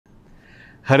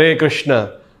Hare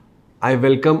Krishna. I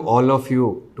welcome all of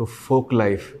you to Folk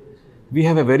Life. We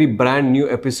have a very brand new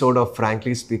episode of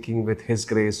Frankly Speaking with His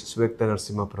Grace Suvyakta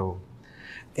Narasimha Prabhu.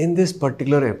 In this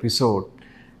particular episode,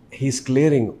 he's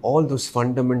clearing all those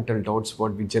fundamental doubts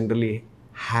what we generally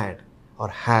had or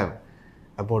have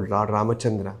about Lord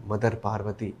Ramachandra, Mother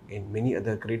Parvati, and many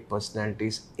other great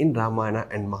personalities in Ramayana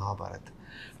and Mahabharata.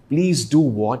 Please do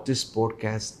watch this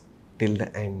podcast till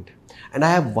the end. And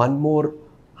I have one more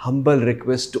humble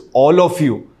request to all of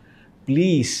you.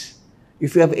 Please,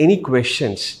 if you have any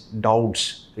questions,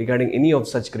 doubts regarding any of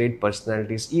such great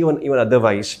personalities, even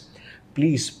otherwise,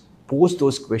 please post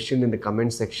those questions in the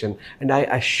comment section, and I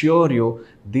assure you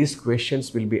these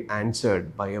questions will be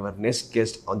answered by our next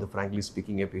guest on the Frankly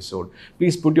Speaking episode.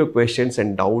 Please put your questions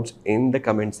and doubts in the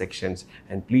comment sections,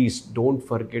 and please don't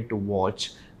forget to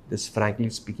watch this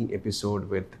Frankly Speaking episode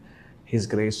with His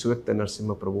Grace Suvyakta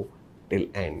Narasimha Prabhu till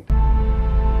end.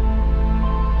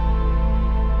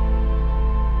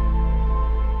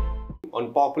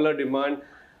 On popular demand,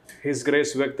 His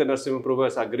Grace Suvyakta Narasimha Prabhu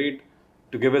has agreed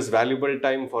to give his valuable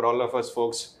time for all of us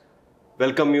folks.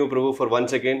 Welcome you, Prabhu, for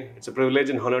once again. It's a privilege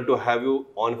and honor to have you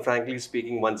on Frankly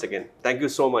Speaking once again. Thank you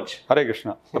so much. Hare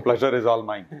Krishna. The pleasure is all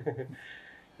mine.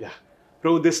 Yeah.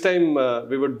 Prabhu, this time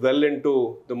we would dwell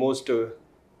into the most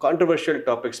controversial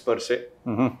topics per se.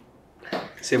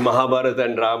 Say Mahabharata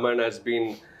and Ramayana has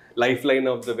been lifeline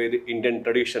of the very Indian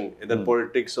tradition, either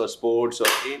politics or sports or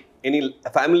any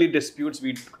family disputes.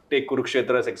 We take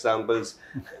Kurukshetra as examples,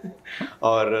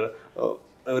 or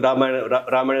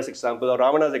Ramayana's example, or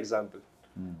Ravana's example.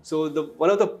 So one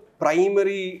of the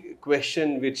primary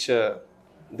question which the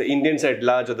Indians at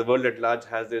large or the world at large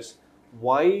has is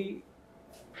why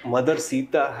Mother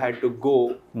Sita had to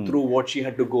go through what she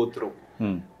had to go through.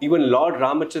 Even Lord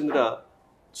Ramachandra,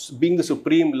 being the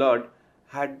Supreme Lord,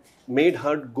 had made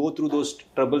her go through those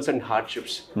troubles and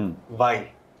hardships.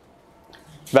 Why?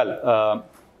 Well,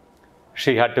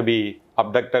 she had to be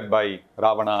abducted by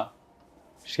Ravana.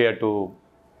 She had to,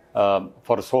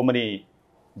 for so many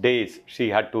days, she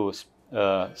had to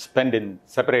spend in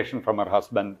separation from her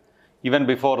husband. Even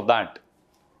before that,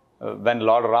 when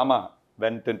Lord Rama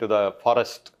went into the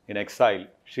forest in exile,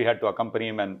 she had to accompany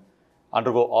him and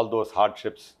undergo all those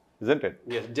hardships, isn't it?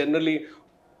 Yes, generally,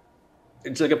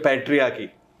 it's like a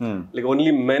patriarchy. Like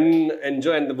only men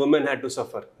enjoy and the women had to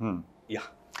suffer. Yeah.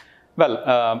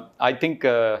 Well, I think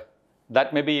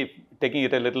that may be taking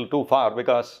it a little too far,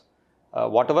 because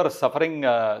whatever suffering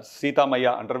Sita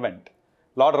Maya underwent,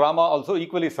 Lord Rama also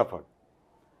equally suffered.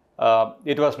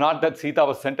 It was not that Sita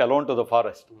was sent alone to the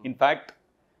forest. In fact,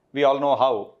 we all know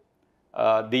how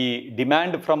the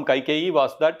demand from Kaikeyi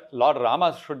was that Lord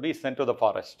Rama should be sent to the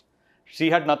forest. She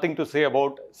had nothing to say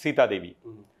about Sita Devi.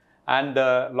 And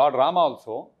Lord Rama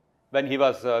also, when he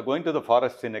was going to the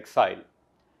forest in exile,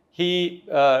 he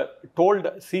told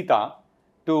Sita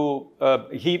to,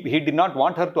 he did not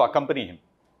want her to accompany him.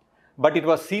 But it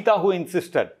was Sita who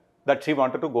insisted that she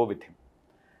wanted to go with him.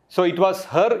 So it was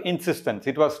her insistence.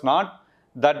 It was not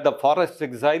that the forest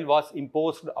exile was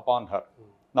imposed upon her,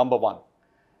 number one.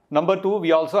 Number two,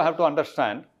 we also have to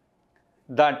understand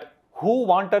that who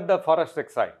wanted the forest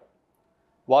exile?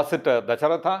 Was it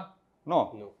Dasharatha?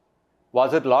 No.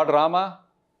 Was it Lord Rama?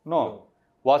 No.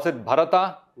 Was it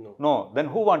Bharata? No. Then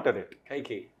who wanted it?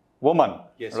 Kaikeyi. Woman.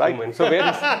 Yes, right? woman. So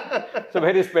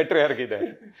where is patriarchy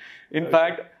there? In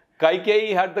fact,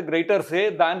 Kaikeyi had the greater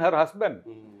say than her husband.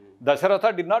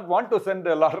 Dasharatha did not want to send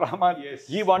Lord Rama. Yes.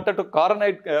 He wanted to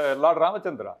coronate Lord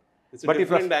Ramachandra. It's a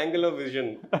different angle of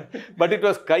vision. But it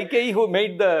was Kaikeyi who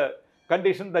made the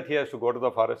condition that he has to go to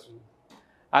the forest.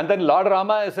 And then Lord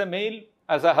Rama, as a male,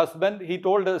 as a husband, he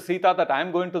told Sita that I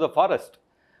am going to the forest.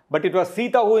 But it was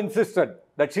Sita who insisted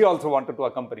that she also wanted to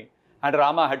accompany. And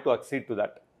Rama had to accede to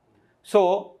that.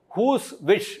 So, whose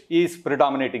wish is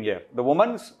predominating here? The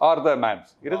woman's or the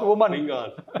man's? It is the woman. Bring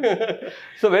on.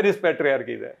 So, where is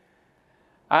patriarchy there?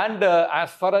 And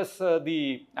as far as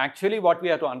actually what we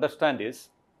have to understand is,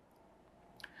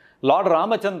 Lord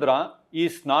Ramachandra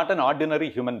is not an ordinary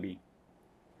human being.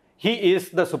 He is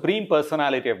the Supreme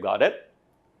Personality of Godhead,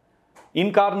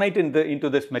 incarnate into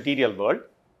this material world.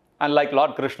 And like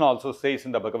Lord Krishna also says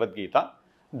in the Bhagavad Gita,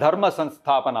 Dharma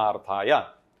Sansthapanarthaya,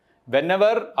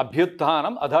 whenever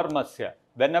abhyutthanam adharmasya,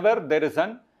 whenever there is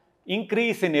an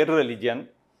increase in irreligion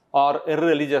or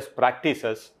irreligious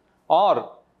practices,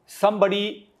 or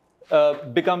somebody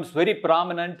becomes very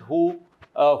prominent who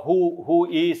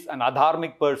is an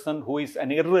adharmic person, who is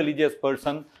an irreligious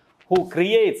person, who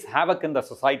creates havoc in the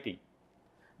society,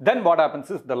 then what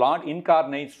happens is the Lord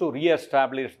incarnates to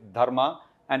re-establish dharma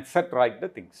and set right the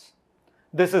things.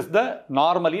 This is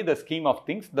normally the scheme of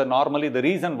things, normally the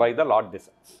reason why the Lord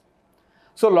descends.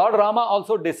 So Lord Rama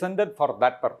also descended for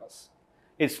that purpose.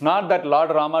 It's not that Lord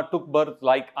Rama took birth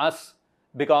like us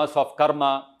because of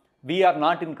karma. We are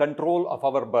not in control of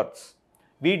our births.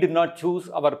 We did not choose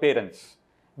our parents.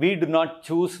 We did not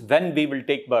choose when we will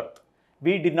take birth.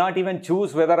 We did not even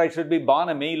choose whether I should be born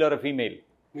a male or a female.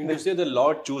 You mean to say the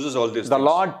Lord chooses all these things? The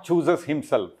Lord chooses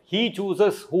himself. He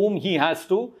chooses whom he has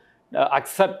to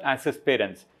accept as his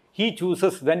parents. He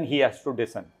chooses when he has to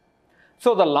descend.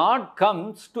 So the Lord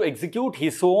comes to execute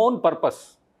his own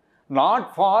purpose,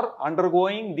 not for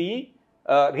undergoing the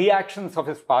reactions of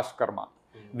his past karma.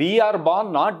 We are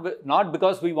born not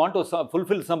because we want to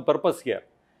fulfill some purpose here.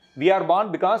 We are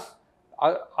born because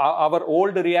our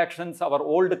old reactions, our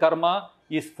old karma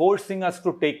is forcing us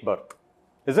to take birth.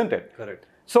 Isn't it? Correct.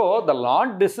 So the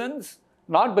Lord descends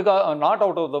not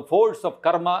out of the force of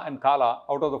karma and kala,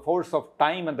 out of the force of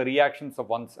time and the reactions of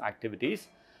one's activities,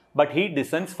 but he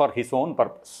descends for his own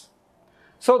purpose.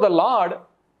 So the Lord,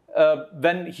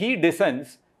 when he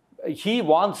descends, he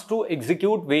wants to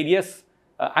execute various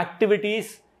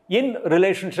activities in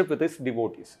relationship with his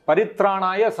devotees.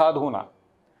 Paritranaya sadhuna.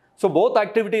 So both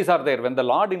activities are there. When the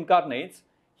Lord incarnates,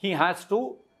 he has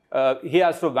to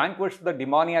vanquish the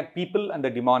demoniac people and the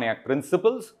demoniac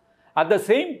principles. At the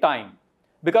same time,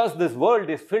 because this world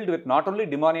is filled with not only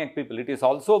demoniac people, it is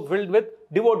also filled with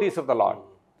devotees of the Lord.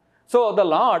 So the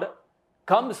Lord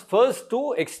comes first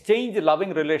to exchange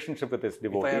loving relationship with his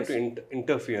devotees. If I have to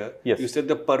interfere, yes. You said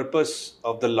the purpose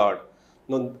of the Lord.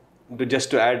 No, just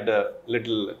to add a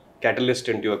little catalyst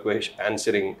into your question,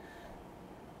 answering.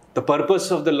 The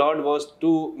purpose of the Lord was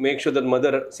to make sure that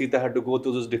Mother Sita had to go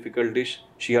through those difficulties.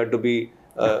 She had to be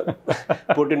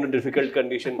put into difficult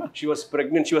condition. She was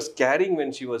pregnant. She was carrying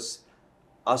when she was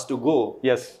asked to go.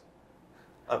 Yes.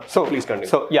 So please continue.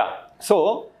 So yeah.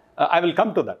 So I will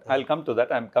come to that. I'll come to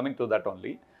that. I'm coming to that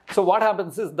only. So what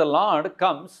happens is the Lord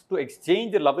comes to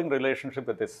exchange a loving relationship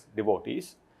with his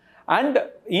devotees. And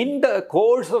in the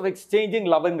course of exchanging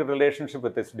loving relationship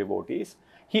with his devotees,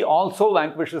 he also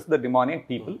vanquishes the demoniac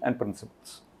people and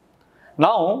principles.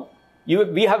 Now,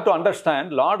 we have to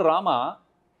understand Lord Rama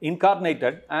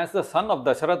incarnated as the son of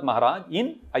Dasharatha Maharaj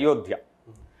in Ayodhya.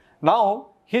 Now,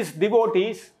 his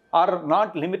devotees are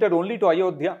not limited only to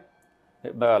Ayodhya.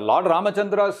 Lord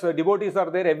Ramachandra's devotees are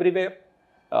there everywhere.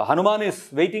 Hanuman is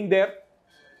waiting there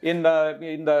in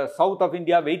the south of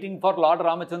India, waiting for Lord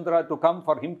Ramachandra to come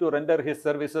for him to render his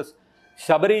services.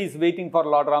 Shabari is waiting for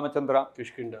Lord Ramachandra.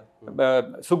 Kishkinda.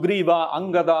 Sugriva,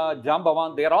 Angada,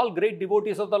 Jambavan, they are all great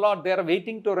devotees of the Lord. They are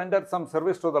waiting to render some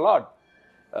service to the Lord.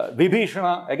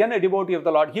 Vibhishana, again a devotee of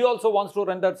the Lord, he also wants to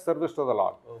render service to the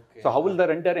Lord. Okay. So how will the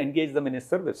render engage them in his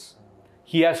service?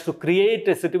 He has to create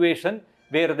a situation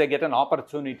where they get an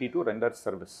opportunity to render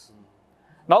service.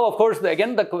 Now, of course,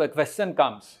 again the question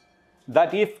comes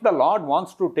that if the Lord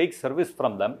wants to take service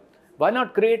from them, why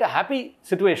not create a happy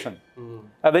situation?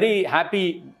 A very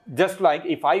happy, just like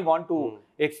if I want to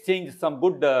exchange some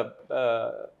good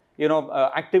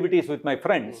activities with my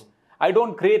friends, I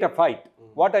don't create a fight.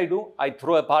 What I do, I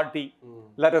throw a party,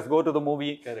 let us go to the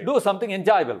movie, do something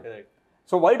enjoyable. Correct.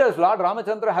 So why does Lord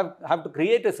Ramachandra have to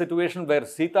create a situation where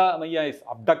Sita Maya is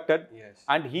abducted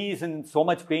and he is in so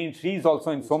much pain, she is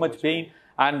also in so much pain,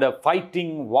 and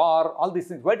fighting, war, all these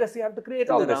things. Why does he have to create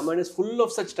all this? The Ramayana is full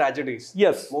of such tragedies.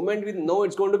 Yes. Moment we know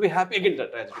it's going to be happy, again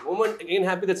tragedy. Moment again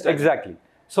happy, that's tragedy. Exactly.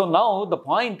 So now the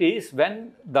point is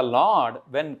when the Lord,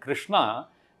 when Krishna,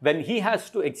 when he has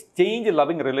to exchange a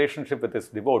loving relationship with his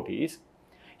devotees,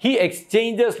 he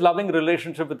exchanges loving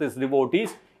relationship with his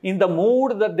devotees in the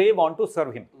mood that they want to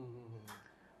serve him.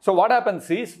 So what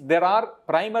happens is, there are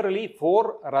primarily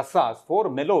 4 rasas, 4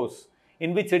 mellows,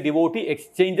 in which a devotee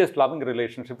exchanges loving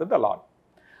relationship with the Lord.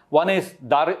 One is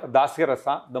Dasya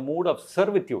Rasa, the mood of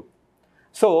servitude.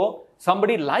 So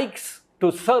somebody likes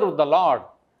to serve the Lord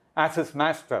as his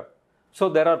master. So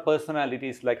there are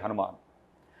personalities like Hanuman.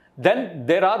 Then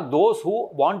there are those who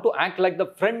want to act like the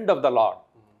friend of the Lord,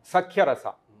 Sakhya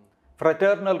Rasa,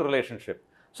 fraternal relationship.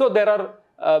 So there are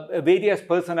various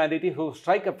personalities who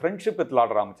strike a friendship with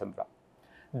Lord Ramachandra.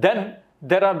 Then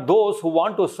there are those who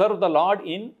want to serve the Lord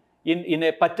in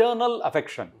a paternal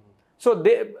affection. So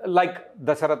they, like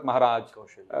Dasharatha Maharaj,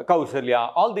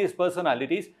 Kaushalya, all these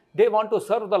personalities, they want to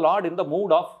serve the Lord in the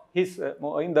mood of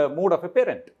a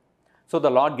parent. So the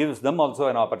Lord gives them also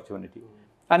an opportunity.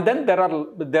 And then there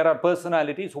are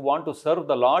personalities who want to serve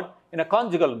the Lord in a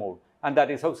conjugal mood, and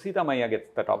that is how Sita Maya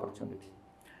gets that opportunity.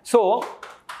 So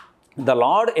the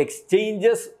Lord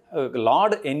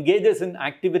engages in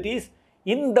activities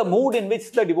in the mood in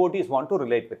which the devotees want to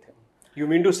relate with him. You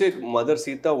mean to say Mother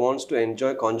Sita wants to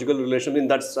enjoy conjugal relations in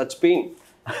that such pain?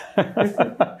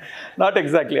 Not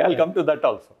exactly. I'll come to that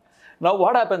also. Now,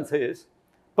 what happens is,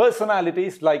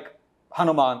 personalities like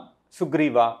Hanuman,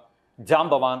 Sugriva,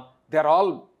 Jambavan, they're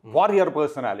all warrior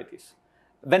personalities.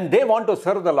 When they want to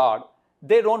serve the Lord,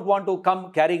 they don't want to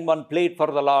come carrying one plate for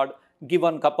the Lord, give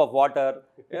one cup of water,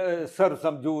 serve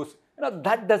some juice.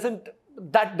 That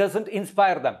doesn't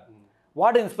inspire them.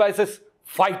 What inspires is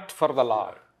fight for the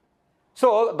Lord.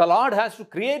 So the Lord has to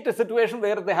create a situation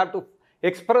where they have to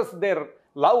express their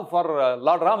love for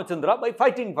Lord Ramachandra by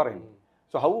fighting for him.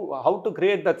 So how to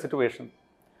create that situation?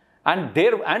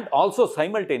 And also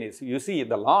simultaneously, you see,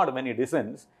 the Lord, when he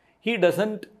descends, he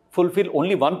doesn't fulfill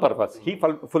only one purpose. He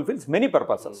fulfills many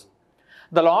purposes.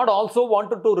 The Lord also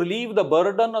wanted to relieve the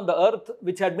burden on the earth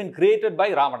which had been created by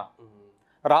Ravana.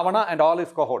 Ravana and all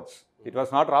his cohorts. It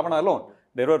was not Ravana alone.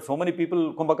 There were so many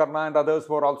people, Kumbhakarna and others,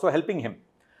 who were also helping him.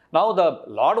 Now the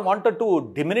Lord wanted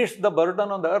to diminish the burden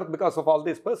on the earth because of all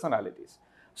these personalities.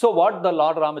 So what the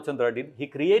Lord Ramachandra did, he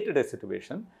created a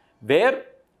situation where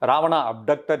Ravana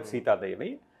abducted Sita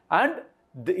Devi, and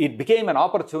it became an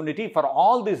opportunity for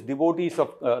all these devotees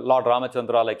of Lord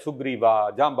Ramachandra like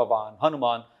Sugriva, Jambavan,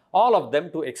 Hanuman, all of them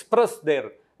to express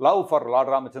their love for Lord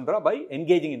Ramachandra by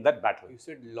engaging in that battle. You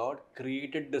said Lord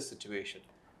created the situation.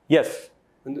 Yes.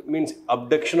 And it means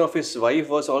abduction of his wife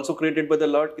was also created by the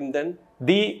Lord in then?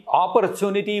 The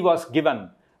opportunity was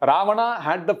given. Ravana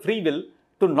had the free will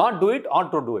to not do it or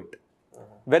to do it.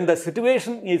 When the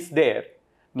situation is there,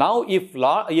 now if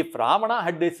Ravana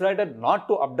had decided not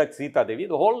to abduct Sita Devi,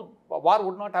 the whole war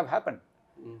would not have happened.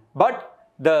 But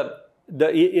the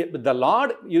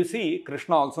Lord, you see,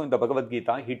 Krishna also in the Bhagavad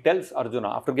Gita, he tells Arjuna,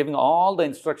 after giving all the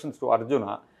instructions to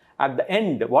Arjuna, at the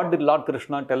end, what did Lord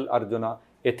Krishna tell Arjuna?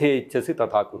 Yathe-ichchasi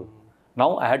tatha kuru.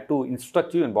 Now I had to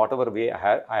instruct you in whatever way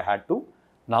I had to.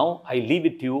 Now I leave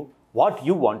it to you what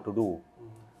you want to do.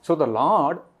 So the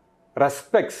Lord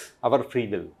respects our free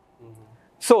will.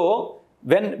 So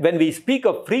when we speak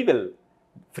of free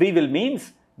will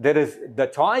means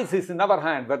the choice is in our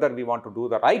hand whether we want to do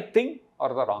the right thing or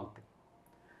the wrong thing.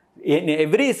 In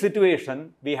every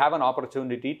situation, we have an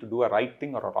opportunity to do a right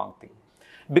thing or a wrong thing.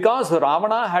 Because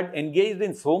Ravana had engaged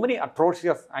in so many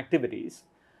atrocious activities,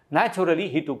 naturally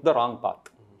he took the wrong path.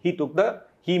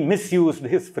 He misused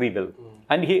his free will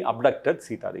and he abducted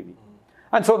Sita Devi.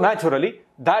 And so naturally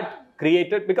that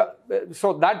created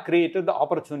the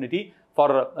opportunity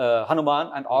for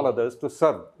Hanuman and all others to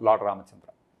serve Lord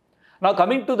Ramachandra. Now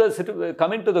coming to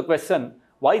the question,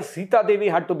 why Sita Devi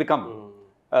had to become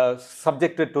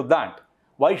subjected to that,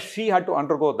 why she had to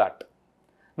undergo that.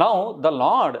 Now the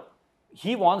Lord,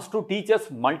 he wants to teach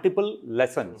us multiple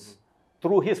lessons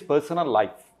through his personal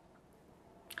life.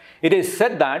 It is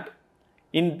said that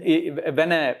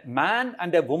when a man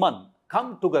and a woman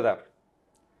come together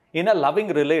in a loving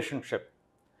relationship,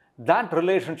 that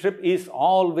relationship is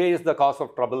always the cause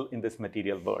of trouble in this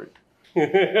material world.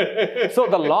 So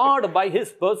the Lord, by his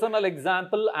personal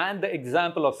example and the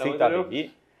example of Sita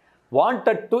Devi,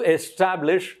 wanted to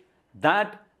establish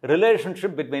that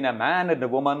relationship between a man and a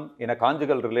woman in a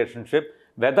conjugal relationship,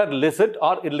 whether licit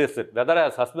or illicit, whether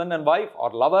as husband and wife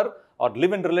or lover or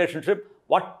live-in relationship,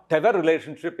 whatever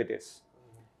relationship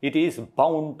it is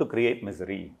bound to create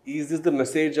misery. Is this the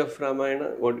message of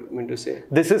Ramayana? What do you mean to say?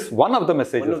 This is one of the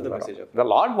messages. One of the messages. The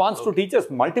Lord wants to teach us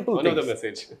multiple things. One of the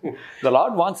message. The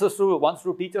Lord wants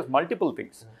to teach us multiple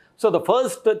things. So the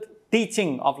first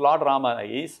teaching of Lord Rama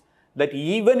is that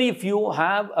even if you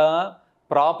have a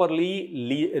properly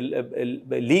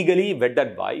legally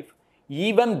wedded wife,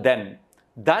 even then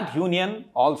that union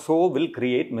also will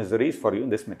create miseries for you in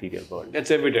this material world.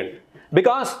 That's evident.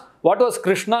 Because what is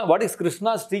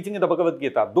Krishna's teaching in the Bhagavad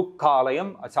Gita?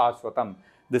 Dukkhalayam achashvatam.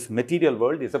 This material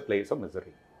world is a place of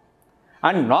misery.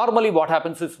 And normally what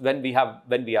happens is when we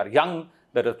are young,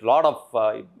 there is a lot of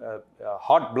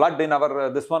hot blood in our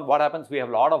this one. What happens? We have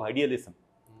a lot of idealism.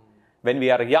 When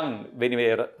we are young, when we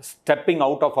are stepping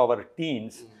out of our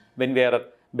teens, when we are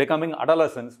becoming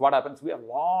adolescents, what happens? We have a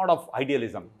lot of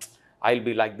idealism. I'll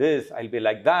be like this, I'll be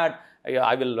like that,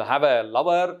 I will have a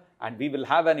lover and we will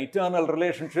have an eternal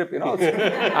relationship,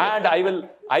 and I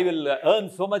will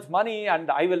earn so much money and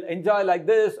I will enjoy like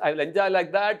this, I will enjoy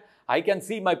like that. I can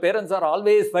see my parents are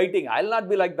always fighting. I'll not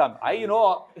be like them. I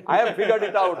have figured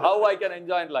it out how I can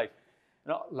enjoy in life.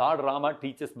 Lord Rama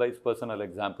teaches by his personal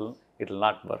example, it will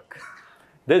not work.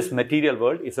 This material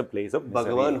world is a place of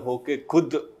misery. Bhagavan hoke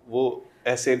khud wo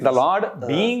aise. The Lord,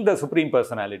 being the Supreme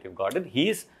Personality of Godhead, he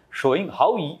is showing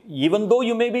how even though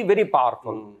you may be very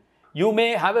powerful, you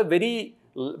may have a very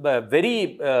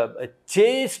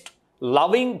chaste,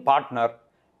 loving partner,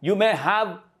 you may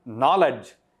have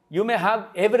knowledge, you may have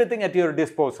everything at your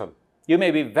disposal. You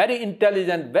may be very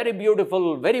intelligent, very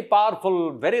beautiful, very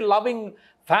powerful, very loving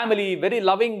family, very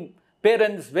loving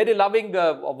parents, very loving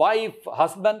wife,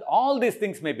 husband, all these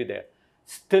things may be there.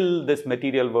 Still, this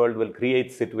material world will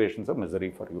create situations of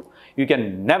misery for you. You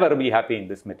can never be happy in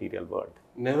this material world.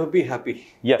 Never be happy.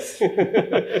 Yes.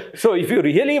 So, if you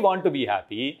really want to be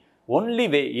happy, only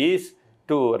way is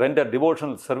to render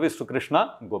devotional service to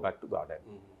Krishna and go back to Godhead.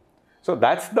 So,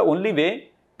 that's the only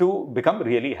way to become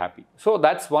really happy. So,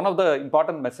 that's one of the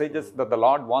important messages that the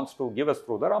Lord wants to give us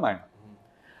through the Ramayana.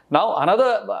 Now,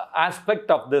 another aspect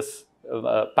of this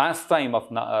pastime of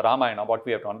Ramayana, what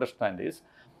we have to understand is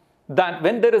that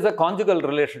when there is a conjugal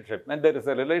relationship, when there is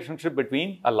a relationship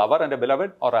between a lover and a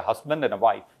beloved or a husband and a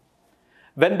wife,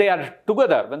 when they are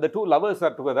together, when the two lovers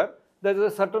are together, there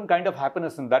is a certain kind of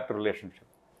happiness in that relationship.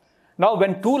 Now,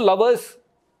 when two lovers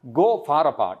go far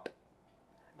apart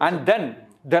and then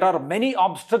there are many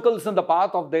obstacles in the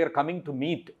path of their coming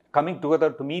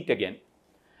together to meet again,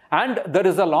 and there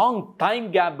is a long time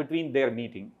gap between their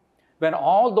meeting, when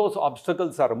all those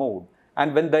obstacles are removed,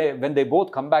 and when they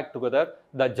both come back together,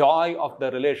 the joy of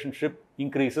the relationship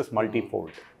increases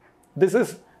multifold. This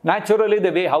is naturally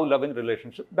the way how loving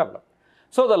relationship develop.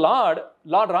 So the Lord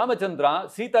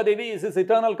Ramachandra, Sita Devi is his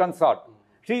eternal consort.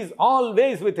 She is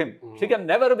always with him. She can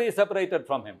never be separated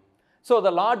from him. So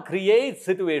the Lord creates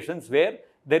situations where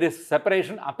there is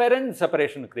separation, apparent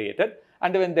separation created,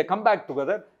 and when they come back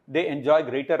together, they enjoy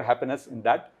greater happiness in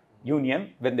that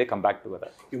union when they come back together.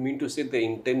 You mean to say the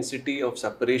intensity of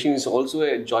separation is also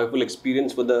a joyful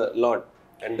experience for the Lord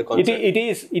and the concept?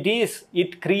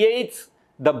 It creates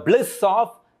the bliss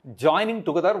of joining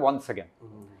together once again.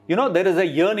 You know, there is a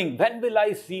yearning. When will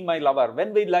I see my lover?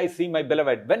 When will I see my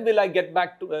beloved? When will I get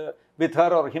back to, with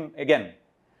her or him again?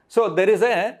 So there is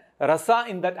a rasa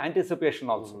in that anticipation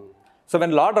also. So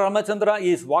when Lord Ramachandra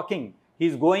is walking, he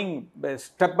is going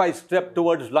step by step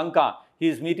towards Lanka. He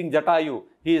is meeting Jatayu.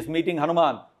 He is meeting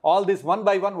Hanuman. All this one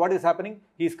by one, what is happening?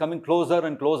 He is coming closer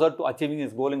and closer to achieving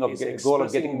his goal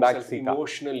of getting back Sita.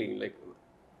 Emotionally, like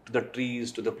to the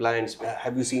trees, to the plants.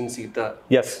 Have you seen Sita?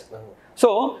 Yes.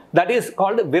 So that is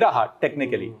called viraha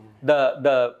technically,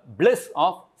 the bliss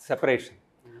of separation.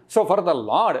 So for the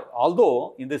Lord,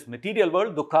 although in this material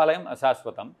world, dukkhalayam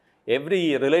asasvatam,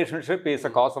 every relationship is a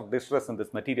cause of distress in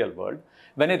this material world.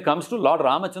 When it comes to Lord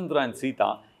Ramachandra and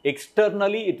Sita,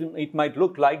 externally it might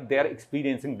look like they are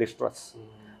experiencing distress.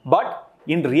 But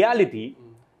in reality,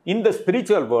 in the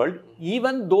spiritual world,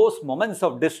 even those moments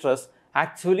of distress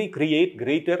actually create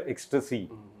greater ecstasy.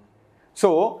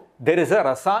 So there is a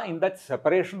rasa in that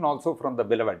separation also from the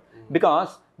beloved,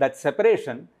 because that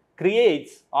separation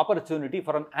creates opportunity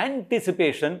for an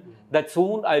anticipation that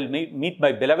soon I will meet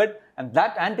my beloved, and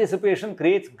that anticipation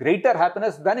creates greater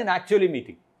happiness than in actually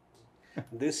meeting.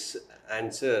 This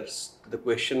answers the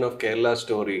question of Kerala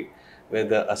story, where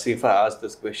the Asifa asked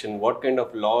this question, what kind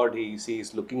of Lord he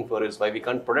is looking for his wife? He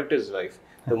can't protect his wife.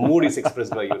 The mood is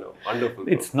expressed by, wonderful.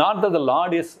 Bro. It's not that the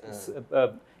Lord is,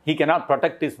 he cannot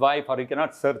protect his wife or he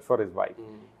cannot search for his wife.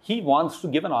 He wants to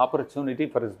give an opportunity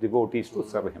for his devotees to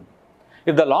serve him.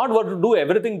 If the Lord were to do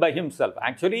everything by himself,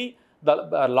 actually, the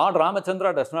Lord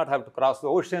Ramachandra does not have to cross the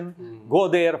ocean, go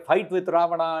there, fight with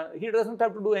Ravana. He doesn't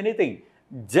have to do anything.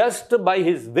 Just by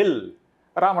his will,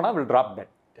 Ravana will drop dead.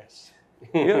 Yes.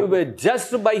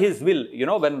 Just by his will. You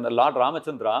know, when Lord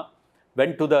Ramachandra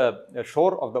went to the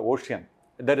shore of the ocean,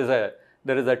 there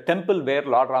is a temple where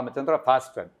Lord Ramachandra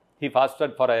fasted. He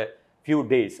fasted for a few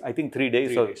days. I think 3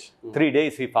 days. 3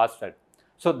 days he fasted.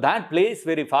 So that place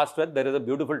where he fasted, there is a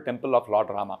beautiful temple of Lord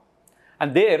Rama.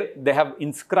 And there they have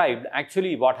inscribed,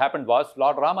 actually what happened was,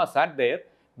 Lord Rama sat there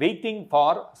waiting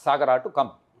for Sagara to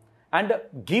come and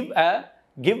give a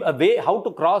way how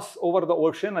to cross over the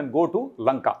ocean and go to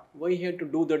Lanka. Why he had to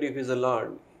do that if he's a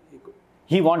Lord?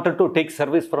 He wanted to take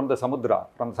service from the Samudra,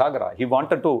 from Sagara. He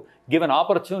wanted to give an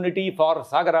opportunity for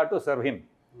Sagara to serve him.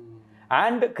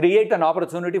 And create an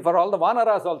opportunity for all the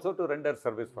Vanaras also to render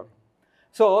service for him.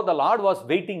 So the Lord was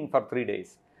waiting for 3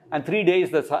 days. And 3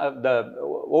 days the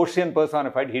ocean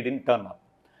personified, he didn't turn up.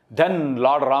 Then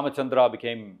Lord Ramachandra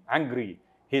became angry.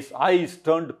 His eyes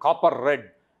turned copper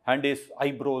red and his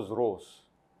eyebrows rose.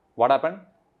 What happened?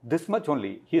 This much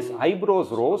only. His eyebrows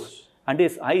rose and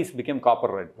his eyes became copper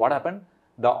red. What happened?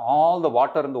 All the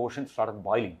water in the ocean started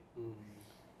boiling.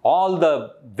 All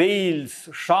the whales,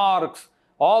 sharks,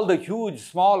 all the huge,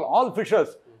 small, all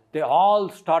fishes, they all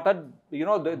started,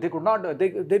 they could not,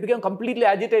 they became completely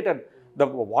agitated. The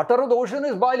water of the ocean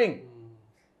is boiling.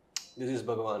 This is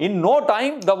Bhagavan. In no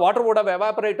time, the water would have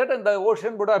evaporated and the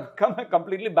ocean would have become a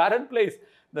completely barren place.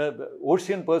 The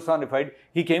ocean personified,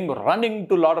 he came running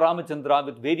to Lord Ramachandra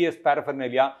with various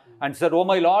paraphernalia and said, "Oh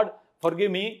my Lord,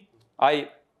 forgive me. I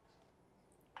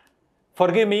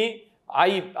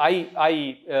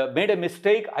made a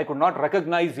mistake. I could not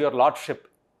recognize your lordship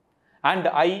and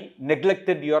I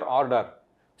neglected your order.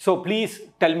 So please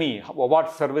tell me what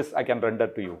service I can render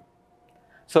to you."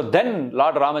 So then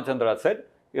Lord Ramachandra said,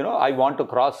 I want to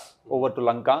cross over to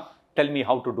Lanka. Tell me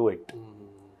how to do it.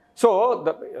 So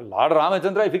Lord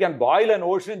Ramachandra, if he can boil an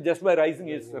ocean just by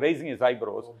raising his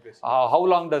eyebrows, how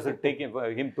long does it take him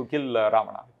to kill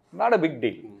Ravana? Not a big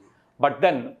deal. But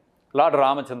then Lord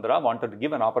Ramachandra wanted to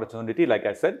give an opportunity, like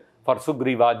I said, for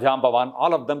Sugriva, Jambavan,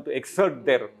 all of them to exert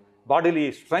their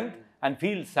bodily strength and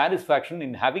feel satisfaction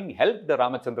in having helped the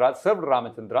Ramachandra, served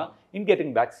Ramachandra in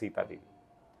getting back Sita Devi.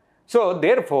 So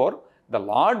therefore, the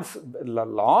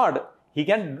Lord, he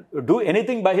can do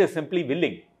anything by his simply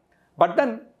willing. But then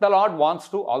the Lord wants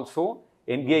to also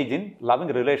engage in loving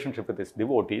relationship with his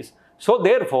devotees. So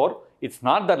therefore, it's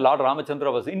not that Lord Ramachandra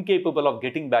was incapable of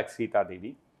getting back Sita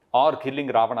Devi or killing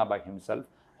Ravana by himself.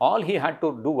 All he had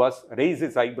to do was raise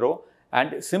his eyebrow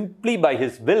and simply by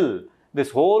his will,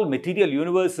 this whole material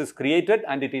universe is created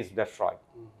and it is destroyed.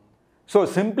 So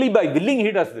simply by willing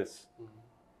he does this.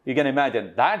 You can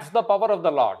imagine, that's the power of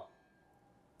the Lord.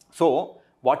 So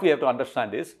what we have to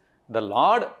understand is, the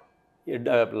Lord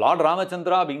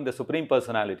Ramachandra, being the Supreme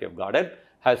Personality of Godhead,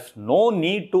 has no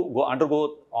need to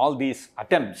undergo all these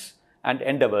attempts and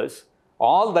endeavors.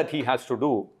 All that he has to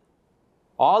do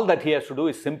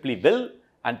is simply will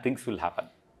and things will happen.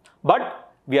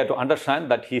 But we have to understand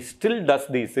that he still does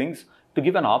these things to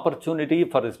give an opportunity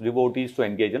for his devotees to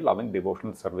engage in loving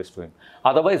devotional service to him.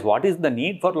 Otherwise, what is the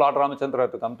need for Lord Ramachandra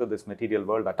to come to this material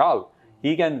world at all?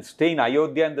 He can stay in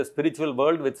Ayodhya in the spiritual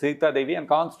world with Sita Devi and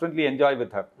constantly enjoy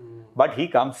with her. But he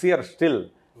comes here still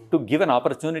to give an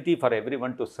opportunity for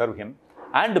everyone to serve him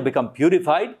and to become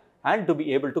purified and to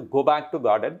be able to go back to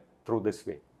Godhead through this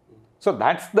way. So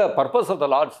that's the purpose of the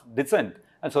Lord's descent.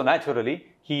 And so naturally,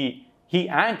 he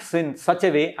acts in such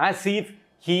a way as if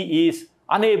he is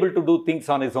unable to do things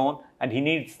on his own and he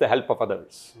needs the help of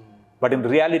others. But in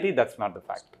reality, that's not the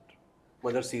fact.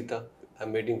 Mother Sita,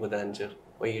 I'm waiting for the answer.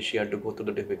 Why she had to go through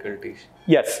the difficulties?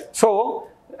 Yes. So,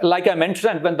 like I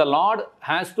mentioned, when the Lord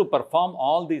has to perform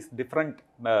all these different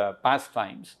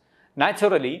pastimes,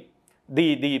 naturally,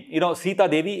 Sita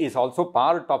Devi is also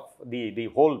part of the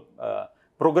whole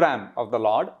program of the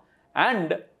Lord.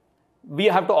 And we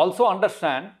have to also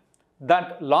understand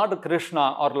that Lord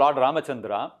Krishna or Lord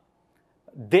Ramachandra,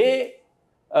 they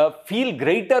feel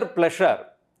greater pleasure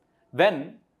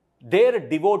when their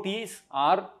devotees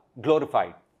are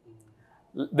glorified.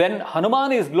 When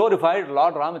Hanuman is glorified,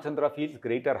 Lord Ramachandra feels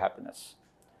greater happiness.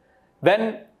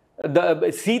 When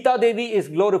the Sita Devi is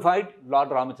glorified, Lord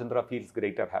Ramachandra feels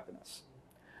greater happiness.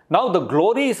 Now, the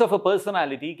glories of a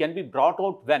personality can be brought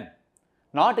out when?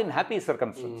 Not in happy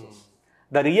circumstances.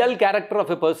 The real character of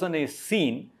a person is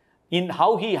seen in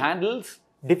how he handles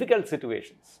difficult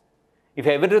situations. If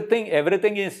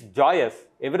everything is joyous,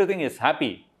 everything is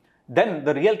happy, then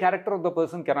the real character of the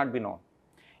person cannot be known.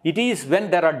 It is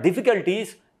when there are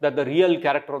difficulties that the real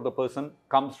character of the person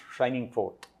comes shining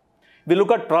forth. We look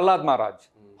at Prahlad Maharaj.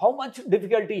 How much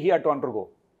difficulty he had to undergo.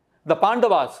 The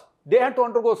Pandavas, they had to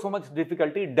undergo so much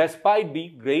difficulty despite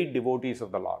being great devotees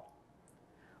of the Lord.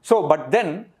 So, but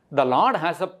then the Lord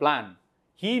has a plan.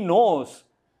 He knows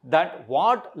that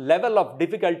what level of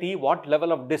difficulty, what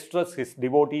level of distress his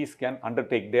devotees can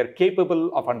undertake. They are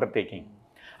capable of undertaking.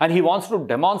 And he wants to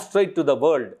demonstrate to the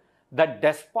world that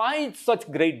despite such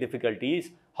great difficulties,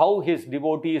 how his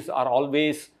devotees are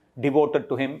always devoted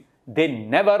to him. They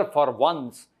never for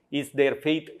once is their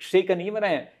faith shaken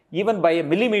even by a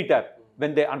millimeter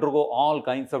when they undergo all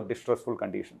kinds of distressful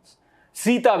conditions.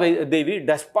 Sita Devi,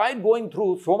 despite going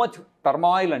through so much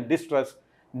turmoil and distress,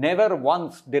 never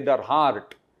once did her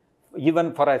heart,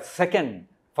 even for a second,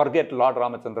 forget Lord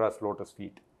Ramachandra's lotus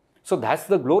feet. So that's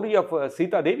the glory of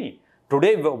Sita Devi.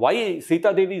 Today, why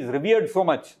Sita Devi is revered so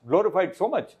much, glorified so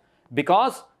much?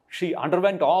 Because she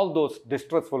underwent all those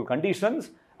distressful conditions,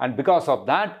 and because of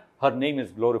that, her name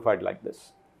is glorified like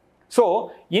this.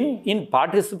 So, in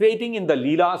participating in the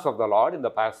Leelas of the Lord, in the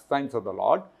pastimes of the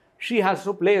Lord, she has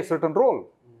to play a certain role,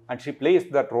 and she plays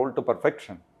that role to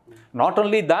perfection. Not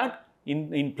only that,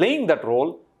 in playing that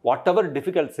role, whatever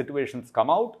difficult situations come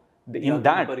out, in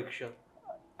that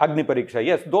Agni Pariksha,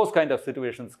 yes, those kind of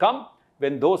situations come.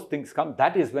 When those things come,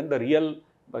 that is when the real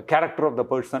character of the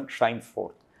person shines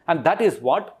forth. And that is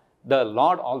what the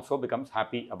Lord also becomes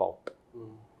happy about.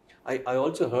 I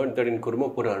also heard that in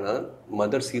Kurma Purana,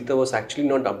 Mother Sita was actually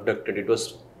not abducted. It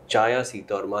was Chaya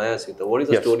Sita or Maya Sita. What is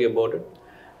the story about it?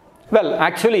 Well,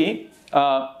 actually,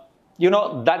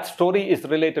 that story is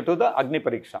related to the Agni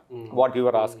Pariksha, what you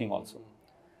were asking also.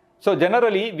 So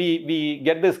generally, we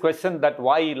get this question that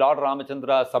why Lord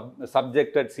Ramachandra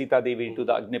subjected Sita Devi to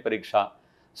the Agni Pariksha.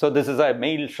 So this is a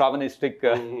male chauvinistic,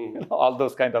 all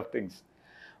those kind of things.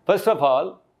 First of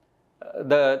all,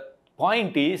 the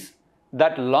point is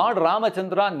that Lord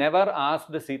Ramachandra never asked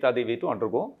Sita Devi to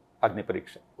undergo Agni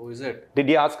Pariksha. Oh, is it? Did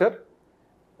he ask her?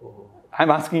 Oh.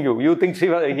 I'm asking you. You think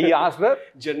he asked her?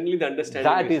 Generally, the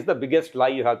understanding that is the biggest lie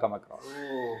you have come across.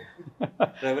 Oh.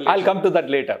 I'll come to that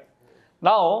later.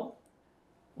 Now,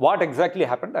 what exactly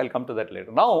happened? I'll come to that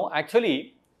later. Now,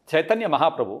 actually, Chaitanya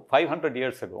Mahaprabhu, 500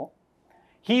 years ago,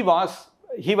 he was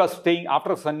staying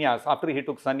after sannyas, after he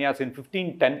took sannyas in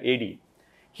 1510 AD,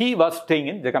 he was staying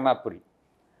in Jagannath Puri.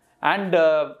 And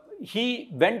he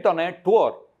went on a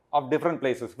tour of different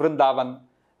places, Vrindavan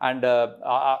and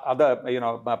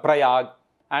other, Prayag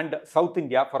and South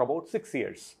India for about 6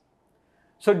 years.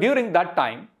 So during that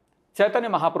time, Chaitanya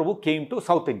Mahaprabhu came to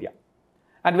South India.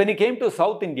 And when he came to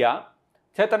South India,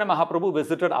 Chaitanya Mahaprabhu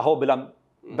visited Ahobilam,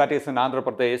 that is in Andhra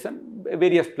Pradesh and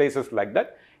various places like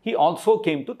that. He also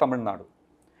came to Tamil Nadu.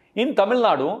 In Tamil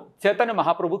Nadu, Chaitanya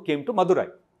Mahaprabhu came to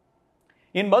Madurai.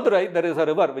 In Madurai, there is a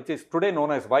river which is today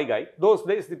known as Vaigai. Those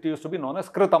days it used to be known as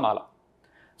Kritamala.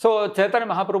 So Chaitanya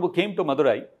Mahaprabhu came to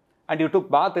Madurai and he took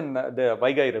bath in the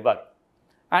Vaigai river.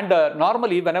 And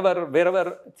normally,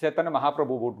 wherever Chaitanya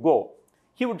Mahaprabhu would go,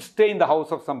 he would stay in the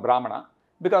house of some Brahmana,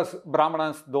 because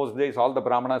Brahmanas, those days, all the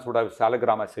Brahmanas would have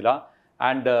Salagrama Sila,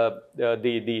 and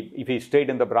if he stayed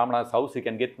in the Brahmana's house, he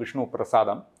can get Vishnu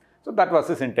Prasadam. So that was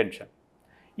his intention.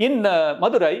 In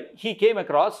Madurai, he came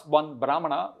across one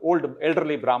Brahmana,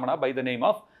 elderly Brahmana by the name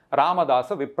of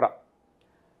Ramadasa Vipra.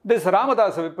 This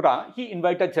Ramadasa Vipra, he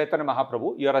invited Chaitanya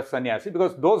Mahaprabhu, you are a sannyasi,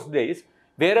 because those days,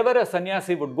 wherever a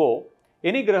sannyasi would go,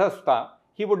 any grihastha,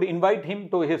 he would invite him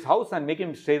to his house and make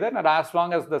him stay there, and as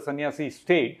long as the sannyasi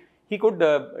stayed, he could,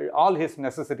 all his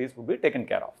necessities would be taken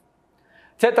care of.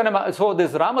 So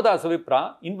this Ramadasa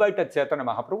Vipra invited Chaitanya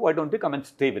Mahaprabhu, why don't you come and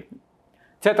stay with me?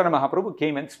 Chaitanya Mahaprabhu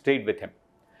came and stayed with him.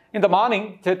 In the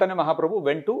morning, Chaitanya Mahaprabhu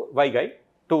went to Vaigai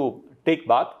to take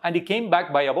bath, and he came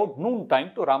back by about noon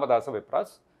time to Ramadasa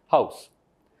Vipra's house.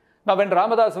 Now when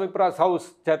Ramadasa Vipra's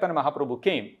house, Chaitanya Mahaprabhu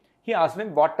came, he asked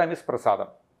him, what time is prasadam?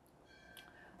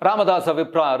 Ramadasa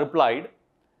Vipra replied,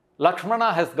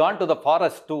 Lakshmana has gone to the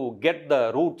forest to get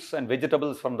the roots and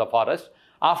vegetables from the forest.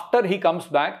 After he comes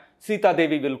back, Sita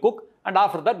Devi will cook, and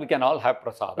after that we can all have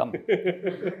prasadam.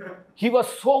 He was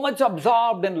so much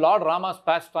absorbed in Lord Rama's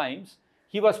pastimes,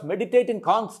 he was meditating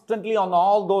constantly on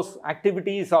all those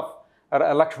activities of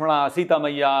Lakshmana, Sita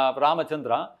Maya,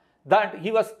 Ramachandra, that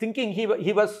he was thinking,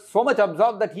 he was so much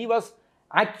absorbed that he was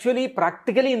actually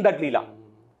practically in that Leela.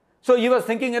 So he was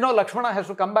thinking, Lakshmana has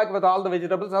to come back with all the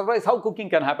vegetables, otherwise how cooking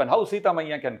can happen, how Sita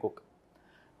Maya can cook.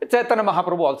 Chaitanya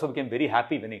Mahaprabhu also became very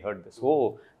happy when he heard this.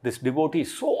 Oh, this devotee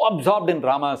is so absorbed in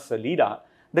Rama's Leela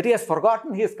that he has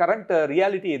forgotten his current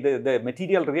reality, the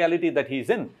material reality that he is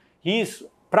in. He is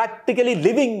practically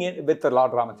living with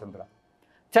Lord Ramachandra.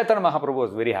 Chaitanya Mahaprabhu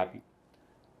was very happy.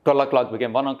 12 o'clock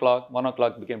became 1 o'clock, 1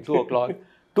 o'clock became 2 o'clock,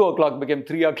 2 o'clock became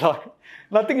 3 o'clock.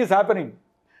 Nothing is happening.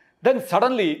 Then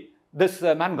suddenly, this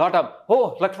man got up.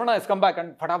 Oh, Lakshmana has come back,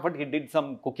 and fatafat he did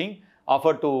some cooking,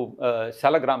 offered to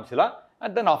Shalagram Shila,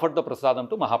 and then offered the prasadam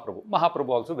to Mahaprabhu. Mahaprabhu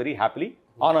also very happily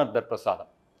honored that prasadam.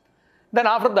 Then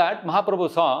after that,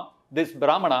 Mahaprabhu saw this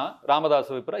Brahmana,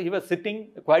 Ramadasa Vipra, he was sitting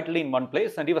quietly in one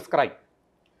place and he was crying.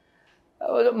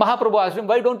 Mahaprabhu asked him,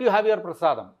 why don't you have your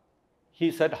prasadam?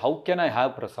 He said, how can I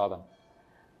have prasadam?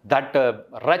 That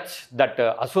wretch, that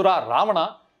Asura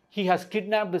Ravana, he has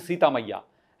kidnapped Sita Maya.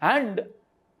 And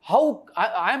how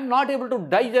I am not able to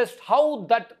digest how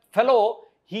that fellow,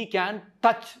 he can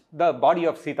touch the body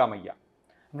of Sita Maya.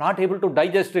 I am not able to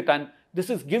digest it, and this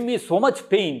is giving me so much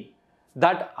pain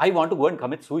that I want to go and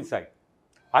commit suicide.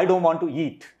 I don't want to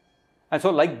eat. And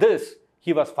so like this,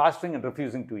 he was fasting and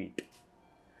refusing to eat.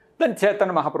 Then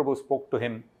Chaitanya Mahaprabhu spoke to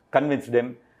him, convinced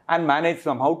him, and managed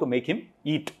somehow to make him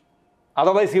eat.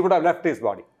 Otherwise, he would have left his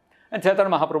body. And Chaitanya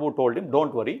Mahaprabhu told him,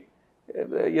 don't worry.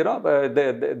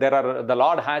 The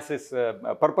Lord has his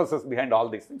purposes behind all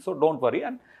these things, so don't worry.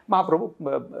 And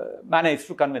Mahaprabhu managed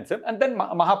to convince him. And then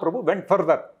Mahaprabhu went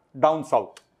further down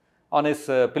south on his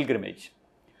pilgrimage.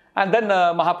 And then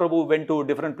Mahaprabhu went to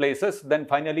different places. Then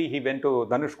finally he went to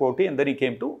Dhanushkoti, and then he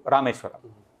came to Rameswaram.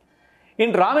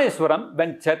 In Rameswaram,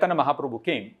 when Chaitanya Mahaprabhu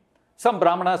came, some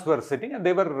Brahmanas were sitting and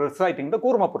they were reciting the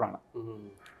Kurma Purana.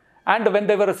 And when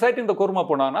they were reciting the Kurma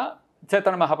Purana,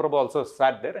 Chaitanya Mahaprabhu also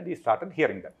sat there and he started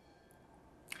hearing them.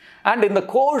 And in the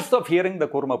course of hearing the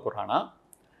Kurma Purana,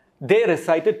 they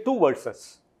recited 2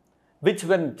 verses, which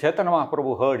when Chaitanya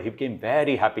Mahaprabhu heard, he became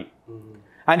very happy.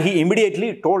 And he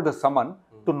immediately told someone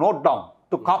to note down,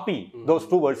 to copy those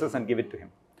 2 verses and give it to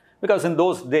him. Because in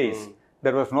those days,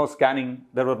 there was no scanning,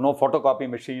 there were no photocopy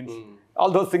machines,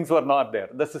 all those things were not there.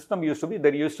 The system used to be,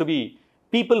 there used to be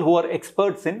people who were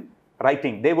experts in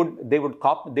writing. They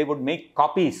would make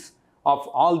copies of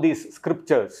all these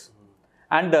scriptures.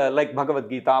 And like Bhagavad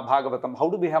Gita, Bhagavatam, how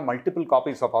do we have multiple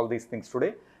copies of all these things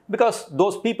today? Because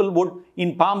those people would,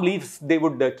 in palm leaves, they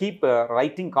would keep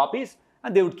writing copies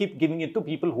and they would keep giving it to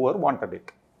people who wanted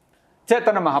it.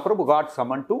 Chaitanya Mahaprabhu got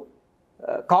someone to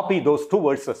copy those 2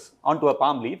 verses onto a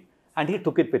palm leaf and he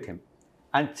took it with him.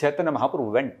 And Chaitanya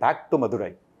Mahaprabhu went back to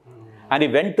Madurai and he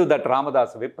went to that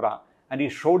Ramadas Vipra and he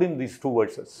showed him these 2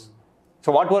 verses.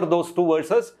 So what were those 2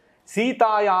 verses?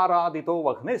 Sitaya Radito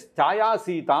Vaghnis Chaya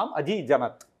Sitam Aji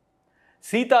Janat.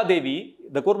 Sita Devi,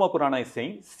 the Kurma Purana is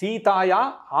saying,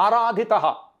 Sitaya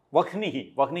Aradhitaha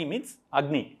Vaghnihi. Vaghni means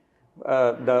Agni,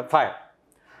 the fire.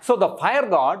 So the fire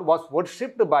god was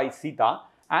worshipped by Sita,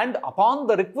 and upon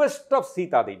the request of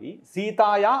Sita Devi,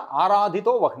 Sitaya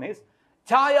Aradhito Vaghnis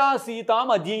Chaya Sitam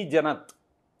Aji Janat.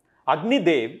 Agni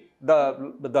Dev,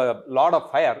 the Lord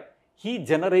of Fire, he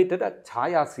generated a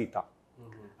Chaya Sita,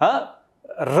 a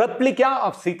replica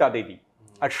of Sita Devi,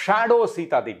 a shadow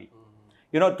Sita Devi.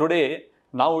 You know, today,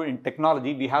 now in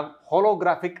technology, we have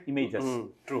holographic images,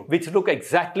 which look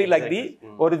exactly like the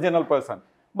original person,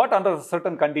 but under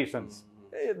certain conditions.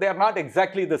 They are not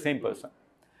exactly the same person.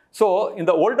 So, in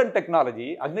the olden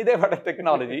technology, Agnidev had a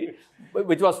technology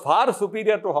which was far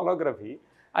superior to holography,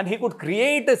 and he could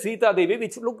create a Sita Devi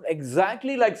which looked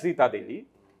exactly like Sita Devi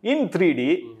in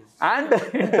 3D, and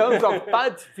in terms of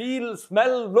touch, feel,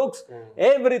 smell, looks,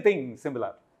 everything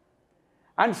similar.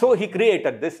 And so he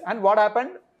created this, and what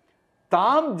happened?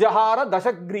 Tam Jahara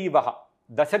Dashagrivaha.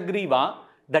 Dashagriva,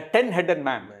 the 10-headed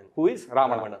man, who is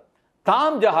Ravana.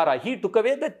 Tam Jahara, he took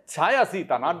away the Chaya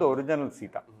Sita, not the original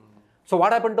Sita. So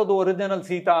what happened to the original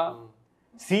Sita?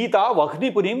 Sita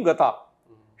Vaghnipurim Gata.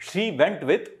 She went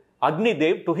with Agni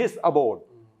Dev to his abode.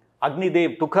 Agni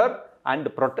Dev took her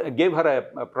and gave her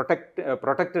a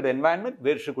protected environment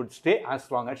where she could stay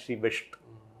as long as she wished.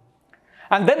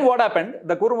 And then what happened?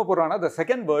 The Kurma Purana, the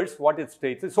second verse, what it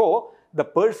states is, so the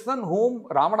person whom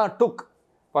Ravana took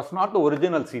was not the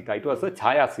original Sita, it was a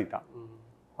Chaya Sita.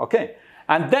 Okay?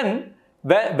 And then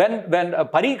when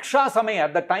Pariksha Samaya,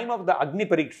 at the time of the Agni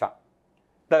Pariksha,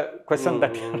 the question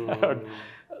that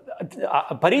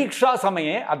Pariksha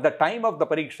Samaya, at the time of the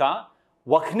Pariksha,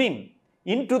 Vaghnim,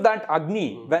 into that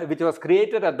Agni, which was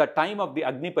created at the time of the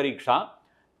Agni Pariksha,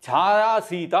 Chaya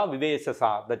Sita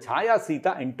Vivesasa, the Chaya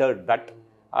Sita entered that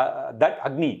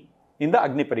Agni, in the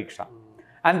Agni Pariksha.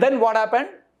 And then what happened?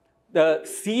 The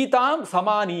Sitam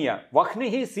Samaniya,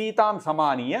 Vaghnihi Sitam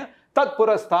Samaniya, Tat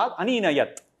Purastad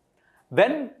Aninayat.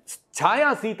 When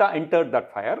Chaya Sita entered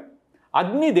that fire,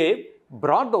 Agni Dev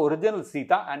brought the original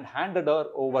Sita and handed her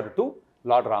over to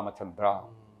Lord Ramachandra.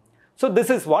 So this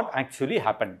is what actually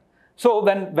happened. So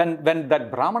when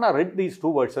that Brahmana read these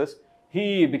 2 verses,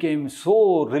 he became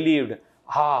so relieved.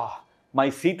 Ah, my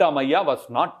Sita Maya was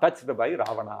not touched by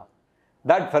Ravana.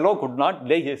 That fellow could not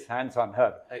lay his hands on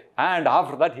her. And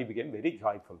after that, he became very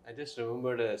joyful. I just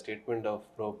remembered a statement of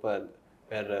Prabhupada,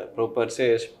 where Prabhupada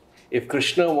says, if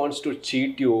Krishna wants to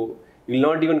cheat you, you'll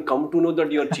not even come to know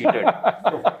that you're cheated.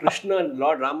 So Krishna,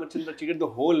 Lord Ramachandra cheated the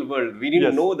whole world. We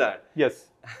didn't know that. Yes.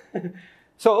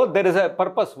 So there is a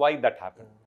purpose why that happened.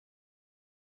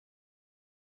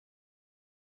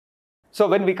 So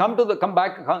when we coming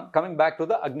back to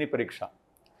the Agni Pariksha.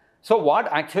 So what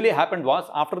actually happened was,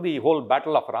 after the whole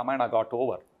battle of Ramayana got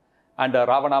over and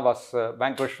Ravana was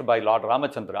vanquished by Lord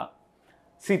Ramachandra,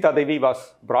 Sita Devi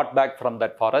was brought back from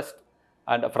that forest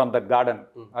and from that garden,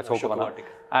 Ashokavana,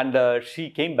 and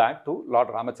she came back to Lord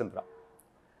Ramachandra.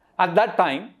 At that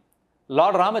time,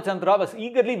 Lord Ramachandra was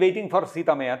eagerly waiting for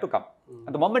Sita Maya to come.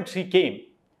 At the moment she came,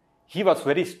 he was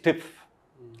very stiff.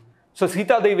 So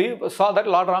Sita Devi saw that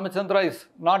Lord Ramachandra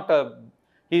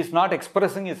is not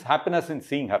expressing his happiness in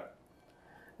seeing her.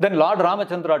 Then Lord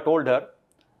Ramachandra told her,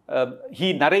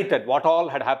 he narrated what all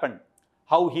had happened,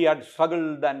 how he had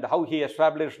struggled and how he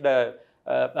established a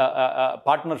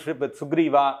partnership with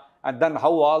Sugriva, and then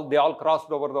how they all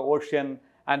crossed over the ocean,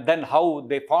 and then how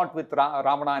they fought with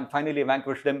Ravana and finally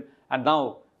vanquished him, and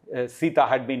now Sita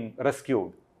had been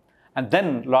rescued. And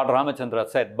then Lord Ramachandra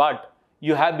said, but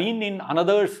you have been in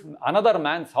another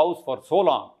man's house for so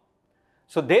long.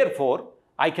 So therefore,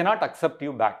 I cannot accept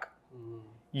you back.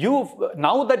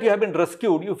 now that you have been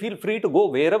rescued, you feel free to go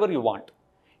wherever you want.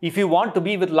 If you want to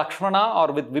be with Lakshmana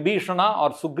or with Vibhishana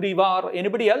or Sugriva or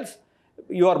anybody else,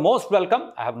 you are most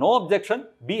welcome. I have no objection.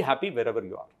 Be happy wherever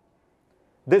you are.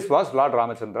 This was Lord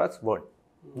Ramachandra's word.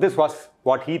 This was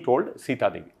what he told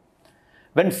Sita Devi.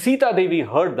 When Sita Devi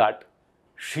heard that,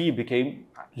 she became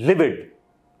livid.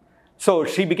 So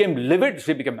she became livid,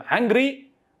 she became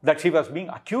angry that she was being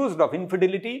accused of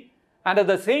infidelity, and at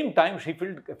the same time she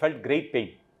felt great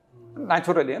pain.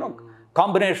 Naturally,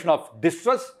 combination of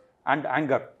distress and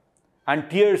anger, and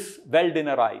tears welled in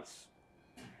her eyes.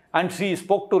 And she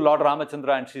spoke to Lord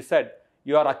Ramachandra and she said,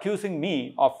 "You are accusing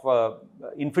me of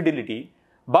infidelity,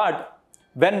 but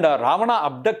when Ravana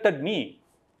abducted me,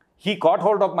 he caught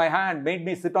hold of my hand, made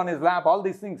me sit on his lap, all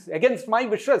these things against my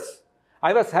wishes.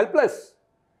 I was helpless.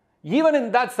 Even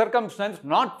in that circumstance,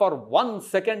 not for 1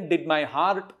 second did my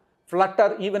heart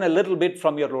flutter even a little bit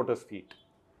from your lotus feet.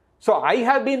 So I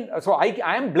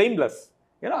am blameless.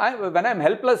 When I am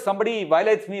helpless, somebody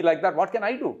violates me like that, what can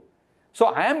I do? So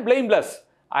I am blameless.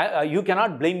 You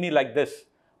cannot blame me like this.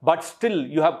 But still,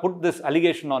 you have put this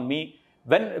allegation on me.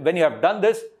 When you have done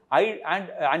this,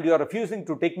 and you are refusing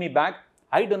to take me back,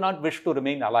 I do not wish to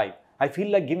remain alive. I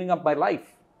feel like giving up my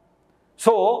life.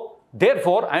 So,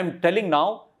 therefore, I am telling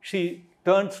now," she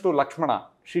turns to Lakshmana.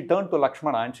 She turned to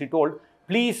Lakshmana and she told,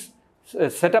 "Please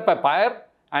set up a fire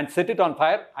and set it on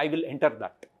fire. I will enter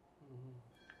that."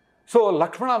 So,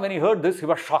 Lakshmana, when he heard this, he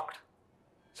was shocked.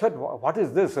 He said, "What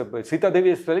is this? Sita Devi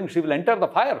is telling she will enter the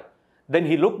fire." Then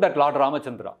he looked at Lord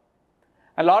Ramachandra.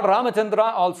 And Lord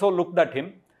Ramachandra also looked at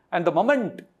him. And the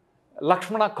moment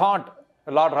Lakshmana caught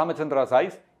Lord Ramachandra's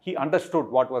eyes, he understood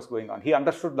what was going on. He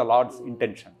understood the Lord's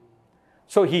intention.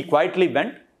 So he quietly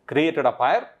went, created a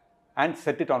fire and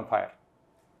set it on fire.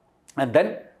 And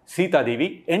then Sita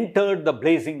Devi entered the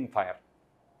blazing fire.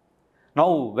 Now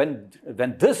when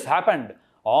this happened,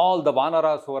 all the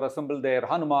Vanaras who were assembled there,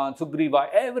 Hanuman, Sugriva,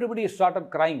 everybody started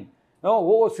crying.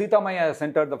 "Oh, Sita Maya has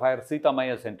entered the fire, Sita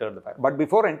Maya has entered the fire." But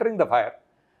before entering the fire,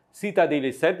 Sita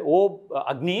Devi said, "Oh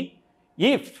Agni,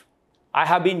 if I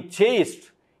have been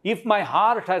chased, if my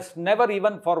heart has never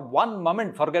even for 1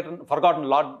 moment forgotten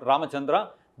Lord Ramachandra,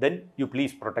 then you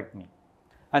please protect me."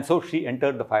 And so she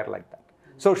entered the fire like that.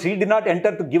 So she did not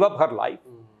enter to give up her life.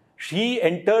 She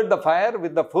entered the fire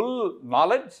with the full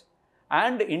knowledge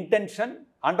and intention,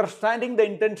 understanding the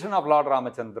intention of Lord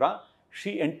Ramachandra.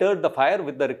 She entered the fire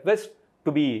with the request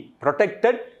to be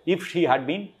protected if she had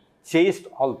been chased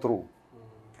all through.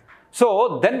 So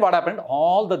then what happened?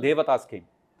 All the Devatas came.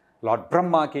 Lord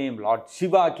Brahma came, Lord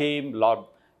Shiva came,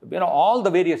 all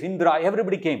the various Indra,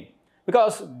 everybody came.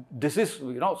 Because this is,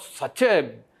 such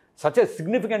a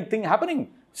significant thing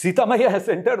happening. Sita Maya has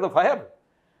entered the fire.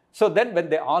 So then when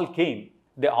they all came,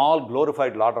 they all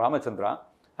glorified Lord Ramachandra.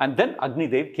 And then Agni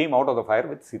Dev came out of the fire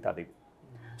with Sita Devi.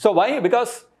 So why?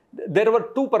 Because there were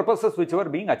 2 purposes which were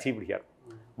being achieved here.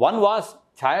 One was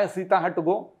Chaya Sita had to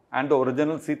go and the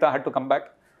original Sita had to come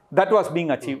back. That was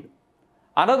being achieved.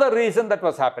 Another reason that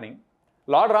was happening,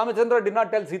 Lord Ramachandra did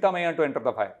not tell Sita Maya to enter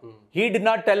the fire. He did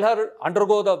not tell her,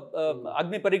 undergo the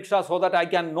Agni Pariksha so that I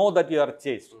can know that you are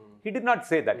chaste. He did not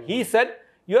say that. He said,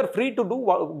 you are free to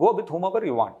go with whomever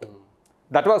you want.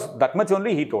 That much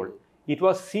only he told. It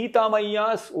was Sita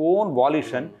Maya's own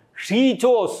volition. She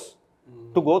chose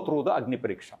to go through the Agni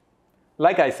Pariksha.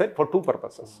 Like I said, for 2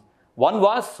 purposes. One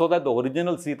was so that the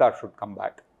original Sita should come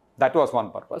back. That was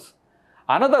one purpose.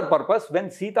 Another purpose, when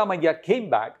Sita Maya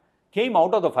came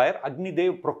out of the fire, Agni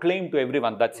Dev proclaimed to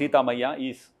everyone that Sita Maya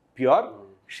is pure,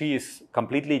 she is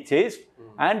completely chaste,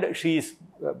 and she is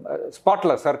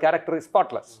spotless, her character is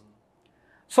spotless.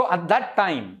 So at that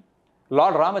time,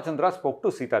 Lord Ramachandra spoke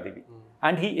to Sita Devi,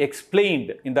 and he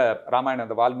explained in the Ramayana,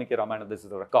 the Valmiki Ramayana, this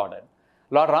is recorded.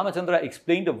 Lord Ramachandra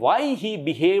explained why he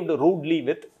behaved rudely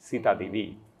with Sita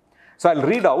Devi. So I'll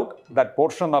read out that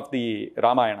portion of the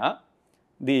Ramayana,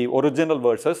 the original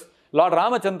verses. Lord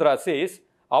Ramachandra says,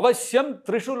 "Avasyam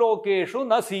trishu lokeshu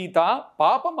na Sita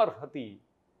papam arhati."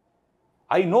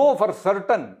 I know for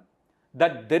certain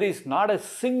that there is not a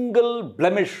single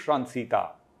blemish on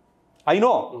Sita. I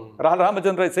know.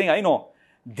 Ramachandra is saying, I know.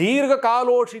 Dirgha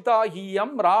kaloshita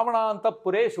hiyam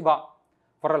ravanantapure shubha.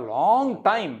 For a long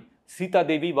time, Sita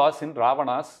Devi was in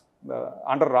Ravana's,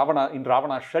 in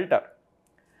Ravana's shelter.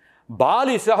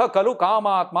 Balisah kalu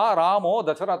kamatma ramo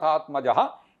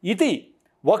dasarathatmajaha iti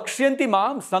vakshyanti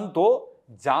mam santo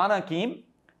janakim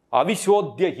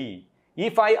avishodhyahi.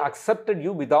 If I accepted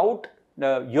you without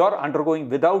your undertaking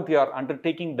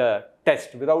the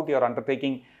test, without your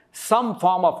undertaking some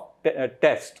form of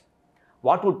test,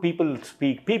 what would people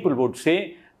speak? People would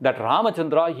say that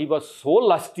Ramachandra, he was so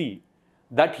lusty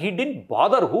that he didn't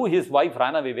bother who his wife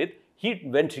ran away with.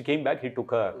 When she came back, he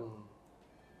took her.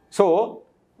 So,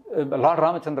 Lord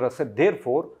Ramachandra said,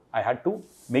 therefore, I had to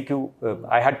make you,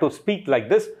 I had to speak like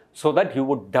this so that you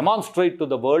would demonstrate to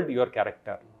the world your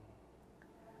character.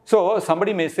 So,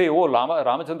 somebody may say, oh,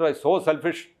 Ramachandra is so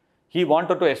selfish. He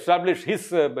wanted to establish his,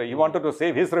 he wanted to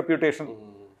save his reputation.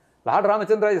 Lord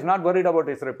Ramachandra is not worried about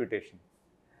his reputation.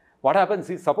 What happens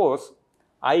is, suppose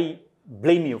I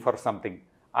blame you for something.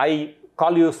 I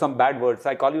call you some bad words.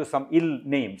 I call you some ill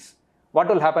names. What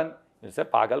will happen? You say,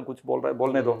 Pagal, kuch bol raha hai,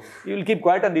 bolne do. You will keep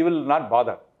quiet and you will not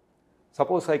bother.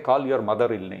 Suppose I call your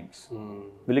mother ill names.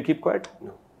 Will you keep quiet?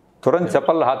 No. Turant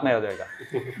chappal haath mein aa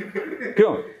jayega.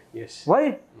 Kyun? Yes.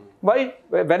 Why? Why?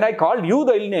 When I called you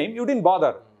the ill name, you didn't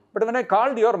bother. But when I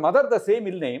called your mother the same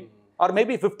ill name, or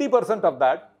maybe 50% of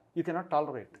that, you cannot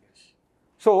tolerate.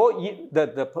 So,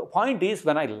 the point is,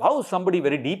 when I love somebody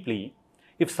very deeply,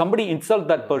 if somebody insults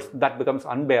that person, that becomes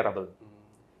unbearable.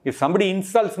 If somebody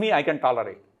insults me, I can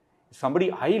tolerate. If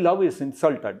somebody I love is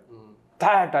insulted,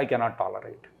 that I cannot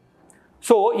tolerate.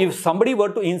 So, if somebody were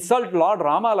to insult Lord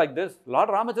Rama like this, Lord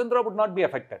Ramachandra would not be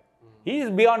affected. He is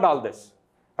beyond all this.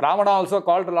 Ravana also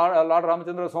called Lord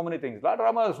Ramachandra so many things. Lord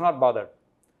Rama is not bothered.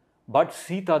 But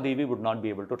Sita Devi would not be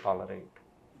able to tolerate.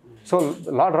 So,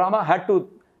 Lord Rama had to,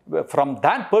 from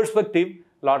that perspective,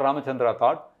 Lord Ramachandra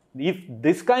thought, if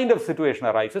this kind of situation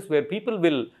arises where people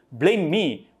will blame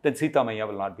me, then Sita Maya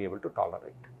will not be able to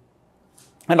tolerate.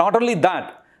 And not only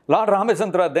that, Lord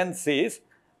Ramachandra then says,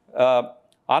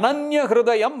 Ananya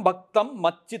Hridayam Bhaktam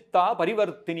Machitta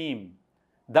Parivartinim.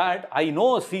 That I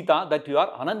know, Sita, that you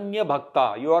are Ananya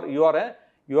Bhakta. You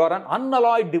are an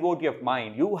unalloyed devotee of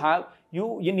mine.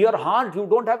 In your heart, you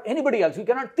don't have anybody else. You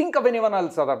cannot think of anyone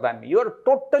else other than me. You are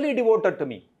totally devoted to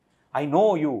me. I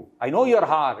know you. I know your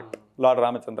heart, Lord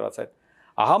Ramachandra said.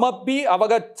 Ahamabhi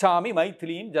avagacchami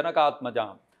Maithilim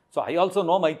Janakatmajam. So I also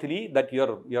know, Maithili, that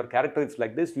your character is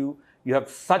like this. You have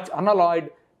such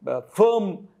unalloyed,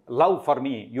 firm love for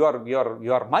me. You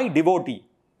are my devotee.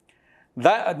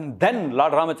 Then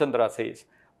Lord Ramachandra says,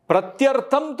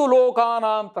 Pratyartham tu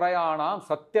lokanam trayanam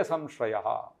satya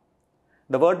samshrayaha.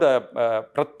 The word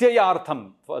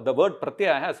pratyayartham, the word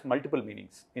pratyaya has multiple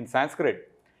meanings. In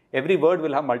Sanskrit, every word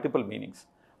will have multiple meanings.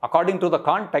 According to the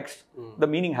context, the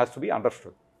meaning has to be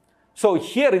understood. So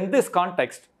here in this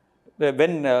context,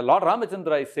 when Lord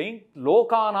Ramachandra is saying,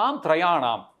 Lokanam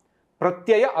Trayanam,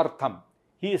 Pratyaya Artham,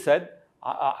 he said,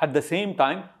 at the same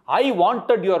time, I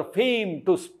wanted your fame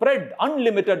to spread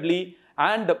unlimitedly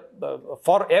and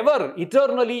forever,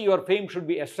 eternally, your fame should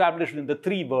be established in the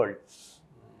three worlds.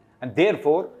 And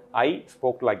therefore, I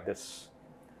spoke like this.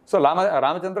 So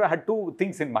Ramachandra had two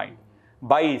things in mind.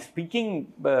 By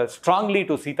speaking strongly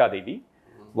to Sita Devi,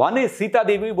 one is Sita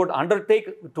Devi would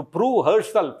undertake to prove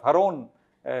herself, her own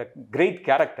great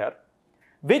character,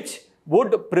 which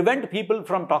would prevent people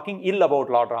from talking ill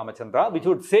about Lord Ramachandra, which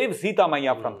would save Sita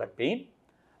Maya from that pain,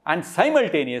 and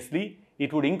simultaneously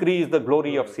it would increase the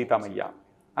glory of Sita Maya.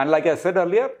 And like I said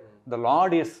earlier, the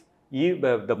Lord is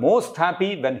the most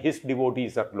happy when his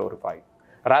devotees are glorified,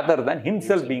 rather than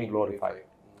himself being glorified.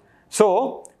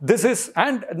 So this is,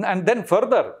 and then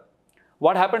further,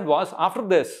 what happened was, after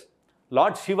this,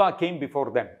 Lord Shiva came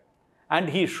before them and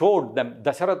he showed them,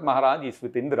 Dasharat Maharaj is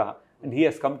with Indra and he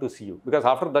has come to see you. Because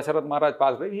after Dasharat Maharaj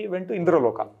passed away, he went to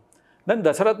Indraloka. Then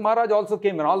Dasharat Maharaj also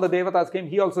came, and all the Devatas came,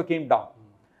 he also came down.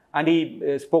 And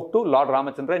he spoke to Lord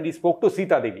Ramachandra and he spoke to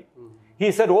Sita Devi.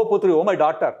 He said, "Oh Putri, oh my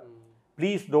daughter,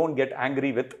 please don't get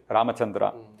angry with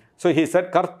Ramachandra." So he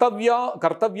said,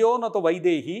 Kartavyo na to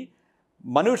Vaidehi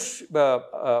Manush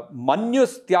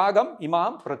Manyus Tyagam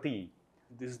Imam Prati.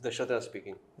 This is Dasharatha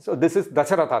speaking. So this is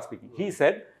Dasharatha speaking. He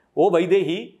said, "Oh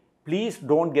Vaidehi, please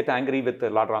don't get angry with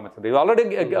Lord Ramachandra. You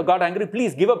already got angry,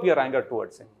 please give up your anger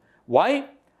towards him." Why?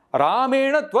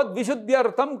 Ramena tvad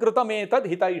vishuddhyartham kritametad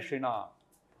hitaishina.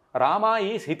 Rama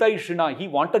is hitaishina. He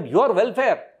wanted your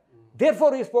welfare.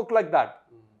 Therefore he spoke like that.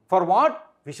 For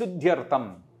what?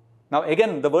 Vishuddhyartham. Now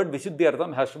again, the word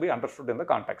vishuddhyartham has to be understood in the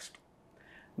context.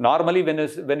 Normally when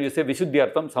you say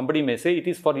vishuddhyartham, somebody may say it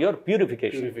is for your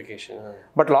purification.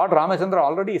 But Lord Ramachandra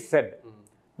already said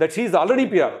that she is already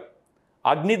pure.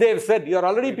 Agnidev said, you are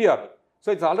already pure.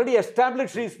 So it's already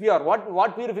established she is pure.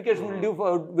 What purification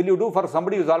will you do for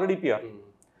somebody who is already pure?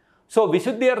 So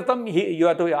Vishuddhyartham, you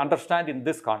have to understand in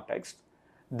this context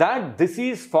that this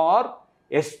is for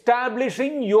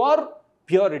establishing your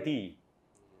purity.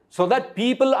 So that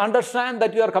people understand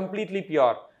that you are completely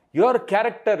pure. Your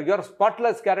character, your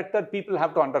spotless character, people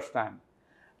have to understand.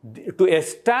 To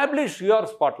establish your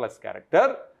spotless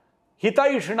character,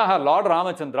 Hitaishinaha, Lord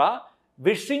Ramachandra,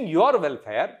 wishing your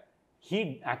welfare,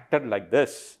 he acted like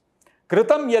this.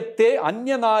 Kritam yatte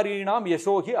anyanarinam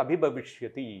yashohi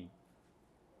abhibhavishyati.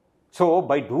 So,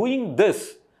 by doing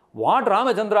this, what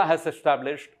Ramachandra has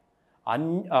established,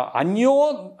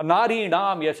 anyo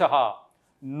narinam yashaha,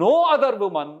 no other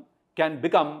woman can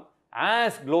become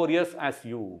as glorious as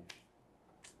you.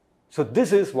 So,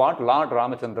 this is what Lord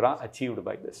Ramachandra achieved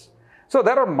by this. So,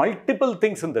 there are multiple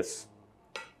things in this.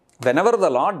 Whenever the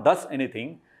Lord does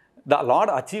anything, the Lord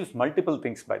achieves multiple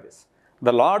things by this.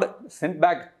 The Lord sent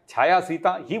back Chaya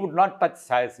Sita, he would not touch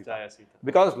Chaya Sita.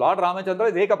 Because Lord Ramachandra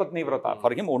is Ekapatni Vrata.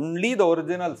 For him, only the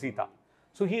original Sita.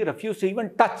 So he refused to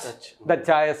even touch the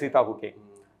Chaya Sita who came.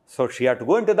 So she had to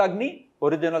go into the Agni,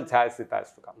 original Chaya Sita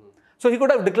has to come. So he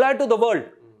could have declared to the world,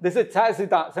 this is Chaya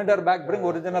Sita, send her back, bring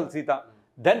original Sita.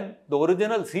 Then the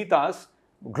original Sita's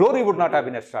glory would not have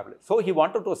been established. So he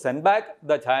wanted to send back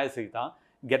the Chaya Sita,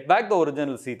 get back the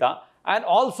original Sita, and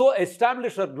also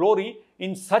establish her glory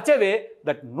in such a way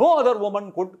that no other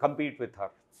woman could compete with her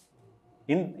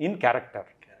in character,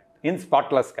 in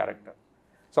spotless character.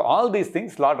 So all these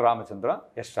things Lord Ramachandra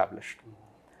established.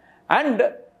 And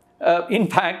in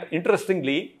fact,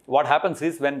 interestingly, what happens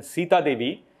is when Sita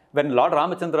Devi, when Lord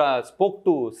Ramachandra spoke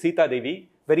to Sita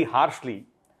Devi very harshly,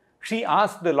 she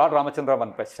asked Lord Ramachandra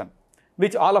one question,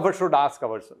 which all of us should ask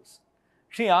ourselves.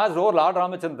 She asked, oh Lord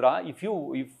Ramachandra,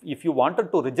 if you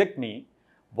wanted to reject me,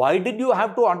 why did you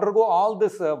have to undergo all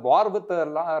this war with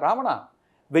Ravana?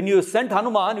 When you sent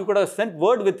Hanuman, you could have sent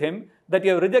word with him that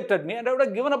you have rejected me and I would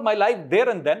have given up my life there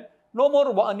and then. No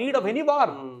more need of any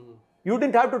war. You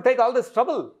didn't have to take all this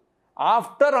trouble.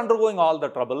 After undergoing all the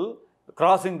trouble,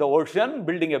 crossing the ocean,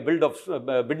 building a bridge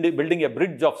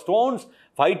of stones,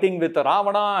 fighting with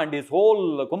Ravana and his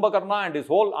whole Kumbhakarna and his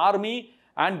whole army,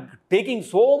 and taking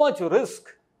so much risk.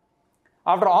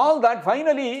 After all that,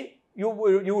 finally,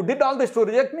 you did all this to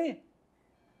reject me?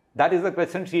 That is the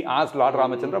question she asked Lord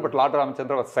Ramachandra, but Lord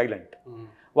Ramachandra was silent.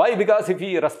 Why? Because if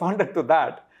he responded to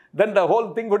that, then the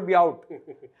whole thing would be out.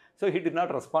 So he did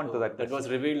not respond to that question. That was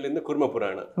revealed in the Kurma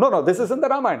Purana. No, this is in the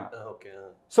Ramayana. Okay.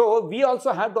 So we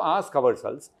also have to ask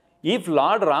ourselves, if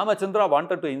Lord Ramachandra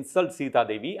wanted to insult Sita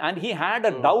Devi and he had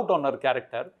a doubt on her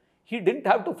character, he didn't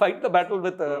have to fight the battle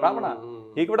with Ravana.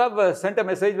 He could have sent a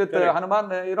message with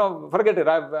Hanuman, forget it,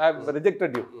 I've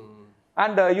rejected you.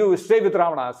 And you stay with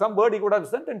Ravana. Some word he could have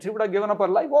sent and she would have given up her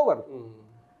life over.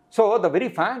 So the very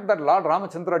fact that Lord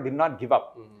Ramachandra did not give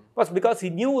up was because he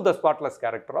knew the spotless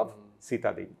character of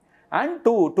Sita Devi. And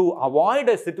to avoid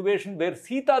a situation where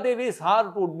Sita Devi's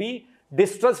heart would be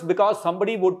distressed because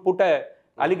somebody would put a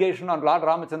allegation on Lord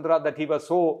Ramachandra that he was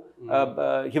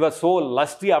so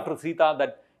lusty after Sita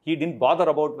that he didn't bother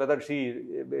about whether she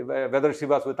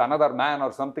was with another man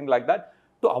or something like that.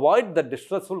 To avoid the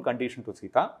distressful condition to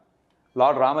Sita,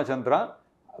 Lord Ramachandra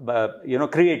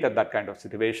created that kind of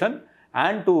situation,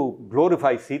 and to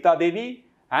glorify Sita Devi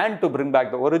and to bring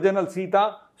back the original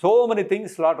Sita. So many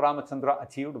things Lord Ramachandra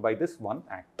achieved by this one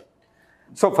act.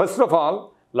 So first of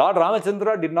all, Lord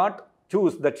Ramachandra did not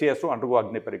choose that she has to undergo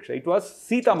Agni Pariksha. It was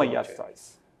Sita Mayya's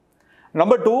choice.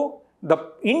 Number two, the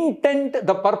intent,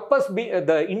 the purpose,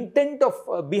 the intent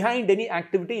of behind any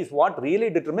activity is what really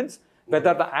determines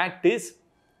whether the act is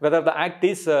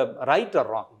right or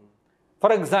wrong.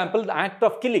 For example, the act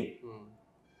of killing.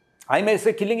 I may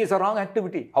say killing is a wrong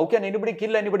activity. How can anybody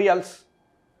kill anybody else?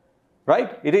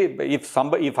 Right?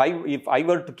 If I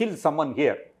were to kill someone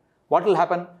here, what will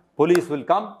happen? Police will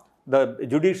come, the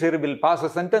judiciary will pass a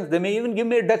sentence, they may even give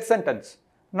me a death sentence.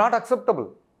 Not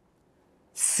acceptable.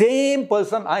 Same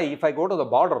person, if I go to the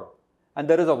border and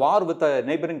there is a war with a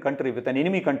neighboring country, with an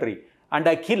enemy country, and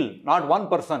I kill not one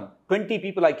person, 20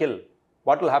 people I kill,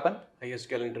 what will happen? Highest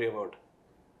gallantry award.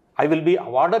 I will be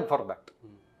awarded for that.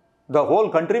 The whole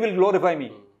country will glorify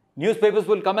me. Newspapers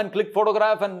will come and click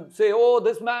photograph and say, oh,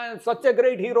 this man, such a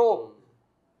great hero.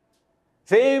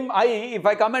 Same, if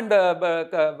I come and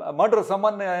murder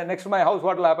someone next to my house,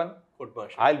 what will happen?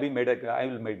 I will be made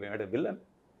a villain.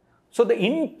 So the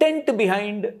intent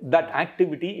behind that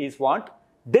activity is what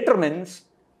determines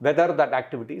whether that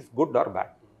activity is good or bad.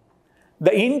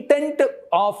 The intent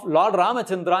of Lord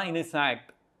Ramachandra in his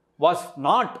act was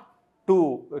not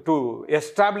to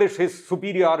establish his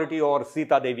superiority over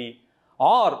Sita Devi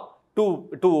or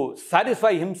to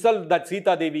satisfy himself that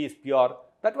Sita Devi is pure.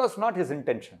 That was not his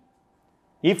intention.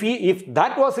 If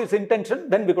that was his intention,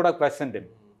 then we could have questioned him.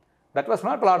 That was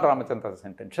not Lord Ramachandra's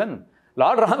intention.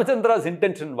 Lord Ramachandra's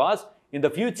intention was, in the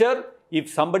future, if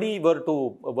somebody were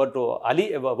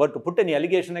to put any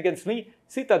allegation against me,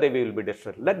 Sita Devi will be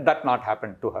destroyed. Let that not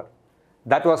happen to her.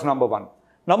 That was number one.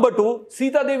 Number two,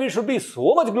 Sita Devi should be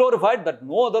so much glorified that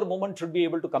no other woman should be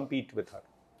able to compete with her.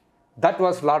 That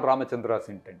was Lord Ramachandra's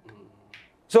intent.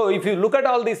 So if you look at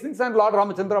all these things, and Lord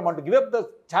Ramachandra want to give up the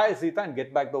Chaya Sita and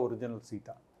get back the original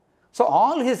Sita. So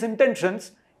all his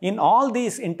intentions, in all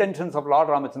these intentions of Lord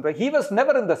Ramachandra, he was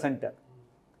never in the center.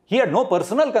 He had no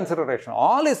personal consideration.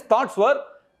 All his thoughts were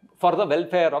for the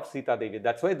welfare of Sita Devi.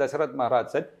 That's why Dasarath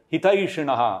Maharaj said,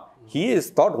 Hitaishinaha. He is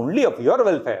thought only of your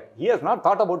welfare. He has not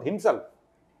thought about himself.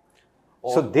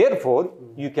 Oh. So therefore,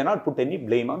 you cannot put any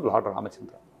blame on Lord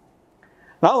Ramachandra.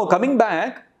 Now coming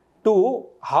back to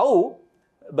how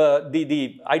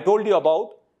I told you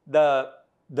about the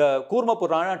Kurma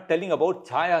Purana telling about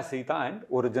Chaya Sita and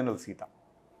original Sita.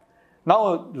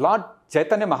 Now Lord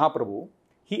Chaitanya Mahaprabhu,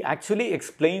 he actually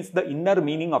explains the inner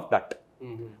meaning of that.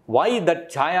 Why that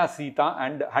Chaya Sita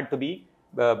and had to be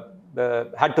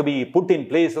put in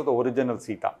place of the original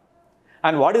Sita.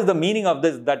 And what is the meaning of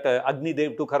this, that Agni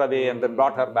Dev took her away and then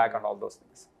brought her back and all those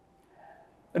things.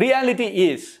 Reality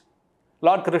is,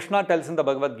 Lord Krishna tells in the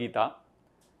Bhagavad Gita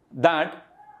that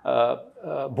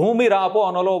Bhumi Rapo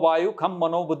Analo Vayu Kham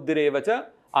Mano Buddhirevacha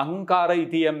Ahankara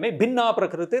Itiyam Me Bhinna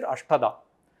Prakritir Ashtada.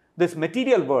 This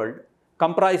material world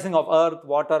comprising of earth,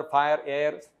 water, fire,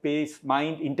 air, space,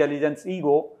 mind, intelligence,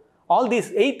 ego, all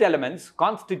these 8 elements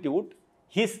constitute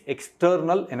his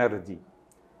external energy,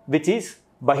 which is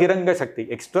Bahiranga Shakti,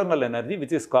 external energy,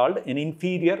 which is called an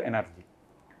inferior energy.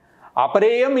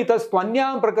 Apareyam itas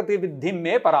twanyam prakriti vidhim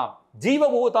me param, jiva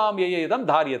bhutam yayedam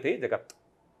dharyate jagat.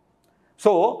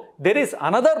 So, there is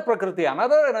another prakriti,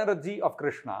 another energy of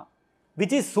Krishna,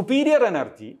 which is superior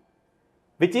energy,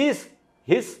 which is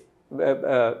his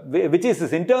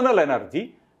internal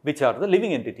energy, which are the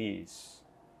living entities.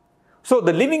 So,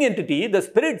 the living entity, the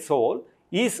spirit soul,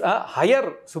 is a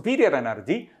higher, superior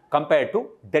energy compared to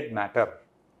dead matter.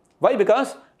 Why?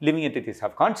 Because living entities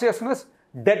have consciousness,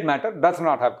 dead matter does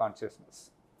not have consciousness.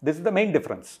 This is the main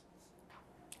difference.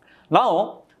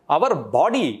 Now, our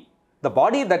body, the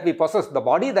body that we possess, the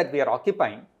body that we are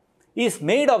occupying, is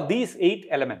made of these 8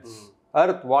 elements.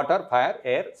 Earth, water, fire,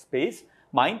 air, space,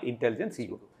 mind, intelligence,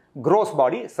 ego. Gross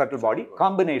body, subtle body,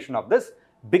 combination of this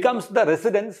becomes the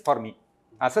residence for me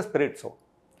as a spirit soul.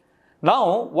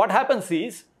 Now, what happens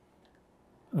is,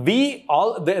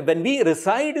 when we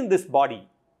reside in this body,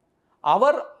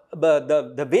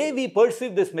 the way we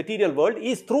perceive this material world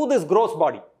is through this gross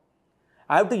body.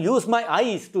 I have to use my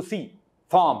eyes to see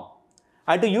form.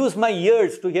 I have to use my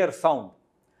ears to hear sound.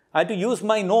 I have to use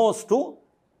my nose to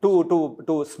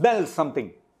smell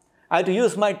something. I have to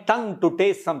use my tongue to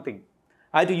taste something.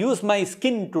 I have to use my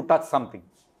skin to touch something.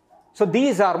 So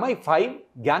these are my 5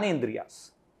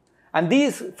 Gyanendriyas. And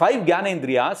these 5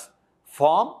 Gyanendriyas,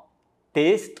 form,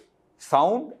 taste,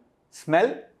 sound,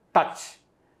 smell, touch.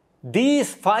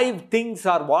 These 5 things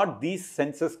are what these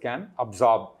senses can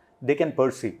absorb. They can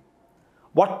perceive.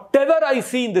 Whatever I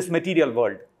see in this material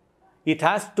world, it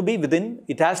has to be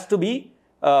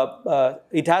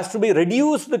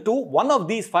reduced to one of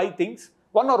these 5 things,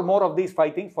 one or more of these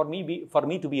 5 things for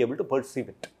me to be able to perceive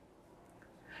it.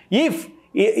 If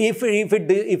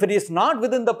it is not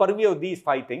within the purview of these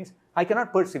 5 things, I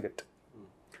cannot perceive it.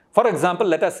 For example,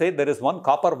 let us say there is one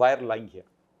copper wire lying here.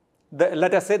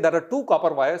 Let us say there are 2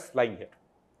 copper wires lying here.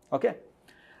 Okay.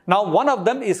 Now, one of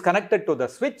them is connected to the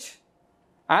switch,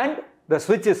 and the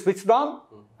switch is switched on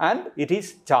and it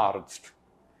is charged.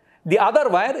 The other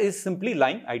wire is simply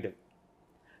lying idle.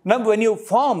 Now, when you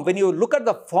look at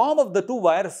the form of the 2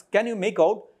 wires, can you make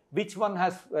out which one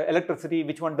has electricity,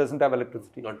 which one doesn't have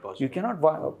electricity? Not possible. You cannot.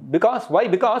 Because, why?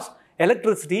 Because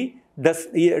electricity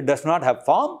does not have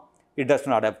form, it does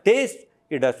not have taste,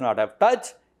 it does not have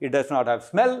touch, it does not have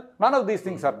smell. None of these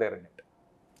things are there in it.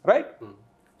 Right?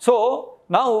 So,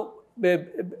 now,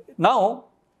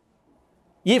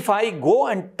 if I go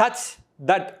and touch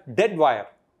that dead wire,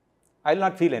 I will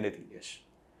not feel anything. Yes.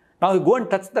 Now, you go and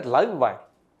touch that live wire.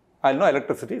 I know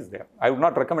electricity is there. I would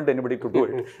not recommend anybody to do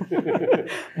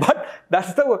it. But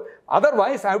that's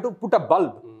otherwise I have to put a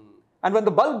bulb. And when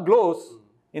the bulb glows,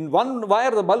 in one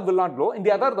wire the bulb will not glow, in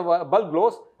the other the bulb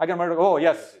glows, I can wonder, oh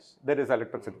yes, there is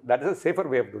electricity. That is a safer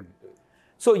way of doing it.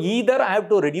 So either I have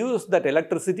to reduce that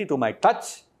electricity to my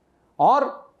touch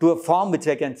or to a form which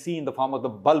I can see in the form of the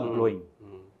bulb glowing.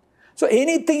 So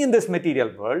anything in this material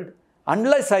world,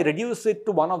 unless I reduce it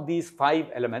to one of these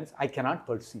 5 elements, I cannot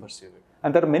perceive it.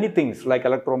 And there are many things like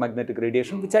electromagnetic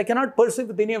radiation, which I cannot perceive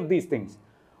with any of these things.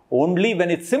 Only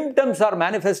when its symptoms are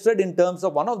manifested in terms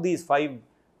of one of these 5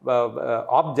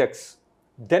 objects,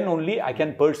 then only I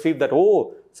can perceive that,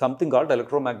 oh, something called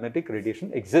electromagnetic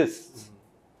radiation exists.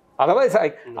 Otherwise,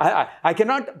 I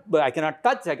cannot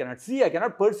touch, I cannot see, I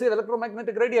cannot perceive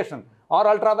electromagnetic radiation or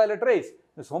ultraviolet rays.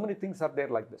 So many things are there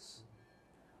like this.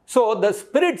 So the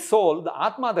spirit soul, the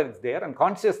Atma that is there and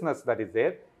consciousness that is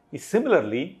there, is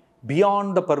similarly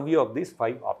beyond the purview of these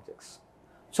 5 objects.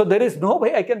 So there is no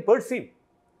way I can perceive.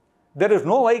 There is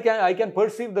no way I can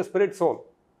perceive the spirit soul.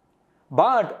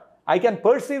 But I can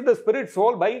perceive the spirit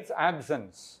soul by its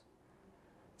absence.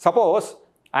 Suppose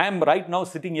I am right now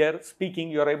sitting here speaking,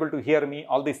 you are able to hear me,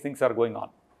 all these things are going on.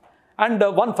 And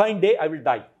one fine day I will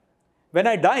die. When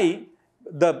I die,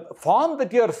 the form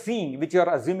that you are seeing, which you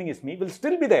are assuming is me, will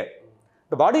still be there.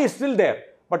 The body is still there.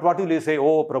 But what will you say?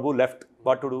 Oh, Prabhu left.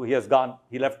 What to do? He has gone.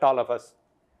 He left all of us.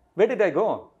 Where did I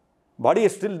go? Body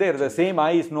is still there. The same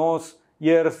eyes, nose,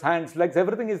 ears, hands, legs,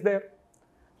 everything is there.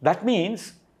 That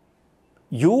means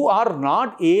you are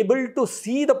not able to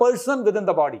see the person within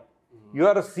the body. You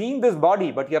are seeing this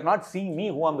body, but you are not seeing me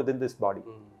who am within this body.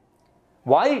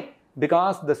 Why?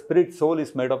 Because the spirit soul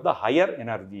is made of the higher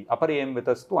energy. Aparayam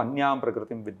vitastu anyam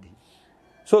prakritim vidhi.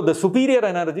 So the superior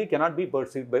energy cannot be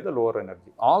perceived by the lower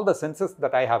energy. All the senses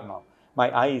that I have now,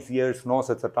 my eyes, ears, nose,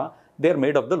 etc., they are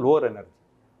made of the lower energy.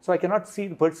 So I cannot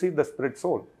perceive the spirit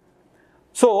soul.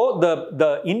 So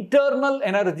the internal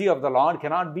energy of the Lord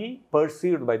cannot be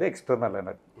perceived by the external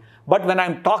energy. But when I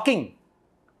am talking,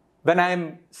 when I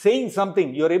am saying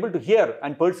something, you are able to hear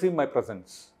and perceive my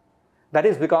presence. That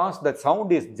is because that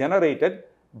sound is generated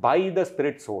by the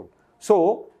spirit soul.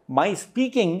 So my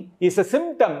speaking is a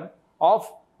symptom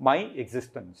of my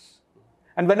existence.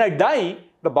 And when I die,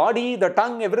 the body, the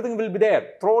tongue, everything will be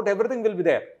there. Throat, everything will be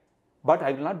there. But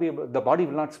I will not be able, the body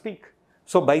will not speak.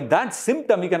 So by that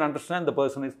symptom, you can understand the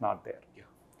person is not there. Yeah.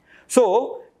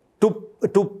 So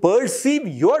to perceive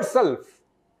yourself,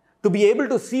 to be able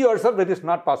to see yourself, it is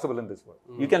not possible in this world.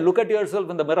 You can look at yourself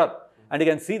in the mirror and you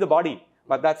can see the body,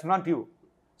 but that's not you.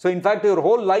 So in fact, your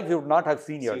whole life you would not have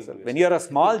seen yourself. When you are a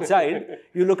small child,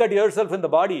 you look at yourself in the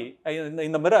body,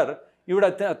 in the mirror, you would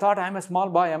have thought, I am a small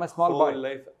boy, I am a small boy. Whole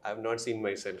life, I have not seen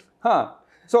myself.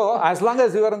 So as long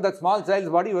as you are in that small child's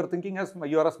body, you are thinking as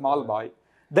you are a small boy.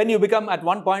 Then you become, at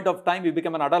one point of time, you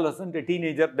become an adolescent, a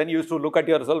teenager. Then you used to look at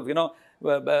yourself, you know,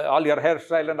 all your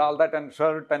hairstyle and all that, and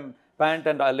shirt and pant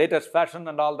and latest fashion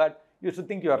and all that. You used to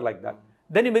think you are like that.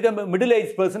 Then you become a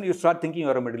middle-aged person, you start thinking you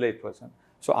are a middle-aged person.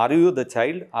 So are you the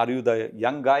child? Are you the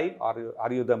young guy?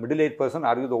 Are you the middle-aged person?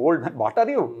 Are you the old man? What are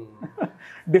you?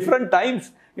 Different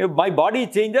times, my body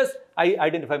changes, I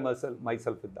identify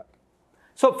myself with that.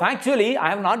 So factually,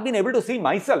 I have not been able to see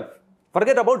myself.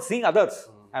 Forget about seeing others.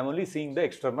 I am only seeing the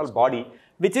external body,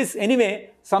 which is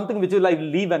anyway something which will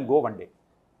leave and go one day.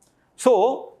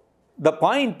 So the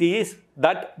point is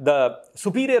that the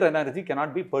superior energy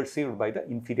cannot be perceived by the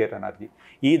inferior energy,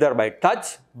 either by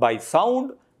touch, by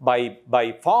sound,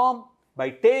 by form,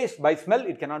 by taste, by smell.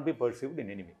 It cannot be perceived in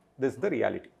any way. This is the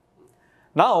reality.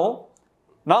 Now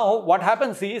what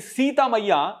happens is Sita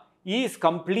Maya is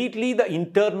completely the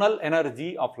internal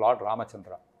energy of Lord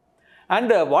Ramachandra. And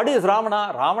what is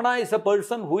Ravana? Ravana is a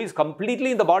person who is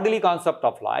completely in the bodily concept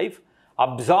of life,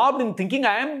 absorbed in thinking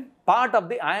I am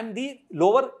the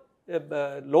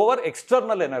lower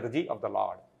external energy of the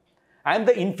Lord. I am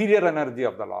the inferior energy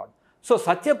of the Lord. So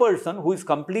such a person who is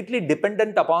completely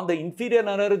dependent upon the inferior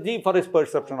energy for his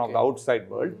perception of the outside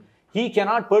world, he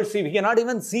cannot perceive, he cannot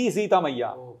even see Sita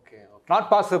Maya. Not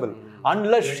possible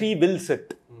unless she wills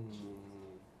it.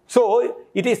 So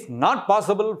it is not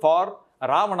possible for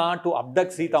Ravana to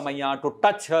abduct Sita Maya, to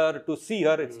touch her, to see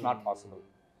her. It's not possible.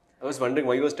 I was wondering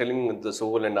why you was telling the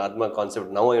soul and Atma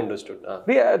concept. Now I understood.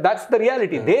 That's the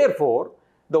reality. Therefore,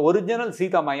 the original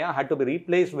Sita Maya had to be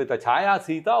replaced with a Chaya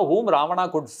Sita whom Ravana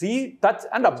could see, touch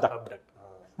and abduct.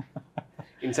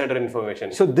 Insider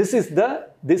information. So this is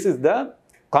the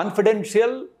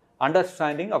confidential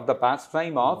understanding of the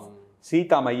pastime of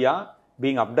Sita Maya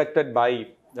being abducted by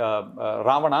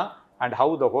Ravana and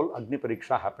how the whole Agni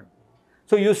Pariksha happened.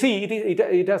 So you see,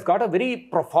 it has got a very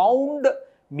profound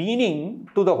meaning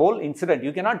to the whole incident.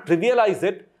 You cannot trivialize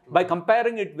it by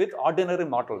comparing it with ordinary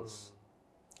mortals.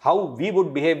 How we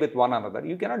would behave with one another.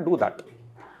 You cannot do that.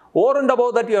 Over and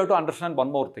above that, you have to understand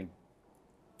one more thing.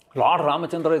 Lord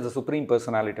Ramachandra is the Supreme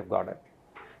Personality of Godhead.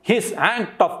 His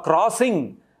act of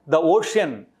crossing the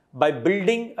ocean by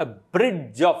building a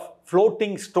bridge of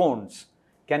floating stones,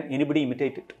 can anybody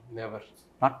imitate it? Never.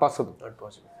 Not possible. Not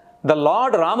possible. The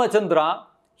Lord Ramachandra,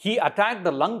 he attacked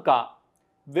the Lanka,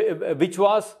 which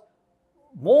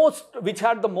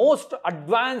had the most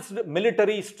advanced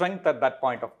military strength at that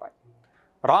point of time.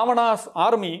 Ravana's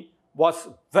army was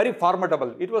very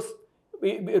formidable. It was,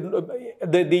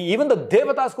 even the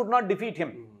Devatas could not defeat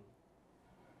him.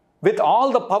 With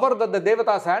all the power that the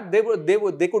Devatas had,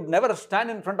 they could never stand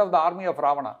in front of the army of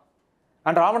Ravana.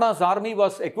 And Ravana's army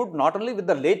was equipped not only with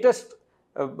the latest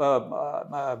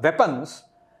weapons,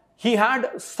 he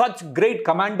had such great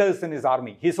commanders in his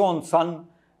army. His own son,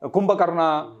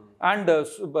 Kumbhakarna, and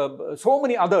so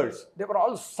many others. They were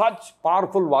all such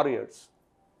powerful warriors.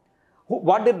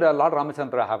 What did Lord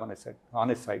Ramachandra have on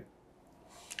his side?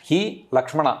 He,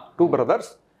 Lakshmana, two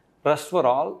brothers, rest were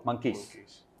all monkeys.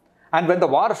 And when the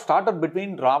war started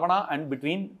between Ravana and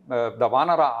between the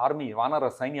Vanara army,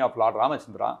 Vanara Sainya of Lord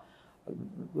Ramachandra,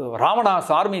 Ravana's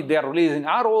army, they are releasing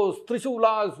arrows,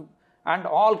 trishulas, and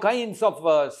all kinds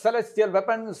of celestial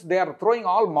weapons. They are throwing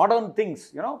all modern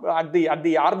things, at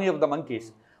the army of the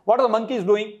monkeys. What are the monkeys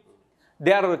doing?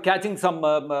 They are catching some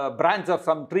branch of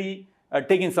some tree,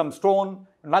 taking some stone,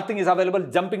 nothing is available,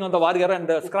 jumping on the warrior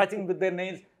and scratching with their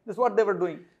nails. This is what they were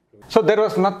doing. So there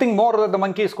was nothing more that the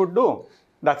monkeys could do.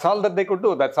 That's all that they could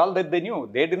do. That's all that they knew.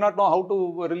 They did not know how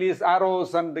to release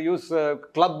arrows and use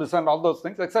clubs and all those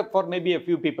things, except for maybe a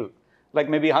few people, like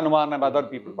maybe Hanuman and other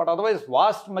people. But otherwise,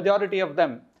 vast majority of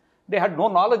them, they had no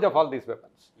knowledge of all these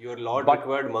weapons. Your Lord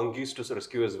required monkeys to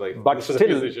rescue his wife. But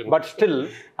still,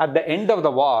 at the end of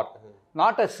the war,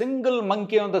 not a single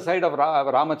monkey on the side of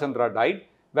Ramachandra died,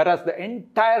 whereas the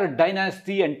entire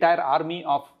dynasty, entire army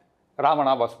of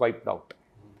Ravana was wiped out.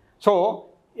 So,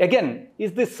 again,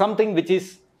 is this something which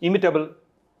is imitable?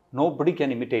 Nobody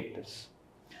can imitate this.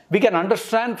 We can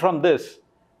understand from this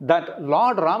that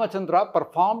Lord Ramachandra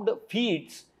performed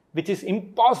feats which is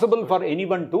impossible for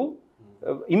anyone to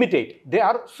imitate. They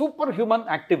are superhuman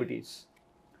activities.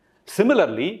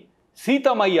 Similarly,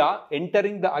 Sita Maya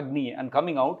entering the Agni and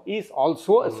coming out is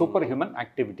also a superhuman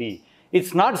activity.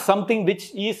 It's not something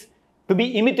which is to be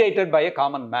imitated by a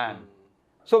common man.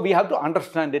 So we have to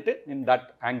understand it in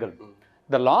that angle.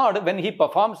 The Lord, when he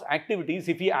performs activities,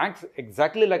 if he acts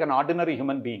exactly like an ordinary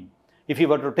human being, if he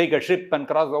were to take a ship and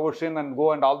cross the ocean and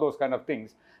go and all those kind of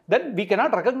things, then we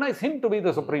cannot recognize him to be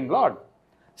the Supreme Lord.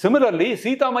 Similarly,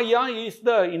 Sita Maya is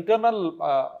the internal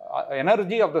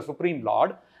energy of the Supreme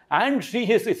Lord, and she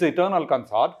is his eternal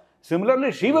consort.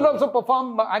 Similarly, she will also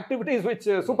perform activities which,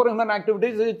 superhuman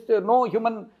activities, which no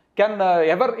human can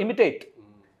ever imitate.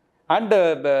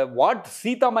 And what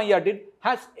Sita Maya did,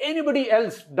 has anybody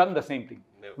else done the same thing?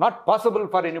 No. Not possible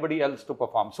for anybody else to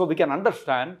perform. So we can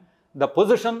understand the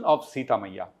position of Sita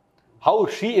Maya. How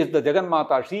she is the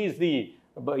Jagannatha, she is the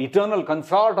eternal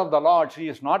consort of the Lord. She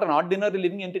is not an ordinary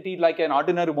living entity like an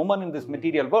ordinary woman in this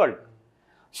material world.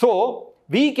 So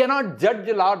we cannot judge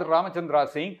Lord Ramachandra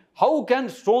saying, how can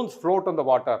stones float on the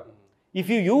water? If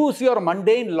you use your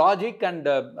mundane logic and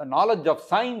knowledge of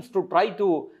science to try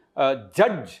to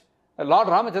judge Lord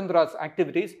Ramachandra's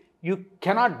activities, you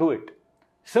cannot do it.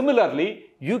 Similarly,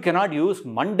 you cannot use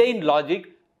mundane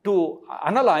logic to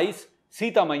analyze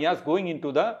Sita Maya's going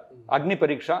into the Agni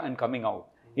Pariksha and coming out.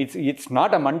 It's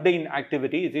not a mundane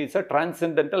activity, it's a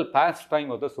transcendental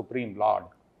pastime of the Supreme Lord.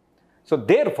 So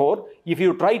therefore, if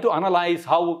you try to analyze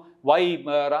why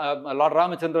Lord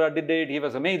Ramachandra did it, he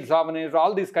was a male chauvinist,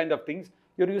 all these kind of things,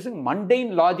 you're using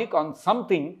mundane logic on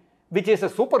something which is a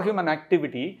superhuman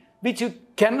activity, which you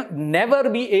can never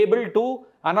be able to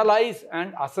analyze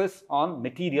and assess on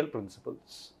material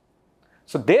principles.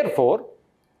 So therefore,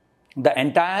 the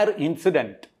entire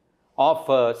incident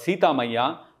of Sita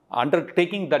Maya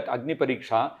undertaking that Agni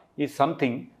Pariksha is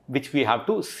something which we have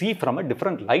to see from a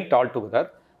different light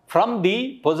altogether, from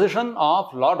the position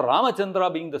of Lord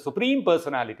Ramachandra being the Supreme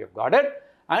Personality of Godhead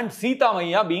and Sita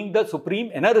Maya being the Supreme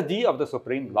Energy of the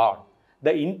Supreme Lord.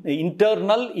 The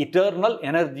internal, eternal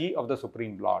energy of the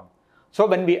Supreme Lord. So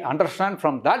when we understand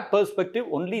from that perspective,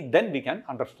 only then we can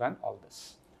understand all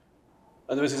this.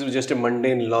 Otherwise, it's just a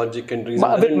mundane logic and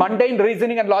reasoning. With mundane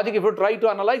reasoning and logic, if you try to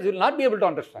analyze, you will not be able to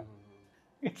understand.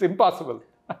 It's impossible.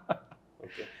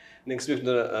 Okay. Next week,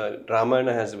 the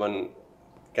Ramayana has one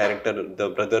character, the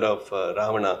brother of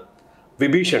Ravana,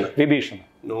 Vibhishana. Vibhishana.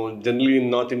 No, generally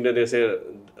in North India, they say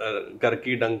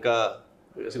Garki Danka.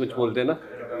 ऐसे कुछ बोलते हैं ना,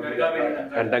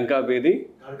 डंका Bedi,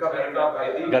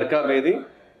 गरका Bedi,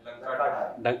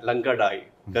 Lanka die,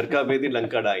 गरका Bedi,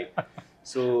 Lanka die.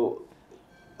 So,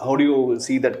 how do you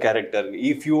see that character?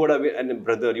 If you would have been a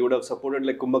brother, you would have supported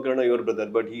like Kumbhakarna, your brother,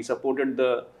 but he supported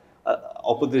the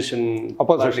opposition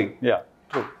party. Yeah,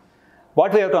 true.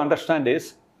 What we have to understand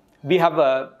is, we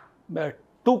have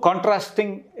two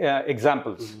contrasting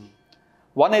examples.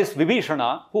 One is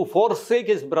Vibhishana, who forsake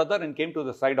his brother and came to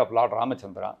the side of Lord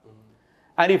Ramachandra.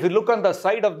 And if you look on the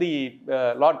side of the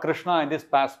Lord Krishna and his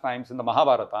pastimes in the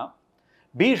Mahabharata,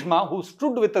 Bhishma, who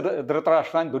stood with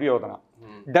Dhritarashtra and Duryodhana,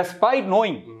 despite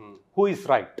knowing who is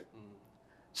right.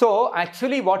 So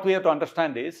actually what we have to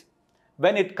understand is,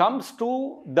 when it comes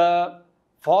to the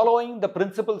following the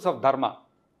principles of Dharma,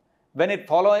 when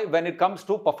it comes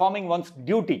to performing one's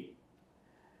duty,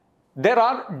 there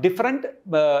are different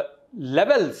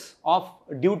levels of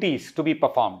duties to be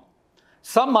performed.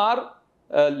 Some are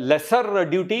lesser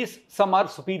duties, some are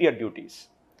superior duties.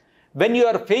 When you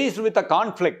are faced with a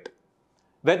conflict,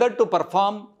 whether to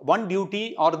perform one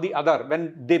duty or the other,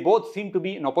 when they both seem to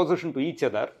be in opposition to each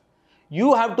other,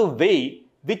 you have to weigh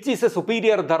which is a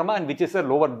superior dharma and which is a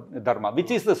lower dharma,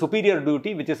 which is the superior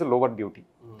duty, which is a lower duty.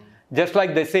 Just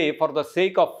like they say, for the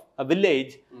sake of a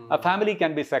village, a family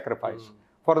can be sacrificed.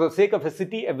 For the sake of a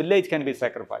city, a village can be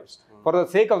sacrificed. For the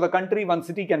sake of the country, one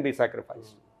city can be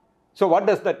sacrificed. So what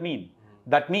does that mean?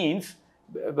 That means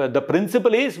the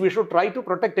principle is we should try to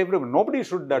protect everyone. Nobody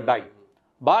should die.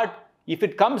 But if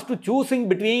it comes to choosing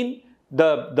between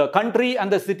the country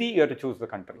and the city, you have to choose the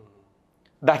country.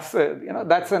 That's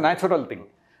that's a natural thing.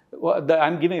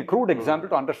 I'm giving a crude example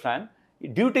to understand.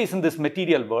 Duties in this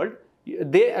material world,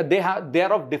 they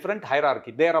are of different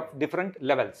hierarchy. They are of different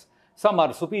levels. Some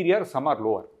are superior, some are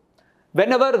lower.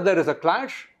 Whenever there is a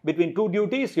clash between two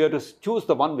duties, you have to choose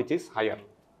the one which is higher.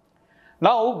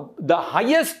 Now, the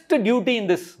highest duty in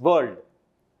this world,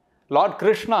 Lord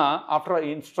Krishna, after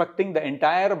instructing the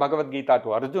entire Bhagavad Gita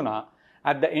to Arjuna,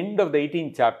 at the end of the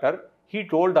 18th chapter, he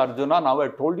told Arjuna, now I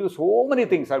have told you so many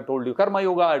things. I have told you Karma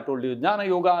Yoga, I have told you Jnana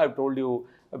Yoga, I have told you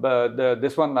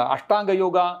this one Ashtanga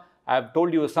Yoga, I have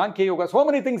told you Sankhya Yoga, so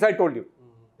many things I told you,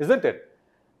 isn't it?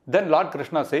 Then Lord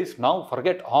Krishna says, now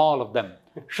forget all of them.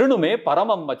 Shrinume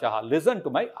paramam vachaha, listen to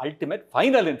my ultimate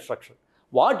final instruction.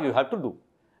 What you have to do.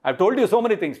 I have told you so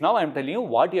many things. Now I am telling you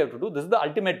what you have to do. This is the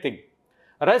ultimate thing.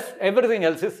 Rest, everything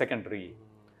else is secondary.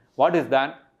 What is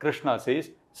that? Krishna says,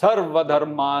 Sarva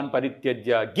dharman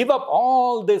parityajya. Give up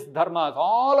all these dharmas,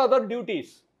 all other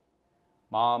duties.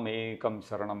 Mam ekam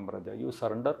saranam braja. You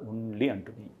surrender only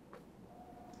unto me.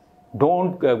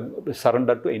 Don't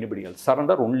surrender to anybody else.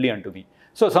 Surrender only unto me.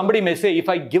 So somebody may say, if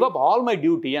I give up all my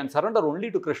duty and surrender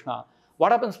only to Krishna,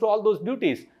 what happens to all those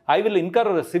duties? I will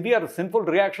incur a severe sinful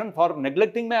reaction for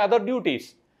neglecting my other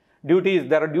duties.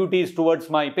 There are duties towards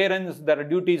my parents, there are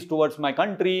duties towards my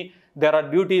country, there are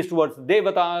duties towards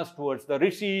devatas, towards the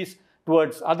rishis,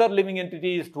 towards other living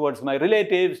entities, towards my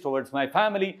relatives, towards my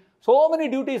family. So many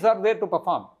duties are there to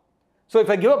perform. So if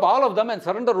I give up all of them and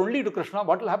surrender only to Krishna,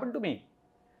 what will happen to me?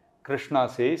 Krishna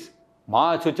says,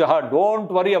 Ma chuchaha,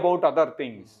 don't worry about other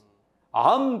things.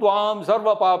 Aham tvam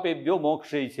sarva papebhyo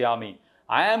mokshayishyami.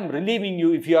 I am relieving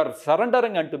you, if you are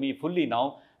surrendering unto me fully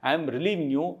now, I am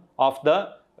relieving you of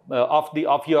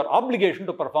your obligation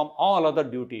to perform all other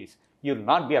duties. You will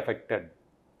not be affected.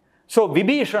 So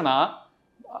Vibhishana,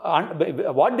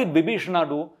 what did Vibhishana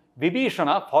do?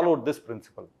 Vibhishana followed this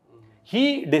principle.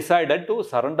 He decided to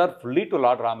surrender fully to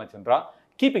Lord Ramachandra,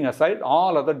 keeping aside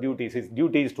all other duties, his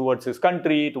duties towards his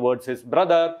country, towards his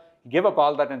brother. He gave up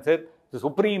all that and said, the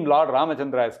Supreme Lord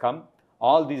Ramachandra has come.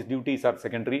 All these duties are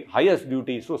secondary. Highest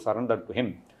duty is to surrender to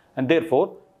him. And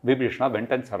therefore, Vibhishana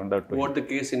went and surrendered to him. What the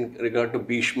case in regard to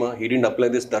Bhishma? He didn't apply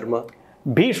this dharma?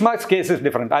 Bhishma's case is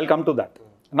different. I'll come to that.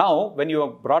 Now, when you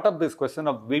have brought up this question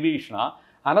of Vibhishana,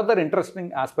 another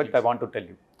interesting aspect I want to tell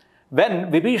you.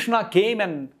 When Vibhishana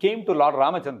came to Lord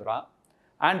Ramachandra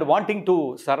and wanting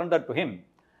to surrender to him,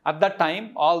 at that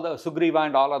time, all the Sugriva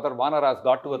and all other Vanaras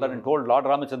got together and told Lord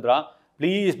Ramachandra,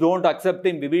 please don't accept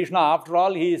him. Vibhishana, after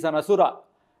all, he is an asura.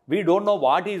 We don't know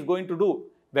what he is going to do.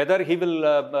 Whether he may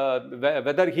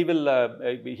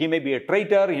be a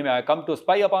traitor, he may come to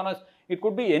spy upon us. It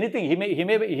could be anything.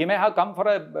 He may have come for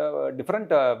a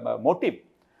different motive.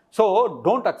 So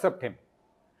don't accept him.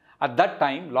 At that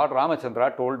time, Lord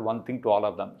Ramachandra told one thing to all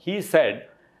of them. He said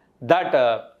that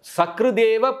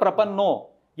Sakrideva prapanno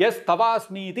yes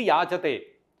tavasmiti yachate.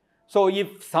 So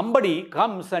if somebody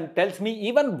comes and tells me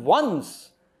even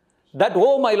once that,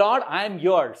 oh my Lord, I am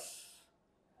yours,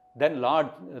 then Lord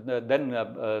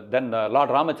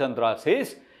Ramachandra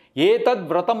says, Etad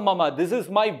vratam mama, this is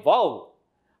my vow.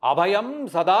 Abhayam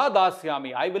sada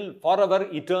dasyami, I will forever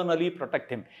eternally protect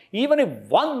him. Even if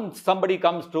once somebody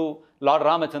comes to Lord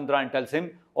Ramachandra and tells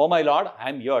him, oh my Lord, I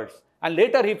am yours, and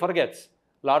later he forgets,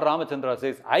 Lord Ramachandra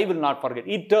says, I will not forget,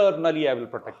 eternally I will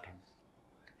protect him.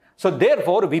 So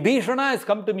therefore, Vibhishana has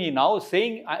come to me now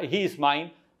saying he is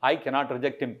mine, I cannot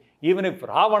reject him. Even if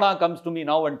Ravana comes to me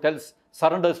now and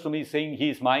surrenders to me saying he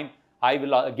is mine, I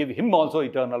will give him also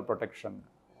eternal protection.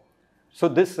 So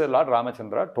this Lord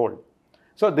Ramachandra told.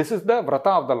 So this is the vrata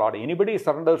of the Lord. Anybody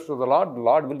surrenders to the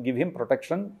Lord will give him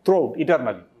protection throughout,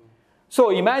 eternally. So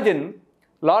imagine,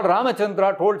 Lord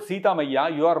Ramachandra told Sita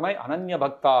Maiya, you are my Ananya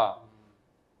Bhakta.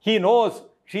 He knows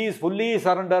she is fully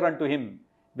surrendered unto him.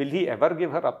 Will he ever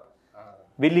give her up?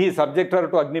 Will he subject her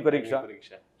to Agni Pariksha?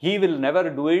 He will never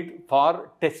do it for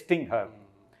testing her.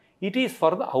 It is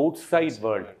for the outside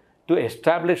world, to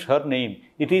establish her name.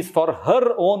 It is for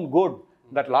her own good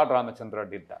that Lord Ramachandra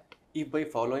did that. If by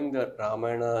following the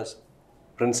Ramayana's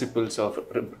principles of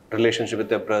relationship with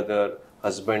their brother,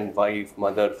 husband, wife,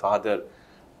 mother, father,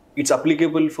 it's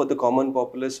applicable for the common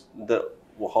populace,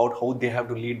 how they have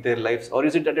to lead their lives, or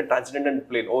is it at a transcendent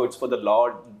plane? Oh, it's for the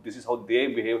Lord, this is how they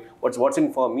behave, what's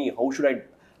in for me, how should I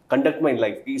conduct my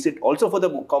life? Is it also for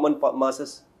the common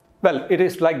masses? Well, it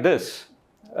is like this.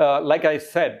 Like I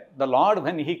said, the Lord,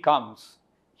 when He comes,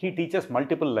 He teaches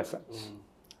multiple lessons.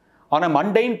 On a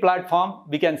mundane platform,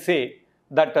 we can say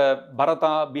that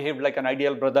Bharata behaved like an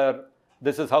ideal brother.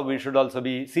 This is how we should also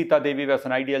be. Sita Devi was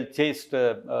an ideal chaste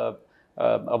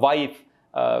wife.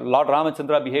 Lord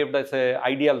Ramachandra behaved as an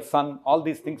ideal son. All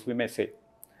these things we may say.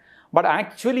 But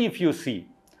actually, if you see,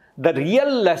 the real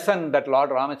lesson that Lord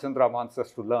Ramachandra wants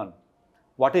us to learn,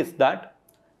 what is that?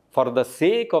 For the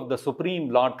sake of the Supreme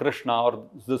Lord Krishna or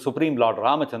the Supreme Lord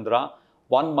Ramachandra,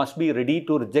 one must be ready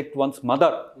to reject one's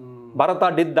mother.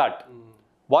 Bharata did that.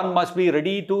 One must be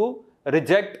ready to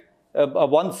reject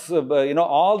one's,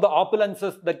 all the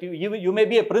opulences that you may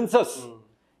be a princess.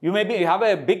 You may have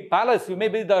a big palace. You may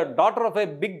be the daughter of a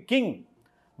big king.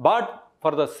 But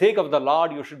for the sake of the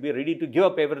Lord, you should be ready to give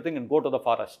up everything and go to the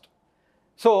forest.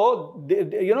 So,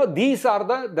 these are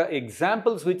the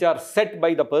examples which are set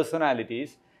by the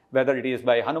personalities, whether it is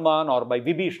by Hanuman or by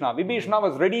Vibhishna. Vibhishna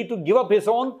was ready to give up his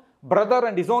own brother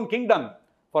and his own kingdom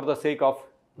for the sake of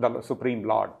the Supreme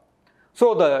Lord.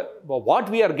 So, what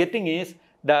we are getting is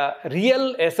the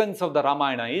real essence of the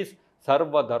Ramayana is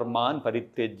Sarva Dharman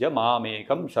Parityajya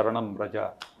Mamekam Sharanam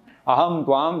Vraja. Aham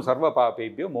Tvam Sarva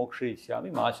Papebhyo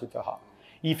Mokshishyami Mashuchaha.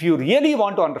 If you really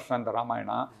want to understand the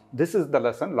Ramayana, this is the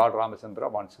lesson Lord Ramachandra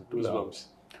wants you to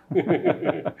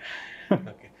learn.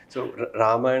 Okay. So,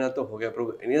 Ramayana to ho gaya,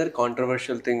 Prabhu. Any other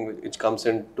controversial thing which comes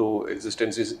into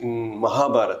existence is in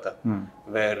Mahabharata,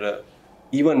 where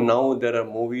even now there are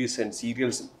movies and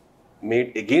serials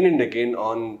made again and again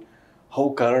on how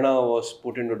Karna was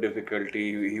put into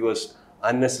difficulty. He was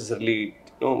unnecessarily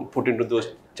put into those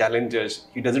challenges.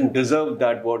 He doesn't deserve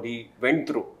that what he went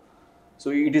through. So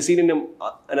it is seen in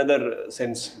another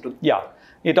sense. Yeah,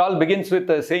 it all begins with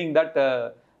saying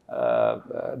that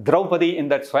Draupadi in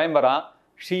that Swayamvara,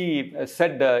 she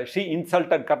said, she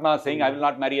insulted Karna saying, I will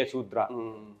not marry a Shudra.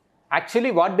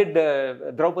 Actually, what did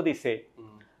Draupadi say?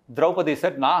 Draupadi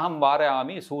said, Naham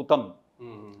varayami Sutam.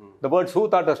 The word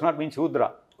Suta does not mean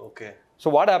Shudra. Okay. So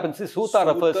what happens is Suta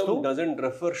refers to... doesn't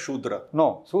refer Shudra.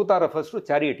 No, Suta refers to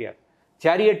charioteer.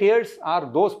 Charioteers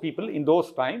are those people in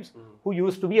those times who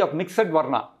used to be of mixed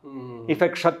varna. If a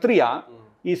Kshatriya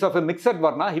is of a mixed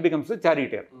varna, he becomes a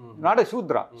charioteer, not a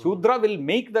Shudra. Shudra will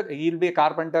make he'll be a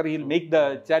carpenter, he'll make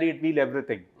the chariot wheel,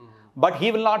 everything. But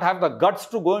he will not have the guts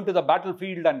to go into the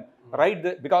battlefield and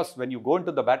ride because when you go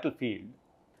into the battlefield,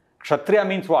 Kshatriya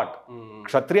means what?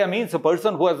 Kshatriya means a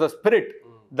person who has the spirit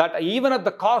that even at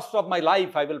the cost of my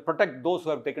life, I will protect those who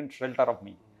have taken shelter of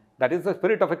me. That is the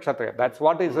spirit of a Kshatriya. That's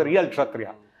what is a real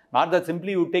Kshatriya. Not that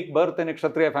simply you take birth in a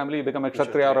Kshatriya family, you become a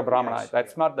Kshatriya or a Brahmana. Yes.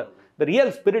 That's not the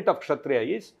real spirit of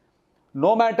Kshatriya is,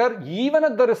 no matter, even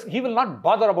at the risk, he will not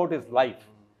bother about his life.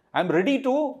 I am ready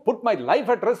to put my life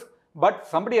at risk, but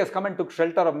somebody has come and took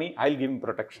shelter of me, I'll give him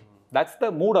protection. That's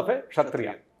the mood of a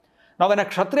Kshatriya. Now, when a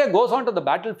Kshatriya goes on to the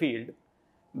battlefield,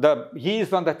 he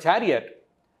is on the chariot.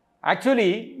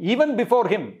 Actually, even before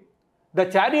him, the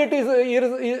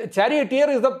charioteer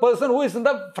is the person who is in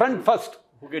the front first.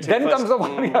 Then comes the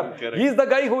warrior. He is the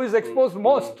guy who is exposed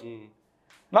most.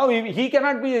 Now, he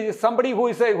cannot be somebody who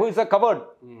is a coward.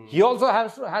 He also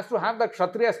has to have the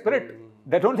Kshatriya spirit.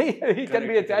 That only he can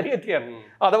be a charioteer.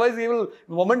 Otherwise, the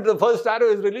moment the first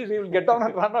arrow is released, he will get down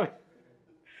and run away.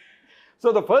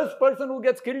 So, the first person who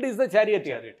gets killed is the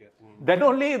charioteer. Then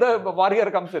only the warrior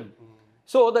comes in.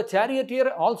 So, the charioteer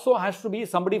also has to be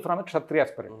somebody from a Kshatriya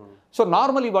spirit. So,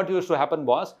 normally what used to happen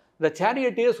was, the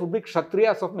charioteers would be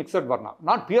Kshatriyas of mixed varna.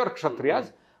 Not pure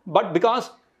Kshatriyas, but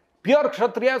because pure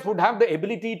Kshatriyas would have the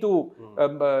ability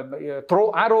to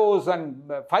throw arrows and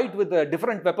fight with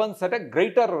different weapons at a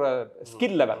greater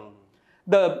skill level.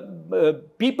 The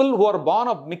people who are born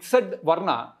of mixed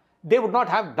varna, they would not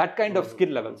have that kind of skill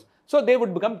levels. So, they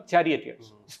would become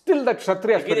charioteers. Still the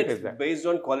Kshatriya spirit is there. Based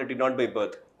on quality, not by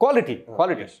birth. Quality.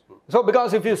 Yes. So,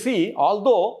 because if you see,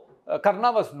 although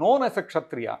Karna was known as a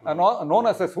Kshatriya, known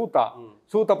as a Suta,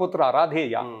 Suta Putra,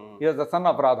 Radheya, he was the son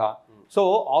of Radha. So,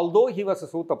 although he was a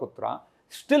Suta Putra,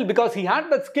 still because he had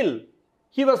that skill,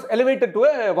 he was elevated to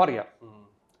a warrior.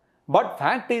 But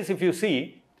fact is, if you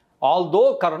see,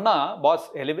 although Karna was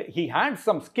he had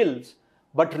some skills,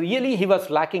 but really he was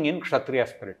lacking in Kshatriya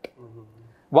spirit.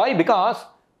 Why? Because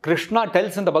Krishna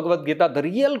tells in the Bhagavad Gita, the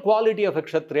real quality of a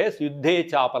Kshatriya is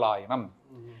Yuddhe Chapalayanam.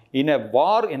 In a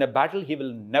war, in a battle, he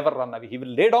will never run away. He will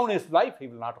lay down his life, he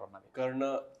will not run away.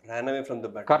 Karna ran away from the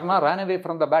battlefield. Karna ran away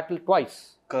from the battle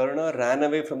twice. Karna ran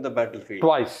away from the battlefield.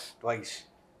 Twice. Twice.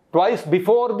 Twice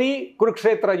before the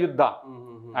Kurukshetra Yuddha.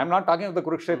 I am not talking of the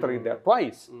Kurukshetra Yuddha.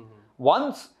 Twice.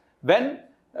 Once when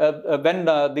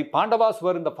the Pandavas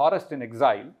were in the forest in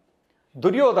exile,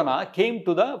 Duryodhana came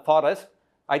to the forest.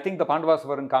 I think the Pandavas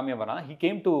were in Kamyavana. He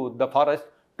came to the forest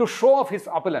to show off his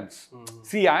opulence.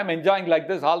 See, I am enjoying like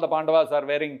this. All the Pandavas are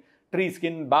wearing tree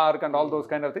skin, bark and all those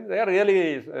kind of things. They are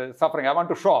really suffering. I want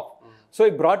to show off. So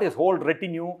he brought his whole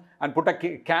retinue and put a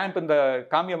camp in the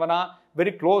Kamyavana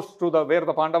very close to where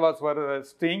the Pandavas were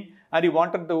staying, and he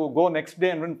wanted to go next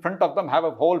day and in front of them have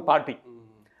a whole party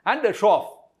and show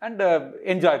off and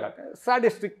enjoy that.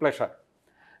 Sadistic pleasure.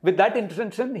 With that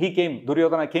intention, he came.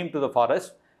 Duryodhana came to the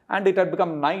forest, and it had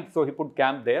become night, so he put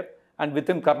camp there. And with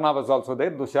him, Karna was also there,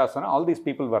 Dushasana, all these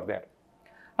people were there.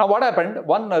 Now, what happened?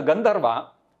 One Gandharva,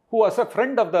 who was a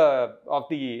friend of the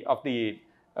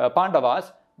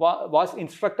Pandavas, was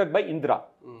instructed by Indra.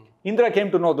 Indra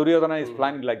came to know Duryodhana is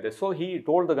planning like this. So he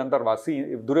told the Gandharva, see,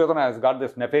 if Duryodhana has got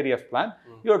this nefarious plan,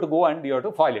 you have to go and you have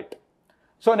to foil it.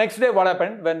 So next day, what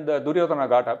happened? When the Duryodhana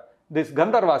got up, these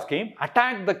Gandharvas came,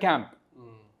 attacked the camp.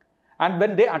 And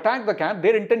when they attacked the camp,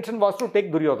 their intention was to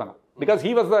take Duryodhana, because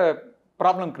he was the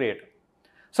problem creator.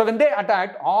 So when they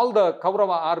attacked, all the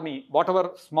Kaurava army,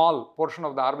 whatever small portion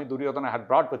of the army Duryodhana had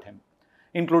brought with him,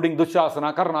 including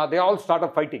Dushasana, Karna, they all started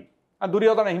fighting. And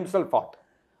Duryodhana himself fought.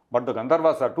 But the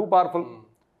Gandharvas are too powerful.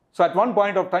 So at one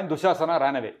point of time, Dushasana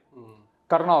ran away.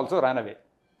 Karna also ran away.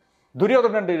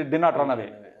 Duryodhana did not run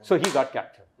away. So he got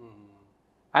captured.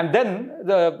 And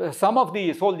then some of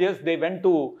the soldiers, they went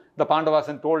to the Pandavas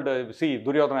and told, see,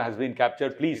 Duryodhana has been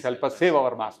captured. Please help us save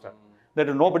our master. There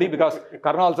is nobody, because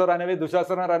Karna also ran away,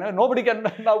 Dushasana ran away. Nobody can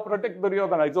now protect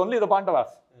Duryodhana. It's only the Pandavas.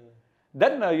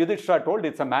 Then Yudhishthira told,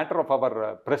 it's a matter of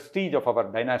our prestige of our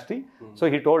dynasty. So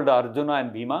he told Arjuna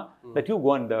and Bhima that you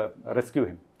go and rescue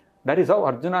him. That is how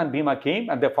Arjuna and Bhima came,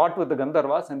 and they fought with the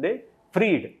Gandharvas and they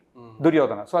freed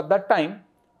Duryodhana. So at that time,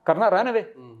 Karna ran away.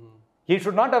 He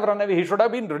should not have run away. He should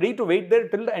have been ready to wait there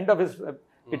till the end of his,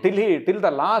 till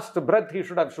the last breath he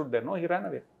should have stood there. No, he ran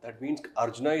away. That means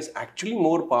Arjuna is actually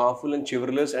more powerful and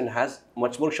chivalrous and has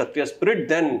much more Kshatriya spirit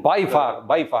than... By far.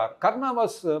 Karna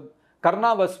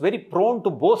was very prone to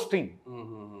boasting.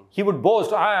 He would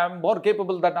boast, I am more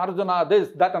capable than Arjuna, this,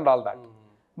 that and all that.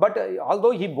 But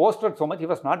although he boasted so much, he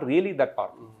was not really that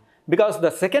powerful. Because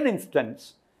the second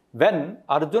instance, when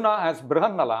Arjuna as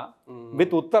Brihannala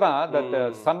with Uttara,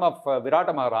 that son of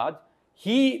Virata Maharaj,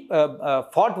 he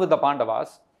fought with the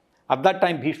Pandavas. At that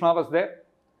time, Bhishma was there,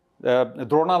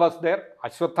 Drona was there,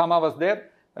 Ashwathama was there,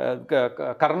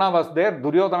 Karna was there,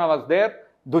 Duryodhana was there,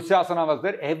 Dushasana was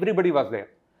there, everybody was there.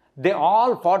 They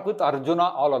all fought with Arjuna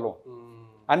all alone.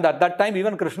 And at that time,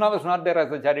 even Krishna was not there as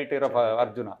the charioteer of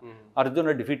Arjuna.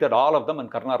 Arjuna defeated all of them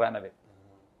and Karna ran away.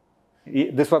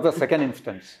 This was the second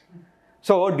instance.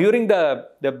 So during when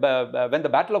the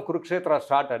battle of Kurukshetra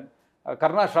started,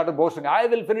 Karna started boasting, I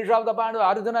will finish off the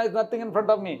Pandavas, Arjuna is nothing in front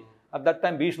of me. At that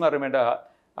time, Bhishma reminded,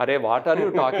 Arey, what are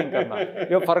you talking, Karna?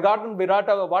 You have forgotten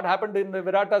Virata, what happened in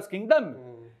Virata's kingdom.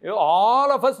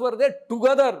 All of us were there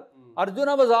together.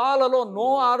 Arjuna was all alone,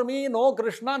 no army, no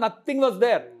Krishna, nothing was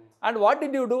there. And what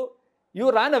did you do?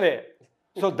 You ran away.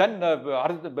 So then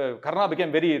Karna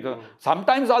became very,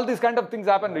 sometimes all these kind of things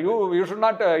happen. You should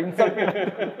not insult me.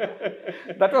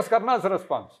 That was Karna's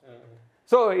response.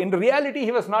 So in reality,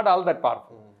 he was not all that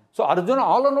powerful. So Arjuna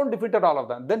all alone defeated all of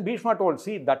them. Then Bhishma told,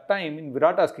 see, that time in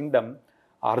Virata's kingdom,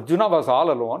 Arjuna was all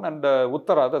alone and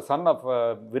Uttara, the son of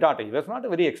Virata, he was not a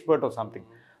very expert or something.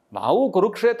 Now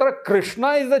Kurukshetra, Krishna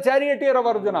is the charioteer of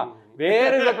Arjuna.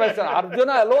 Where is the question?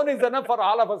 Arjuna alone is enough for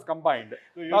all of us combined.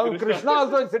 Now Krishna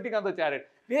also is sitting on the chariot.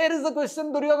 Where is the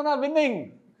question? Duryodhana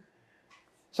winning.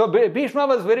 So Bhishma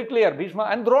was very clear. Bhishma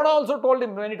and Drona also told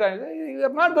him many times, you are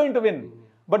not going to win.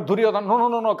 But Duryodhana,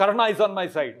 no, Karna is on my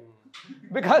side.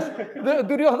 Because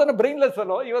Duryodhana, brainless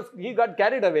fellow, he got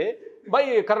carried away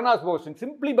by Karna's boasting.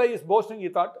 Simply by his boasting, he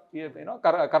thought,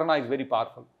 Karna is very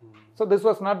powerful. So this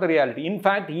was not the reality. In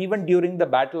fact, even during the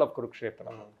battle of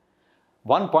Kurukshetra,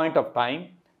 one point of time,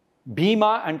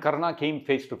 Bhima and Karna came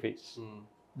face to face.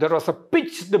 There was a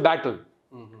pitched battle.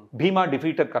 Bhima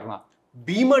defeated Karna.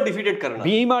 Bhima defeated Karna?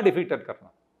 Bhima defeated Karna.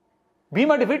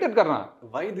 Bhima defeated Karna.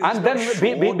 Why this? And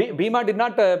then Bhima did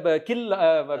not kill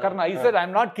Karna. He said, I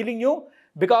am not killing you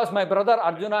because my brother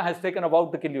Arjuna has taken a vow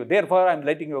to kill you. Therefore, I am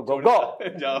letting you go. Go.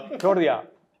 Chhod diya.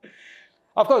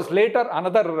 Of course, later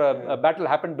another battle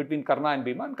happened between Karna and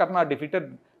Bhima, and Karna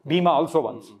defeated Bhima also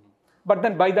once. But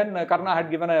then by then Karna had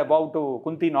given a vow to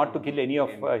Kunti not to kill any of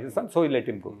his sons, so he let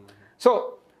him go.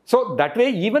 So that way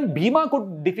even Bhima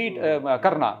could defeat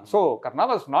Karna. So Karna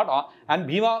was not, and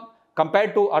Bhima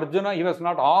compared to Arjuna, he was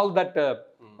not all that,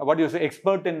 what do you say,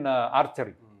 expert in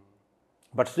archery.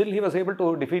 But still he was able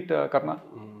to defeat Karna.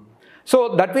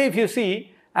 So that way if you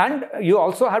see, and you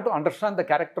also have to understand the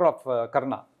character of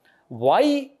Karna.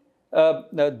 Why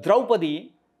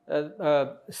Draupadi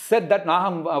said that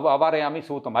Naham avarayami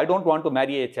sutam, I don't want to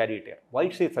marry a charioteer. Why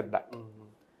she said that?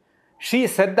 She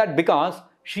said that because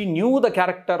she knew the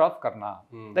character of Karna,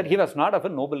 that he was not of a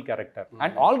noble character.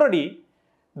 And already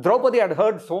Draupadi had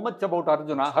heard so much about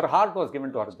Arjuna, her heart was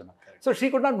given to Arjuna. So she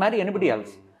could not marry anybody else.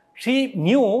 She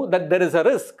knew that there is a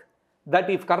risk that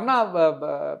if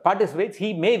Karna participates,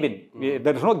 he may win.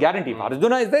 There is no guarantee. If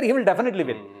Arjuna is there, he will definitely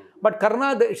win. But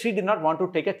Karna, she did not want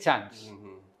to take a chance.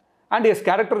 And his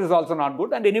character is also not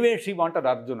good. And anyway, she wanted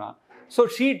Arjuna. So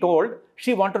she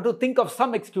wanted to think of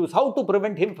some excuse, how to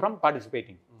prevent him from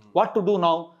participating. What to do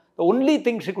now? The only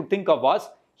thing she could think of was,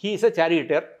 he is a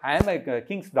charioteer, I am a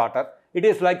king's daughter. It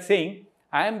is like saying,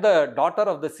 I am the daughter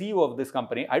of the CEO of this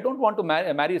company. I don't want to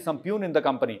marry some peon in the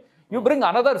company. You bring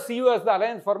another CEO as the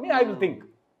alliance for me, I will think.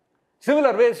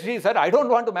 Similar ways, she said, I don't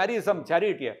want to marry some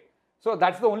charioteer. So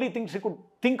that's the only thing she could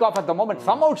think of at the moment.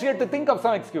 Somehow she had to think of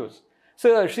some excuse.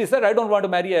 So she said, I don't want to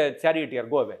marry a charioteer,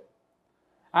 go away.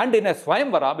 And in a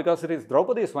Swayamvara, because it is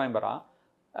Draupadi's Swayamvara,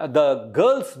 the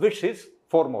girl's wish is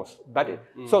foremost. That is.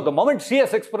 So the moment she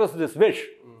has expressed this wish,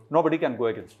 nobody can go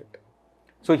against it.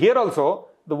 So here also,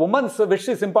 the woman's wish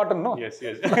is important, no? Yes,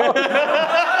 yes.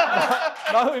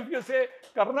 Now if you say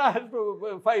Karna has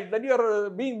to fight, then you are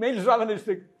being male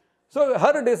chauvinistic. So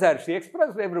her desire, she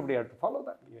expressed, everybody had to follow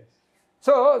that. Yes.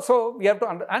 So we have to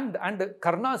understand, and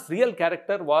Karna's real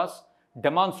character was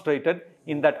demonstrated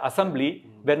in that assembly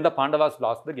when the Pandavas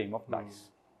lost the game of dice.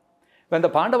 When the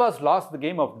Pandavas lost the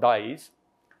game of dice,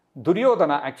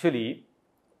 Duryodhana actually,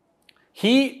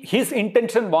 his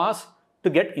intention was to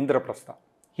get Indraprastha.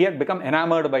 He had become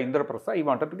enamored by Indraprastha, he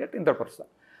wanted to get Indraprastha.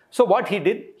 So what he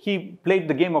did, he played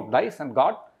the game of dice and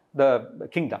got the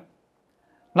kingdom.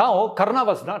 Now Karna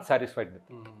was not satisfied with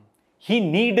it. He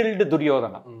needled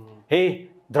Duryodhana. Hey,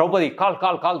 Draupadi, call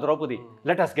Draupadi,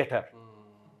 let us get her.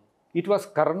 It was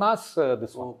Karna's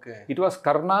It was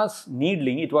Karna's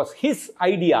needling, it was his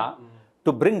idea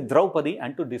to bring Draupadi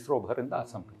and to disrobe her in the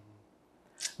assembly.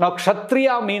 Now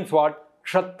Kshatriya means what?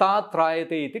 Kshatta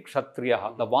trayate iti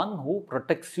Kshatriya. The one who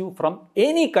protects you from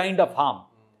any kind of harm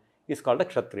is called a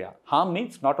Kshatriya. Harm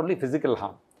means not only physical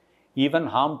harm, even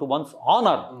harm to one's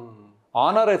honor.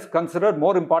 Honor is considered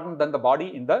more important than the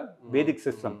body in the Vedic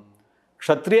system.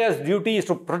 Kshatriya's duty is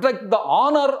to protect the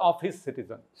honor of his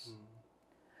citizens.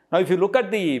 Now if you look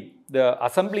at the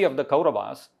assembly of the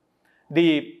Kauravas,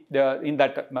 in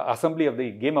that assembly of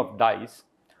the game of dice,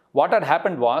 what had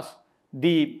happened was,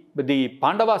 the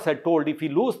Pandavas had told, if we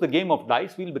lose the game of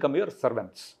dice, we will become your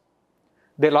servants.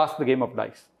 They lost the game of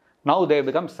dice. Now they have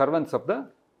become servants of the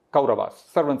Kauravas,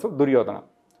 servants of Duryodhana.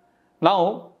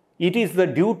 Now, it is the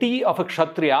duty of a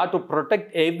Kshatriya to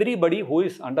protect everybody who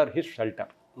is under his shelter.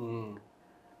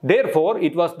 Therefore,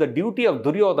 it was the duty of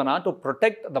Duryodhana to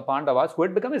protect the Pandavas who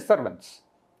had become his servants.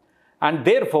 And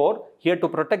therefore, he had to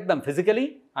protect them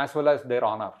physically as well as their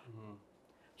honor.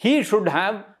 He should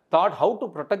have thought how to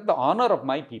protect the honor of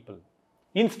my people.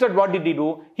 Instead, what did he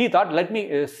do? He thought, let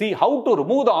me see how to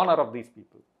remove the honor of these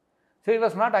people. So he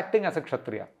was not acting as a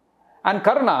Kshatriya. And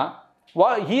Karna,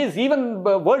 he is even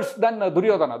worse than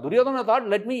Duryodhana. Duryodhana thought,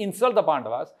 let me insult the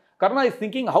Pandavas. Karna is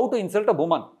thinking how to insult a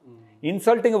woman.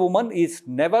 Insulting a woman is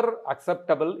never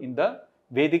acceptable in the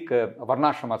Vedic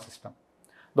Varnasrama system.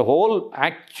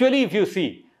 Actually if you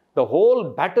see, the whole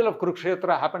battle of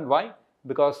Kurukshetra happened, why?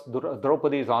 Because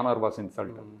Draupadi's honor was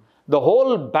insulted. The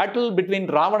whole battle between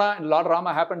Ravana and Lord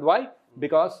Rama happened, why?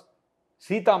 Because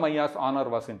Sita Mayya's honor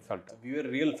was insulted. We were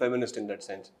real feminist in that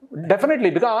sense. Definitely,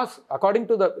 because according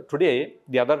to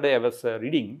the other day I was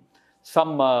reading,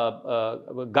 some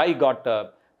guy got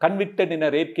convicted in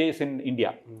a rape case in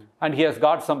India. And he has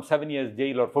got some 7 years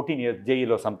jail or 14 years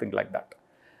jail or something like that.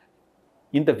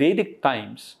 In the Vedic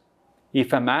times,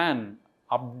 if a man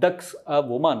abducts a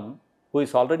woman who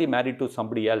is already married to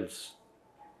somebody else,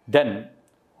 then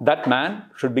that man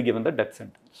should be given the death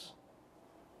sentence.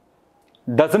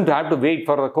 Doesn't have to wait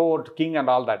for the court, king and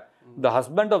all that. The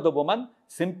husband of the woman,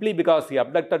 simply because he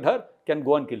abducted her, can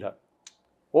go and kill her.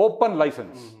 Open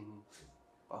license.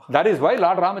 That is why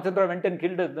Lord Ramachandra went and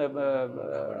killed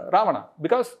Ravana,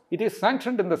 because it is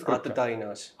sanctioned in the scripture.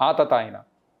 Atatayina.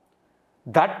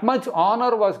 That much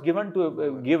honor was given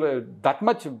to that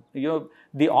much,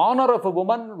 the honor of a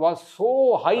woman was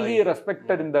so highly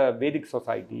respected in the Vedic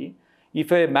society.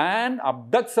 If a man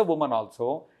abducts a woman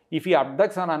also, if he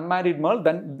abducts an unmarried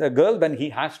girl, then he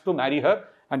has to marry her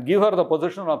and give her the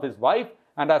position of his wife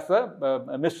and as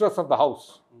the mistress of the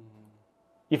house.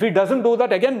 If he doesn't do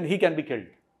that, again he can be killed.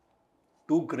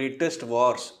 Two greatest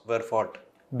wars were fought.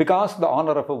 Because the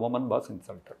honor of a woman was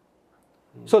insulted.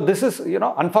 So this is,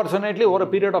 unfortunately over a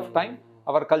period of time,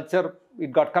 our culture,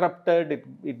 it got corrupted,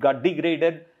 it got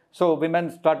degraded. So women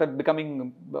started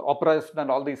becoming oppressed and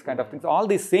all these kind of things. All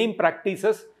these same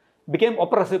practices became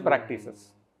oppressive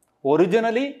practices.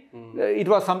 Originally, it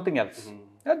was something else.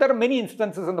 There are many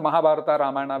instances in the Mahabharata,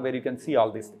 Ramayana where you can see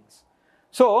all these things.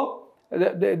 So,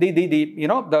 that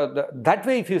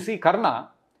way if you see Karna,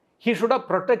 he should have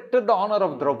protected the honor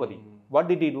of Draupadi. What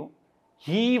did he do?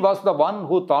 He was the one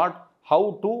who thought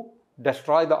how to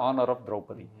destroy the honor of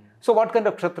Draupadi. So what kind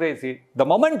of Kshatriya is he? The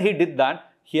moment he did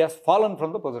that, he has fallen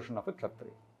from the position of a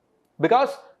Kshatriya.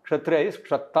 Because Kshatriya is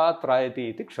Kshatta Trayati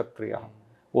iti Kshatriya.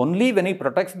 Only when he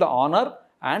protects the honor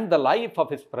and the life of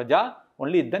his praja,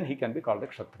 only then he can be called a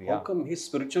Kshatriya. How come his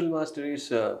spiritual master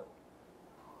is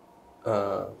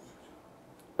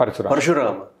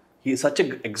Parashurama? He is such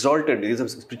an exalted, he is a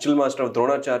spiritual master of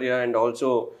Dronacharya and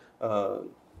also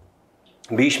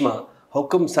Bhishma. How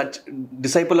come such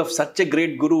disciple of such a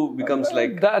great guru becomes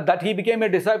like... That he became a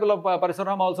disciple of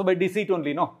Parashurama also by deceit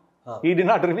only, no? He did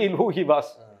not reveal who he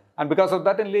was. And because of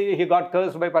that only, he got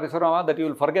cursed by Parashurama that you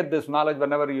will forget this knowledge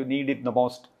whenever you need it the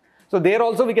most. So there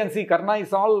also we can see Karna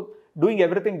is all doing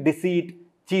everything deceit,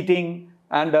 cheating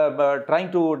and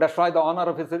trying to destroy the honor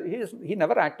of his... He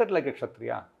never acted like a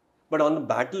Kshatriya. But on the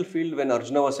battlefield, when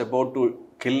Arjuna was about to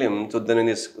kill him, so then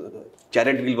his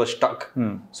chariot wheel was stuck.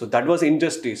 So that was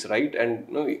injustice, right? And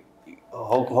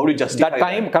how do you justify that?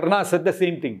 Time Karna said the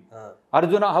same thing.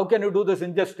 Arjuna, how can you do this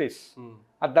injustice?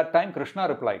 At that time, Krishna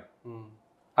replied.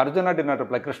 Arjuna did not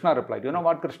reply. Krishna replied. You know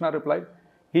what Krishna replied?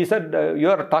 He said, you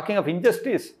are talking of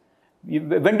injustice.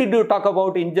 When did you talk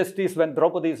about injustice when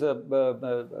Draupadi's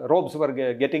robes were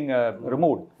getting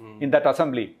removed in that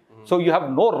assembly? So you have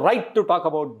no right to talk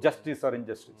about justice or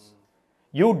injustice.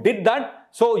 You did that,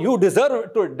 so you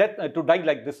deserve to die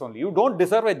like this only. You don't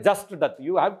deserve a just death.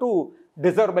 You have to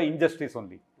deserve by injustice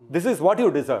only. This is what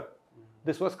you deserve.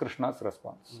 This was Krishna's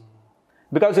response.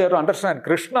 Because you have to understand,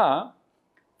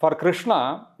 for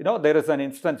Krishna, there is an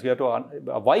instance here to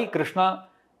why Krishna,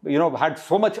 had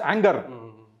so much anger.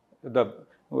 The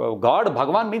God,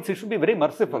 Bhagavan means he should be very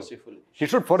merciful. He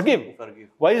should forgive.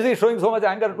 Why is he showing so much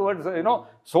anger towards,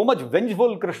 so much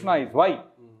vengeful Krishna is? Why?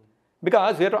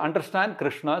 Because we have to understand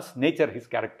Krishna's nature, his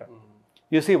character.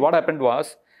 You see, what happened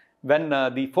was, when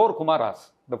the 4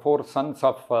 Kumaras, the 4 sons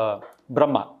of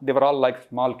Brahma, they were all like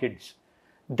small kids.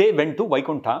 They went to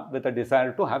Vaikuntha with a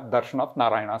desire to have darshan of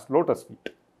Narayana's lotus feet.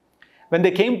 When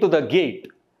they came to the gate,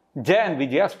 Jaya and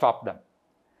Vijaya stopped them.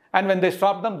 And when they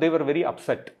stopped them, they were very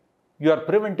upset. You are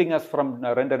preventing us from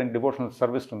rendering devotional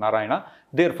service to Narayana.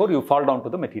 Therefore, you fall down to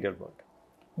the material world.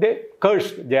 They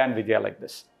cursed Jaya and Vijaya like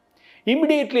this.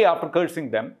 Immediately after cursing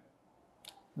them,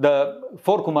 the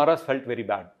 4 Kumaras felt very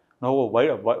bad. No,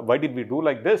 why did we do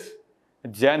like this?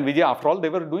 Jaya and Vijaya, after all, they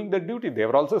were doing their duty. They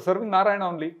were also serving Narayana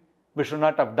only. We should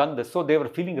not have done this. So they were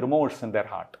feeling remorse in their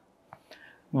heart.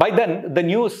 By then, the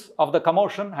news of the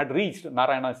commotion had reached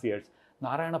Narayana's ears.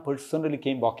 Narayana personally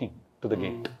came walking to the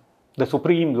gate. The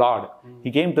Supreme Lord,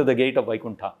 he came to the gate of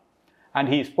Vaikuntha and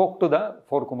he spoke to the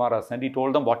 4 Kumaras and he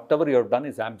told them, whatever you have done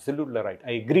is absolutely right.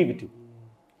 I agree with you.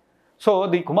 So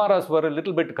the Kumaras were a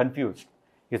little bit confused.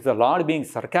 Is the Lord being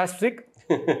sarcastic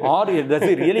or does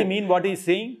he really mean what he is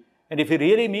saying? And if he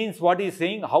really means what he is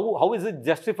saying, how is it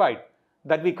justified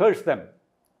that we curse them?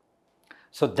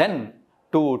 So then,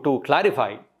 to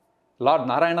clarify, Lord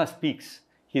Narayana speaks.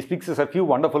 He speaks as a few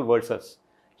wonderful verses.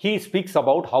 He speaks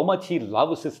about how much he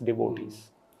loves his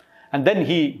devotees. And then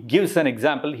he gives an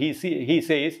example. He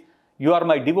says, you are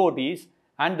my devotees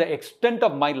and the extent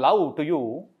of my love to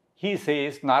you, he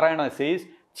says, Narayana says,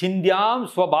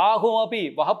 Chindyam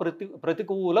swabahumapi vaha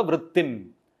pratikula vrittim.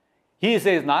 He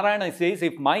says, Narayana says,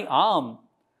 if my arm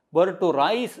were to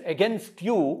rise against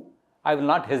you, I will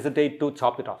not hesitate to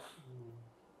chop it off.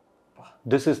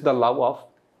 This is the love of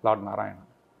Lord Narayana.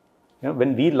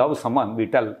 When we love someone, we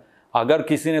tell, अगर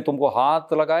किसी ने तुमको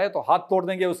हाथ लगाए तो हाथ तोड़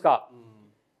देंगे उसका,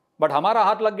 बट हमारा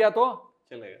हाथ लग गया तो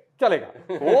चलेगा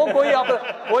वो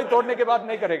कोई तोड़ने के बाद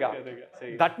नहीं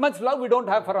करेगा. That much love we don't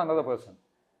have for another person.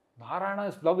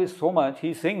 Narayana's love is so much,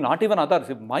 he is saying not even others.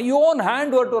 If my own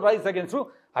hand were to rise against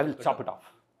you, I will chop it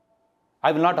off.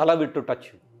 I will not allow it to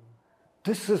touch you.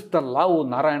 This is the love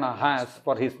Narayana has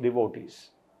for his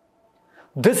devotees.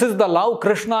 This is the love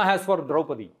Krishna has for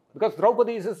Draupadi. Because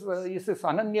Draupadi is his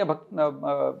Ananya,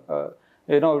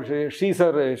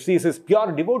 she's his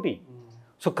pure devotee.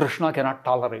 So Krishna cannot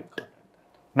tolerate that.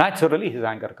 Naturally, his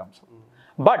anger comes.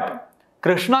 But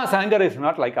Krishna's anger is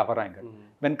not like our anger.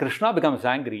 When Krishna becomes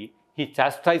angry, he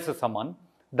chastises someone.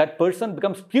 That person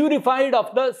becomes purified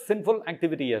of the sinful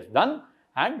activity he has done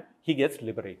and he gets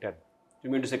liberated. You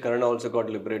mean to say Karna also got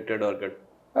liberated or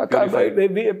got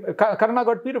purified? Karna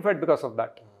got purified because of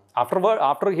that.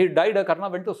 After he died, Karna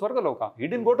went to Swargaloka. He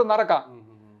didn't go to Naraka.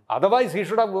 Otherwise, he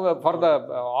should have, for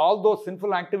all those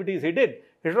sinful activities he did,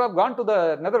 he should have gone to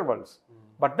the netherworlds.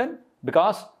 But then,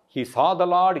 because he saw the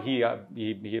Lord,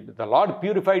 the Lord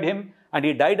purified him, and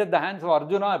he died at the hands of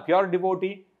Arjuna, a pure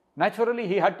devotee. Naturally,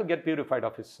 he had to get purified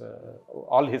of his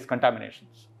all his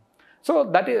contaminations. So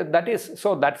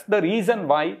that's the reason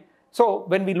why. So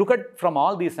when we look at from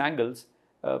all these angles,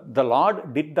 the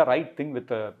Lord did the right thing with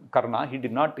Karna.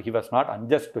 He was not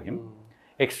unjust to him.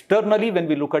 Externally, when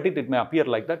we look at it, it may appear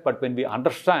like that. But when we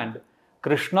understand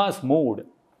Krishna's mood,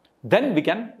 then we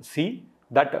can see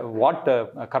that what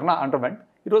Karna underwent,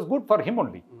 it was good for him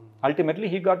only. Ultimately,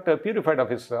 he got purified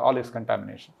of all his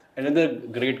contamination. Another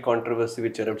great controversy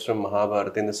which erupts from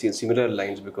Mahabharata in the similar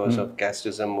lines because of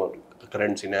casteism or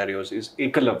current scenarios is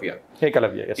Eklavya.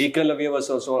 Eklavya, yes. Eklavya was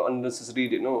also unnecessary,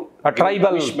 a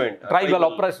tribal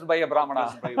oppressed by a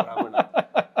Brahmana.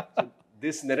 So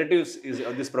this narrative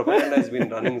this propaganda has been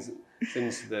running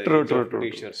since the age of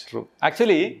Britishers. True.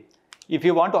 Actually, if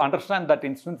you want to understand that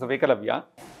instance of Eklavya,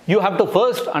 you have to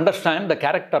first understand the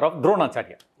character of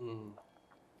Dronacharya.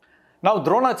 Now,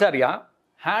 Dronacharya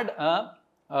had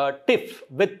a tiff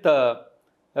with the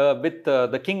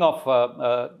king of,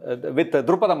 with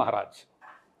Drupada Maharaj.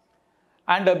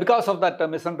 And because of that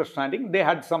misunderstanding, they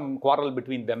had some quarrel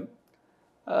between them.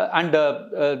 When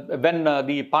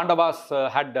the Pandavas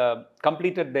had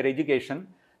completed their education,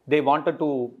 they wanted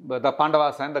to, the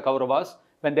Pandavas and the Kauravas,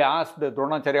 when they asked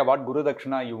Dronacharya what Guru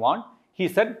Dakshina you want, he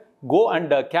said, go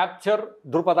and capture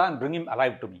Drupada and bring him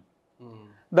alive to me.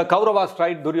 The Kauravas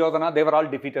tried Duryodhana, they were all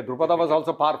defeated. Drupada was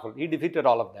also powerful. He defeated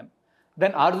all of them.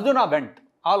 Then Arjuna went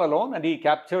all alone and he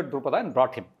captured Drupada and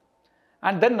brought him.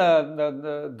 And then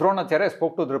Dronacharya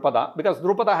spoke to Drupada because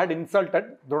Drupada had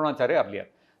insulted Dronacharya earlier.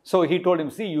 So he told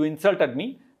him, see, you insulted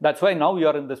me. That's why now you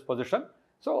are in this position.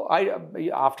 So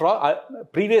after all,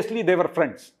 previously they were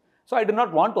friends. So I did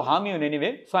not want to harm you in any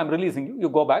way. So I am releasing you. You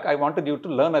go back. I wanted you to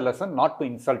learn a lesson, not to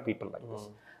insult people like this.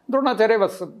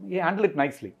 Dronacharya he handled it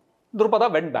nicely.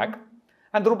 Drupada went back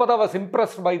and Drupada was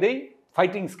impressed by the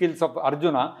fighting skills of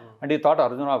Arjuna and he thought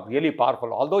Arjuna really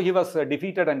powerful. Although he was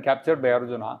defeated and captured by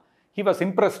Arjuna, he was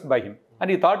impressed by him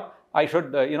and he thought I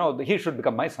should, he should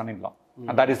become my son-in-law.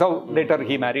 And that is how later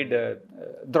he married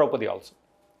Draupadi also.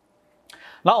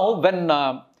 Now, when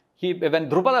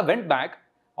Drupada went back,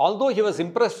 although he was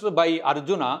impressed by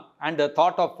Arjuna and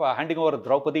thought of handing over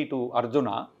Draupadi to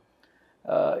Arjuna,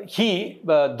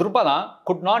 Drupada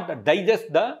could not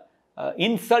digest the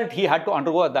insult he had to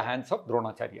undergo at the hands of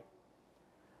Dronacharya.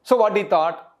 So what he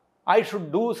thought, I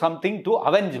should do something to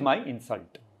avenge my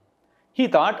insult. He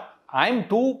thought, I am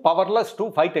too powerless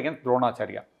to fight against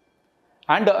Dronacharya.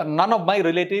 And none of my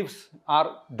relatives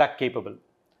are that capable.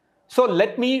 So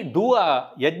let me do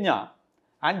a yajna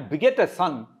and beget a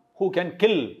son who can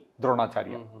kill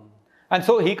Dronacharya. And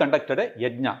so he conducted a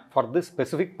yajna for this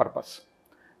specific purpose.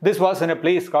 This was in a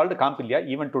place called Kampilya.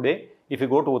 Even today, if you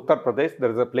go to Uttar Pradesh, there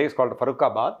is a place called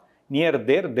Farrukhabad. Near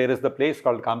there is the place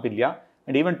called Kampilya.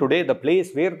 And even today, the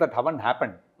place where that Havan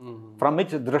happened, from which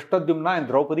Drishtadyumna and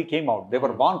Draupadi came out, they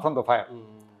were born from the fire.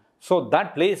 So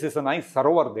that place is a nice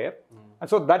sarovar there. And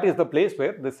so that is the place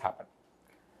where this happened.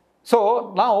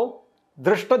 So now,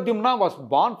 Drishtadyumna was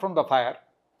born from the fire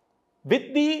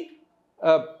with the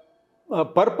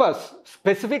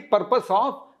specific purpose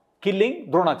of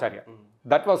killing Dronacharya.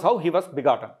 That was how he was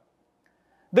begotten.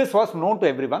 This was known to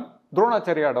everyone.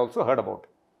 Dronacharya had also heard about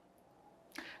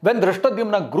it. When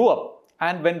Drishtadyumna grew up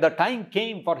and when the time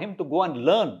came for him to go and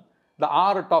learn the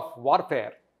art of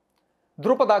warfare,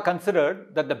 Drupada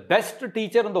considered that the best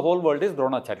teacher in the whole world is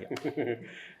Dronacharya.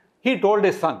 He told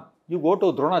his son, you go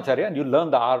to Dronacharya and you learn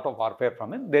the art of warfare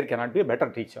from him. There cannot be a better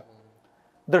teacher.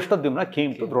 Drishtadyumna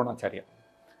came to Dronacharya.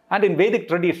 And in Vedic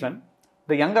tradition,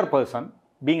 the younger person,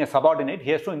 being a subordinate, he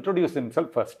has to introduce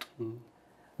himself first.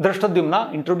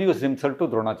 Drishtadyumna introduced himself to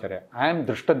Dronacharya. I am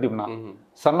Drishtadyumna,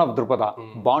 son of Drupada,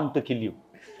 born to kill you.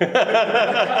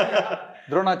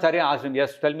 Dronacharya asked him,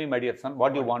 yes, tell me, my dear son,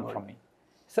 what do you want from me? He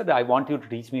said, I want you to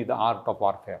teach me the art of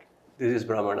warfare. This is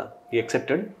Brahmana. He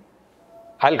accepted?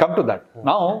 I'll come to that.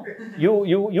 Now,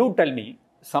 you tell me,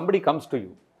 somebody comes to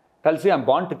you, tells you, I'm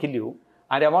born to kill you,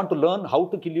 and I want to learn how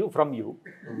to kill you from you.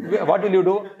 What will you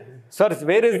do? Sir,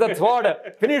 where is that sword?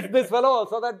 Finish this fellow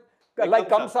so that, like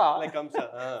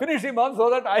Kamsa, finish him off so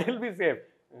that I will be safe.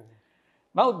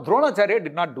 Now, Dronacharya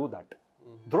did not do that.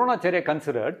 Dronacharya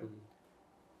considered,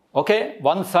 okay,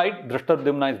 one side,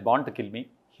 Drishtadyumna is born to kill me.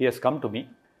 He has come to me.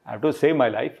 I have to save my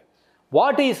life.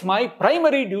 What is my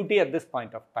primary duty at this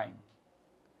point of time?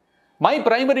 My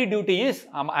primary duty is,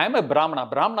 I am a Brahmana.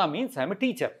 Brahmana means I am a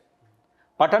teacher.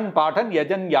 Patan,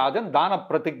 Yajan, Yajan, Dana,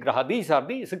 Pratigraha. These are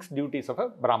the 6 duties of a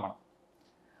Brahmana.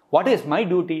 What is my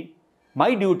duty?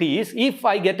 My duty is, if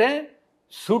I get a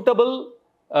suitable,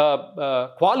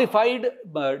 qualified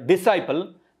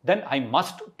disciple, then I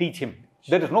must teach him.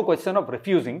 There is no question of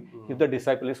refusing if the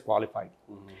disciple is qualified.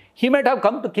 He might have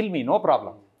come to kill me, no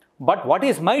problem. But what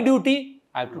is my duty?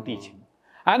 I have to teach him.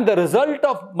 And the result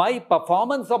of my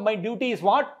performance of my duty is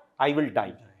what? I will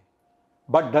die.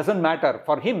 But doesn't matter.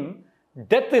 For him,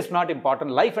 death is not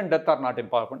important. Life and death are not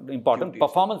important.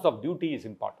 Performance of duty is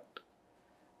important.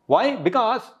 Why?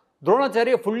 Because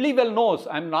Dronacharya fully well knows,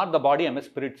 I am not the body, I am a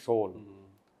spirit soul.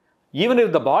 Even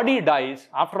if the body dies,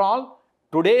 after all,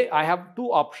 today I have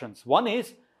 2 options. One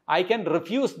is, I can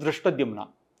refuse Drishtadyumna.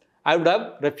 I would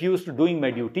have refused doing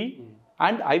my duty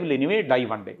and I will anyway die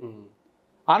one day.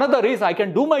 Another is, I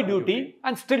can do my duty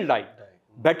and still die.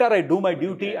 Better I do my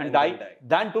duty and die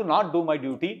than to not do my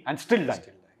duty and still die.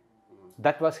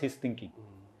 That was his thinking.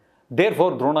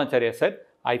 Therefore, Dronacharya said,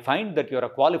 I find that you are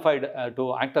qualified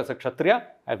to act as a Kshatriya,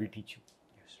 I will teach you.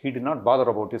 He did not bother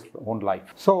about his own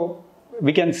life. So,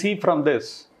 we can see from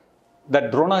this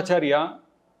that Dronacharya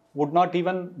would not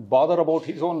even bother about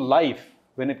his own life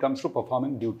when it comes to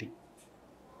performing duty.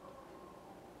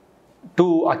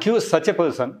 To accuse such a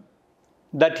person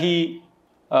that he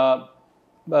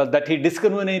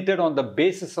discriminated on the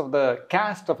basis of the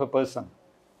caste of a person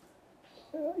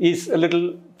is a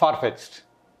little far-fetched.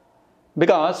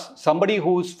 Because somebody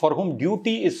for whom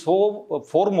duty is so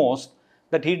foremost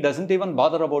that he doesn't even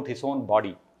bother about his own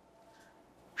body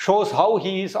shows how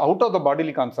he is out of the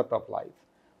bodily concept of life.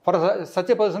 For such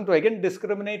a person to again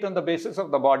discriminate on the basis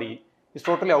of the body is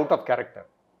totally out of character.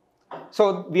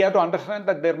 So we have to understand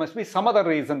that there must be some other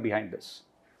reason behind this.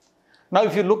 Now,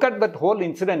 if you look at that whole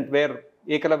incident where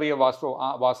Eklavya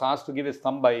was asked to give his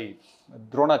thumb by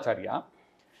Dronacharya,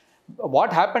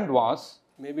 what happened was,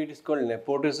 maybe it is called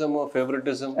nepotism or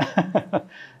favoritism.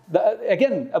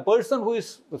 Again, a person who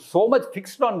is so much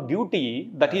fixed on duty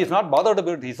that he is not bothered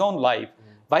about his own life,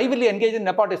 why will he engage in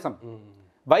nepotism?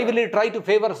 Why will he try to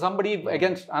favor somebody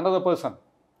against another person?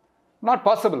 Not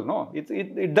possible, no.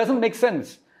 It doesn't make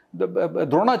sense.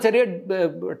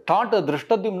 Dronacharya taught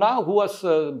Drishtadyumna, who was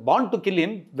born to kill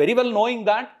him, very well knowing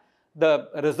that the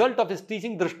result of his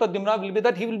teaching Drishtadyumna will be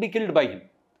that he will be killed by him.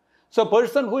 So a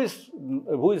person who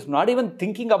is not even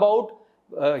thinking about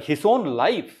his own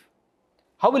life,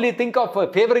 how will he think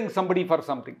of favoring somebody for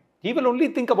something? He will only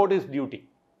think about his duty.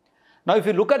 Now, if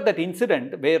you look at that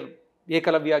incident where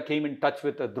Eklavya came in touch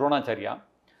with Dronacharya,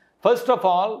 first of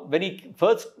all, I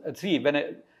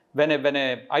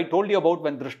told you about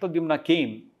when Drishtadyumna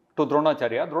came to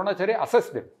Dronacharya, Dronacharya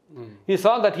assessed him. He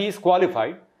saw that he is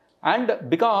qualified, and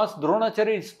because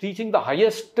Dronacharya is teaching the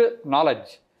highest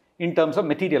knowledge in terms of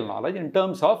material knowledge, in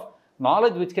terms of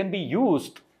knowledge which can be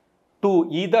used to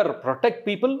either protect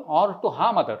people or to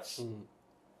harm others.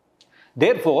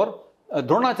 Therefore,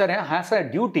 Dronacharya has a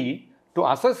duty to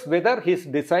assess whether his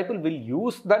disciple will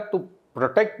use that to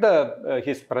protect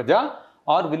his praja,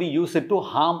 or will he use it to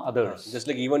harm others. Just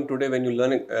like even today when you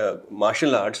learn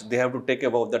martial arts, they have to take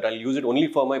about that, I'll use it only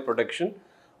for my protection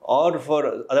or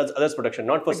for others' protection,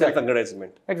 not for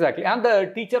self-aggrandizement. Exactly. And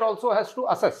the teacher also has to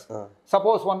assess.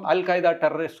 Suppose one Al-Qaeda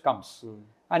terrorist comes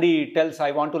and he tells,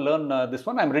 I want to learn this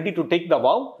one, I'm ready to take the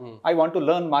vow, I want to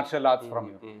learn martial arts from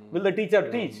you. Will the teacher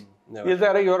teach? Is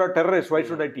there you're a terrorist, why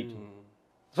should I teach?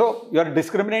 So, you are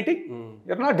discriminating?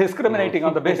 You are not discriminating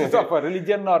on the basis of a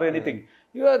religion or anything.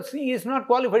 You are seeing he is not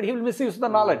qualified, he will misuse the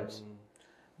knowledge.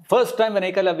 First time when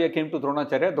Eklavya came to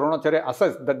Dronacharya, Dronacharya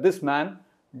assessed that this man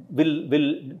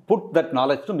will put that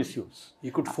knowledge to misuse.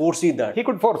 He could foresee that. He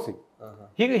could foresee.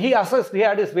 He assessed, he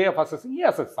had his way of assessing. He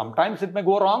assessed. Sometimes it may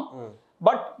go wrong,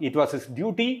 but it was his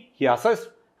duty, he assessed,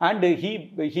 and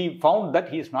he found that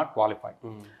he is not qualified.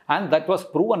 And that was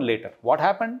proven later. What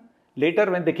happened?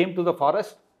 Later when they came to the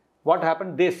forest, what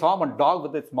happened? They saw one dog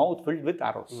with its mouth filled with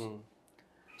arrows.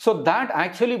 So that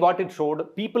actually what it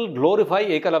showed, people glorify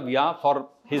Eklavya for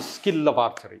his skill of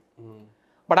archery.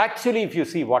 But actually if you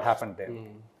see what happened there,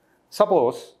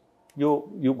 suppose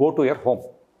you go to your home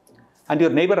and your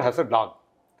neighbor has a dog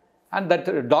and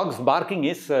that dog's barking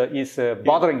is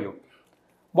bothering you.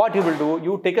 What you will do,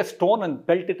 you take a stone and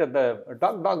pelt it at the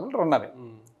dog, dog will run away.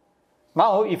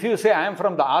 Now, if you say, I am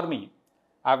from the army,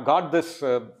 I've got this big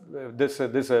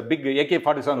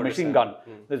AK-47 machine gun,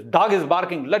 this dog is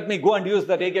barking, let me go and use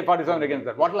that AK-47 against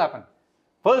that. What will happen?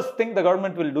 First thing the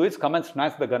government will do is come and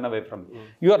snatch the gun away from you.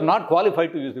 You are not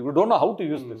qualified to use it. You don't know how to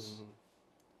use this.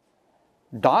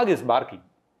 Dog is barking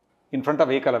in front of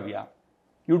Eklavya.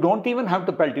 You don't even have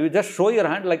to pelt. You just show your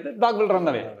hand like that, dog will run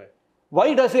away.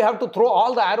 Why does he have to throw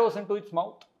all the arrows into its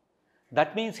mouth?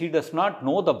 That means he does not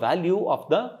know the value of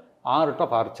the art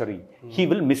of archery. He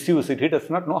will misuse it. He does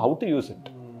not know how to use it.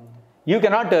 You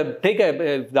cannot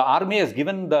the army has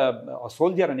given the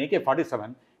soldier an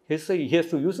AK-47, he has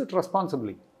to use it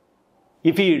responsibly.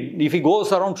 If he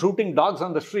goes around shooting dogs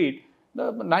on the street,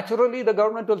 naturally the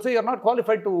government will say, you are not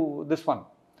qualified to this one.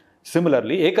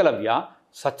 Similarly, Eklavya,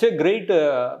 such a great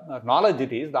knowledge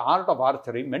it is, the art of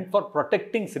archery meant for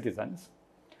protecting citizens.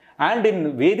 And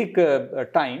in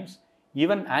Vedic times,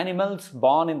 even animals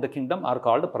born in the kingdom are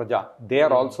called Praja. They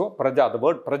are also Praja. The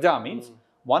word Praja means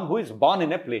one who is born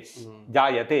in a place.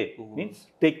 Jayate means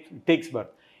takes birth.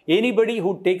 Anybody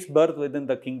who takes birth within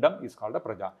the kingdom is called a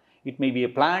Praja. It may be a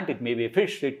plant, it may be a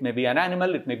fish, it may be an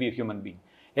animal, it may be a human being.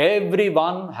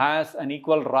 Everyone has an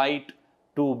equal right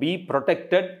to be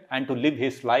protected and to live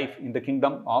his life in the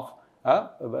kingdom of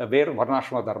where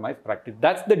Varnasrama Dharma is practiced.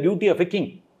 That's the duty of a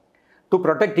king, to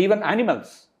protect even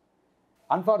animals.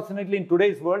 Unfortunately, in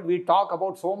today's world, we talk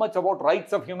about so much about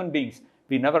rights of human beings.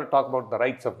 We never talk about the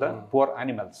rights of the poor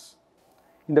animals.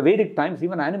 In the Vedic times,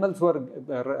 even animals were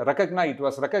recognized. It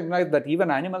was recognized that even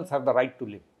animals have the right to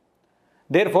live.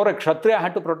 Therefore, a Kshatriya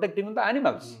had to protect even the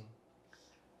animals.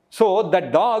 So,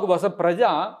 that dog was a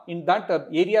Praja in that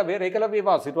area where Eklavya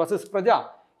was. It was his Praja.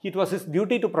 It was his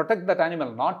duty to protect that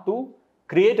animal, not to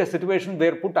create a situation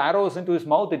where put arrows into his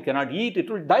mouth, it cannot eat, it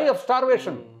will die of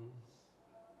starvation.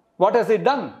 What has it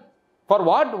done? For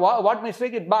what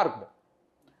mistake it barked?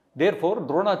 Therefore,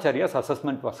 Dronacharya's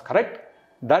assessment was correct,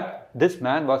 that this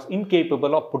man was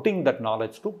incapable of putting that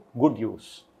knowledge to good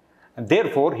use. And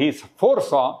therefore, he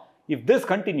foresaw, if this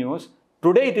continues,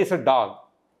 today it is a dog,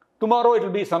 tomorrow it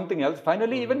will be something else.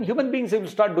 Finally, even human beings will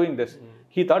start doing this.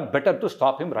 He thought better to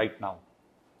stop him right now.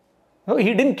 No,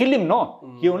 he didn't kill him,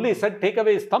 no. He only said take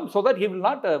away his thumb so that he will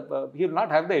not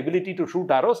have the ability to shoot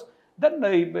arrows. Then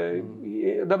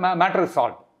the matter is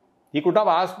solved. He could have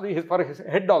asked for his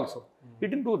head also. He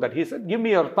didn't do that. He said, give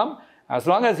me your thumb. As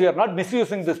long as you are not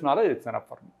misusing this knowledge, it's enough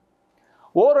for me.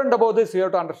 Over and above this, you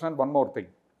have to understand one more thing.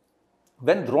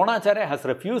 When Dronacharya has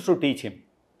refused to teach him,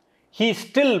 he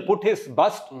still put his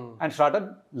bust and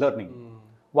started learning.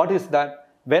 What is that?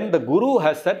 When the Guru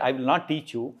has said, I will not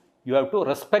teach you, you have to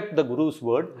respect the Guru's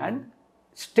word and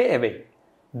stay away.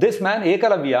 This man,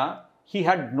 Eklavya, he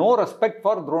had no respect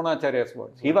for Dronacharya's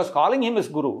words. He was calling him his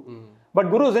Guru,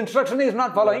 but Guru's instruction he is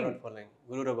not following.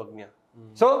 Guru Rabagnya.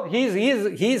 So he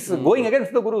is going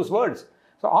against the Guru's words.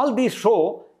 So all these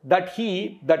show that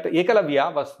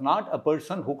Eklavya was not a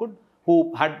person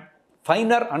who had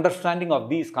finer understanding of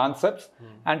these concepts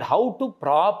and how to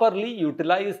properly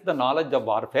utilize the knowledge of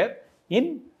warfare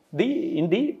in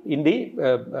the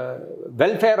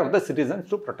welfare of the citizens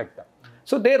to protect them.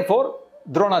 So therefore,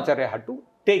 Dronacharya had to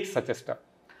take such a step.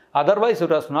 Otherwise, it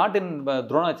was not in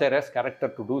Dronacharya's character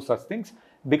to do such things,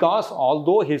 because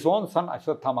although his own son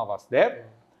Ashwathama was there,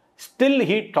 still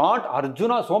he taught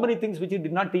Arjuna so many things which he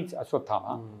did not teach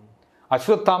Ashwathama.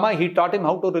 Ashwathama, he taught him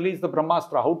how to release the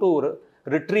Brahmastra, how to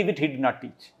retrieve it, he did not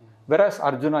teach. Whereas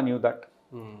Arjuna knew that.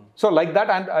 So like that,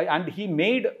 and he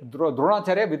made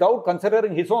Dronacharya, without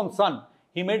considering his own son,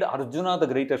 he made Arjuna the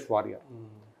greatest warrior.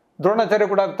 Dronacharya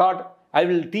could have thought, I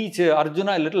will teach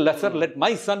Arjuna a little lesser, let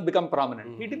my son become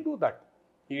prominent. He didn't do that.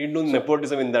 He didn't do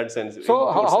nepotism in that sense. So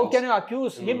how can you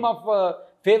accuse him of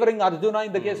favoring Arjuna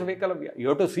in the case of Eklavya? You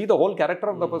have to see the whole character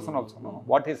of the person also,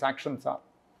 what his actions are.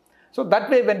 So that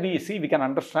way, when we see, we can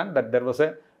understand that there was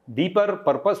a deeper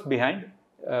purpose behind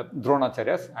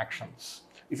Dronacharya's actions.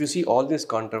 If you see all these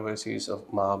controversies of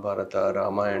Mahabharata,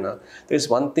 Ramayana, there is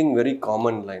one thing very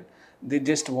common line. They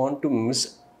just want to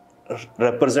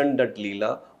misrepresent that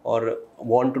Leela or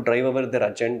want to drive over their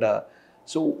agenda.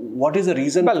 So what is the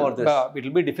reason for this? It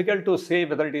will be difficult to say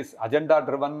whether it is agenda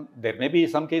driven. There may be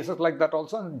some cases like that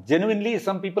also. And genuinely,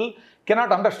 some people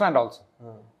cannot understand also.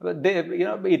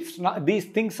 It's not, these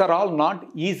things are all not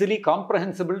easily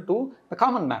comprehensible to the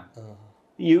common man.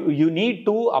 You need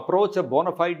to approach a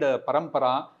bona fide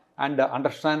parampara and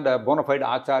understand a bona fide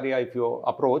acharya if you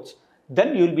approach.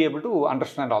 Then you will be able to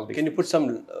understand all these. Can you put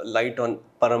some light on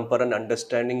parampara and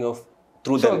understanding of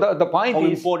through them? So the point how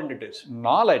is, important it is.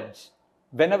 Knowledge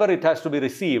whenever it has to be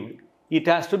received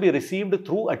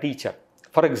through a teacher.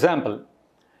 For example,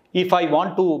 if I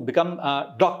want to become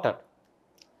a doctor,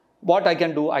 what I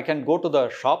can do, I can go to the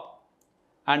shop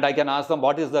and I can ask them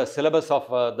what is the syllabus of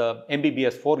the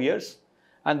MBBS 4 years,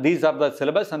 and these are the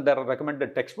syllabus and there are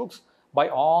recommended textbooks. Buy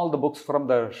all the books from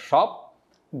the shop,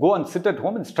 go and sit at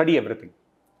home and study everything.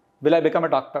 Will I become a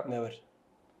doctor? Never.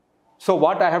 So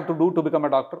what I have to do to become a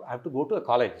doctor? I have to go to a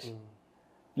college.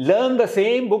 Learn the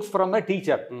same books from a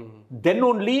teacher. Then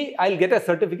only I'll get a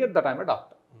certificate that I'm a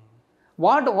doctor.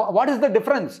 What is the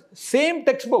difference? Same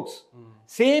textbooks,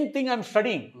 same thing I'm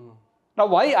studying. Now,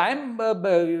 why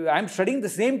I'm studying the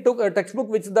same textbook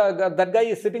which that guy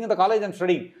is sitting in the college and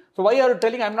studying. So why are you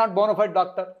telling I'm not bona fide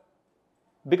doctor?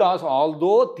 Because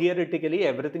although theoretically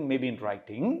everything may be in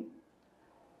writing,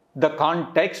 the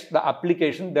context, the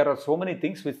application, there are so many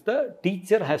things which the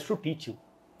teacher has to teach you.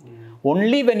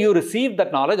 Only when you receive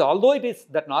that knowledge, although it is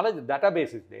that knowledge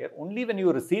database is there, only when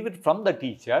you receive it from the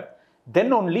teacher,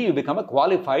 then only you become a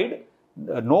qualified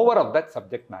knower of that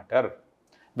subject matter.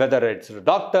 Whether it's a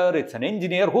doctor, it's an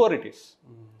engineer, whoever it is.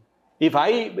 If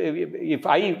I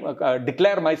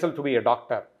declare myself to be a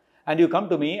doctor, and you come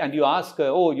to me and you ask,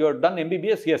 oh, you have done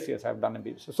MBBS? Yes, I have done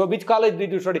MBBS. So which college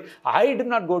did you study? I did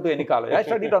not go to any college. I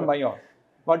studied on my own.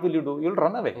 What will you do? You'll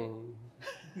run away.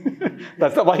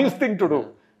 That's the wise thing to do,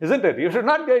 isn't it? You should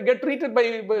not get treated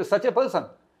by such a person.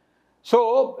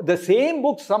 So the same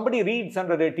book somebody reads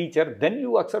under a teacher, then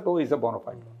you accept, oh, he's a bona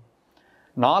fide.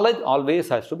 Knowledge always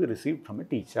has to be received from a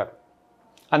teacher.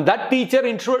 And that teacher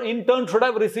in turn should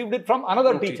have received it from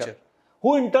another teacher.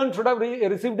 Who in turn should have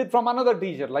received it from another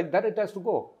teacher. Like that it has to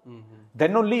go.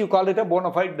 Then only you call it a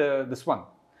bona fide this one.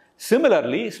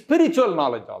 Similarly, spiritual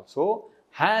knowledge also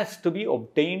has to be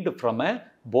obtained from a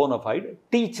bona fide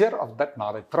teacher of that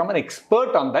knowledge, from an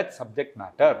expert on that subject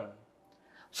matter.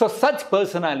 So such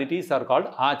personalities are called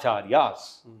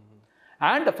acharyas.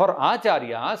 And for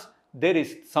acharyas, there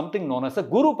is something known as a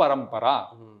Guru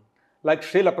Parampara. Like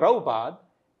Srila Prabhupada,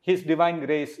 His Divine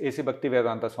Grace A.C.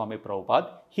 Bhaktivedanta Swami Prabhupada,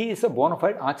 he is a bona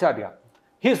fide acharya.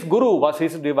 His Guru was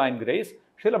His Divine Grace,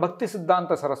 Srila Bhakti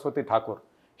Siddhanta Saraswati Thakur.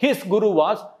 His Guru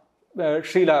was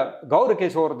Srila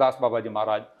Gaurkeshwar Das Babaji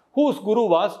Maharaj, whose Guru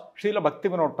was Srila Bhakti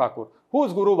Vinod Thakur,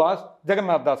 whose Guru was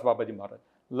Jagannath Das Babaji Maharaj.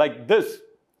 Like this,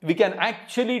 we can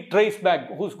actually trace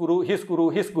back whose Guru, his Guru,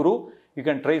 his Guru. You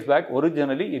can trace back.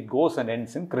 Originally, it goes and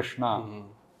ends in Krishna.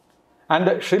 And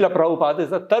Srila Prabhupada is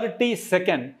the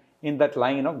 32nd in that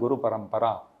line of Guru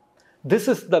Parampara. This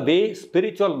is the way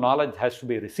spiritual knowledge has to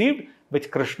be received, which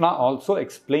Krishna also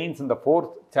explains in the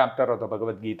 4th chapter of the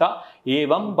Bhagavad Gita.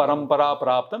 Evam parampara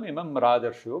praptam imam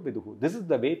rajarsho viduhu. This is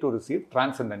the way to receive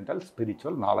transcendental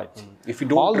spiritual knowledge. If you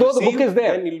don't although the book is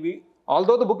there, then it'll be...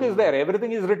 Although the book is there,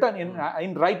 everything is written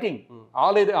in writing.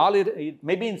 It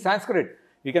may be in Sanskrit.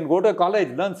 You can go to a college,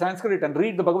 learn Sanskrit and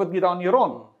read the Bhagavad Gita on your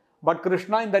own. But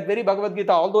Krishna in that very Bhagavad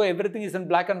Gita, although everything is in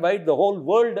black and white, the whole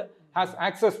world has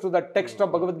access to the text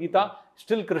of Bhagavad Gita,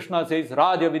 still Krishna says,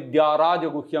 Raja Vidya, Raja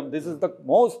Guhyam. This is the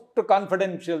most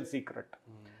confidential secret.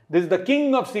 This is the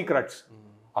king of secrets.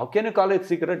 How can you call it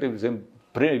secret?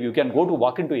 You can go to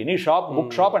walk into any shop,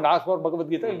 book shop and ask for Bhagavad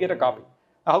Gita, you'll get a copy.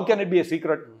 How can it be a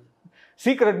secret?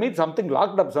 Secret means something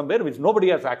locked up somewhere which nobody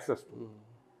has access to.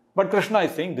 But Krishna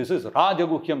is saying, this is Raja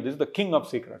Guhyam, this is the king of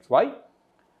secrets. Why?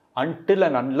 Until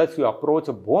and unless you approach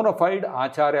a bona fide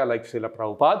acharya like Srila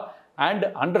Prabhupada and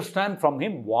understand from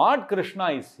him what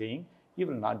Krishna is saying, you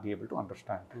will not be able to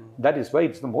understand. That is why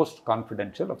it's the most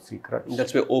confidential of secrets.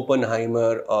 That's why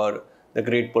Oppenheimer or the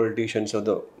great politicians of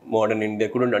the modern India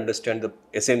couldn't understand the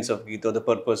essence of Gita, the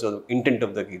purpose or the intent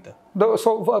of the Gita.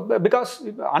 Because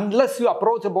unless you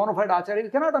approach a bona fide acharya, you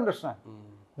cannot understand.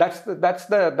 That's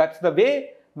the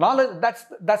way knowledge.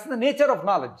 That's the nature of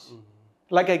knowledge.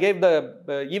 Like I gave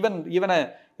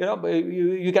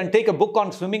you can take a book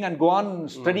on swimming and go on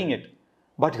studying it,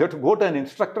 but you have to go to an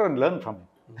instructor and learn from it.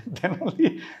 then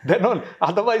only.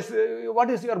 Otherwise, what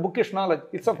is your bookish knowledge?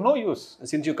 It's of no use.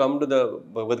 Since you come to the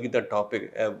Bhagavad Gita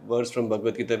topic, a verse from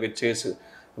Bhagavad Gita which says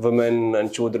women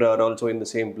and Shudra are also in the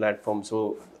same platform.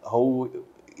 So how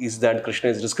is that Krishna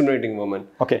is discriminating women?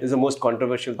 Okay. This is the most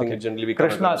controversial thing generally we come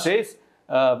Krishna says,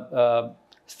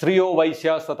 Striyo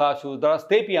Vaishya Satha Shudras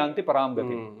Tepi Anti Param.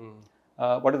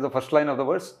 What is the first line of the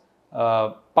verse?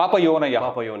 Papa Yonaya.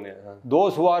 Papa Yonaya.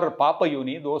 Those who are Papa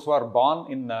Yoni, those who are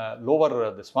born in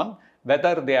lower this one,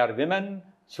 whether they are women,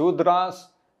 Shudras,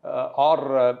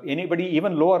 or anybody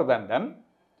even lower than them,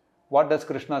 what does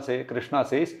Krishna say? Krishna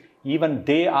says, even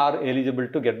they are eligible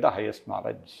to get the highest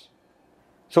knowledge.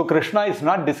 So Krishna is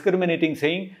not discriminating,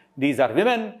 saying, these are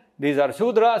women, these are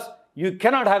Shudras, you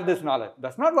cannot have this knowledge.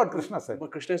 That's not what Krishna said.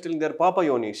 But Krishna is telling they are Papa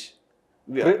Yonish.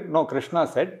 No, Krishna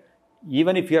said,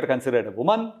 even if you are considered a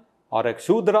woman or a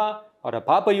Shudra or a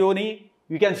Papa Yoni,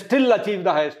 you can still achieve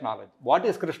the highest knowledge. What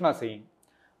is Krishna saying?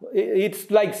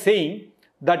 It's like saying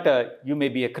that you may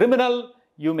be a criminal,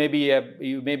 you may be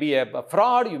a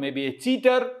fraud, you may be a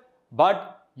cheater,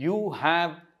 but you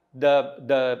have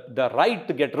the right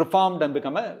to get reformed and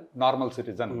become a normal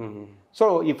citizen.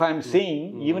 So if I'm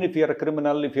saying, even if you're a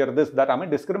criminal, if you're this, that, am I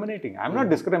discriminating? I'm not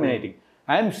discriminating.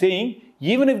 I'm saying,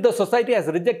 even if the society has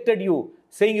rejected you,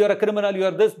 saying you're a criminal,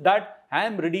 you're this, that, I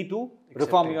am ready to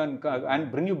reform you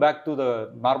and bring you back to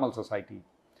the normal society.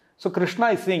 So Krishna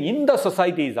is saying, in the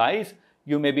society's eyes,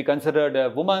 you may be considered a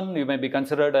woman, you may be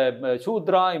considered a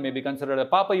Shudra, you may be considered a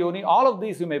Papa Yoni, all of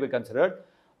these you may be considered.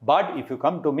 But if you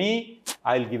come to me,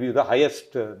 I'll give you the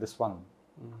highest, this one.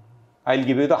 I'll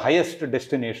give you the highest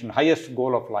destination, highest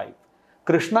goal of life.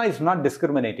 Krishna is not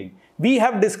discriminating. We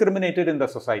have discriminated in the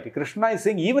society. Krishna is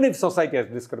saying, even if society has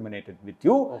discriminated with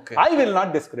you, I will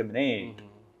not discriminate.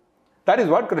 That is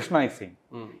what Krishna is saying.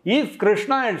 If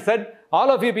Krishna had said, all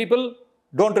of you people,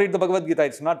 don't read the Bhagavad Gita,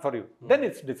 it's not for you, then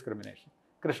it's discrimination.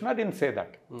 Krishna didn't say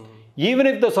that. Even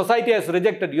if the society has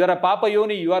rejected, you are a Papa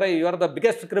Yoni, you are the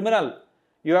biggest criminal,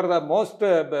 you are the most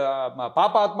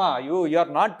Papatma, you are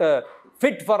not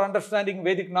fit for understanding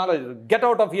Vedic knowledge, get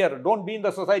out of here, don't be in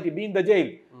the society, be in the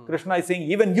jail. Krishna is saying,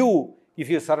 even you, if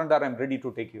you surrender, I am ready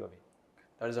to take you away.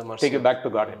 That is a mercy. Take you back to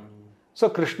Godhead. So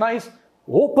Krishna is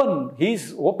open, he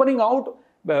is opening out.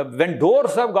 When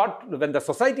doors have got, when the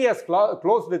society has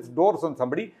closed its doors on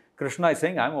somebody, Krishna is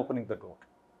saying, I am opening the door.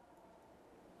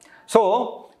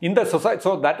 So, in the society,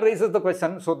 so that raises the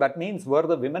question, so that means were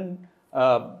the women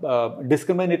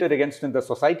discriminated against in the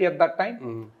society at that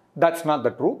time? That's not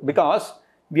the truth, because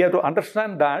we have to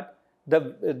understand that the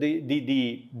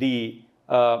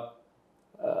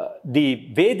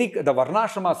Vedic, the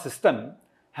Varnasrama system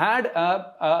had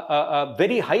a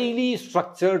very highly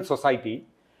structured society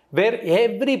where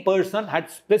every person had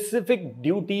specific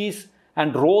duties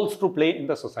and roles to play in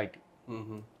the society.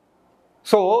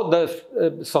 So,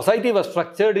 the society was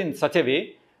structured in such a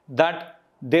way that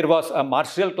there was a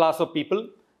martial class of people,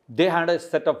 they had a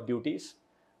set of duties.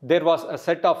 There was a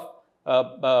set of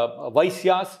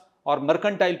Vaisyas or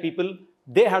mercantile people,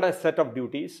 they had a set of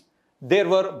duties. There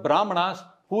were Brahmanas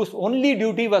whose only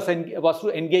duty was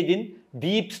to engage in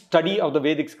deep study of the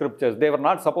Vedic scriptures. They were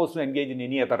not supposed to engage in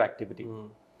any other activity.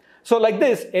 So like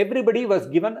this, everybody was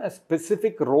given a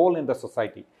specific role in the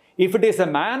society. If it is a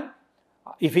man,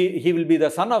 if he will be the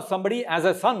son of somebody, as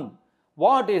a son,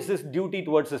 what is his duty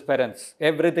towards his parents?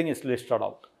 Everything is listed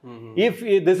out. If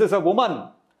this is a woman,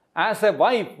 as a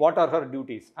wife, what are her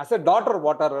duties? As a daughter,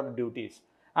 what are her duties?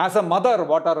 As a mother,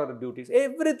 what are her duties?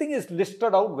 Everything is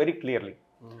listed out very clearly.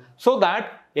 So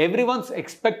that everyone's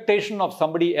expectation of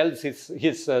somebody else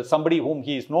is somebody whom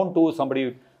he is known to,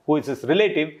 somebody who is his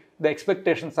relative, the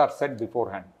expectations are set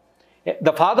beforehand.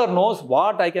 The father knows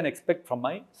what I can expect from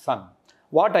my son,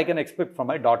 what I can expect from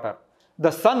my daughter.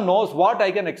 The son knows what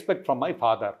I can expect from my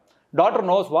father. Daughter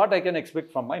knows what I can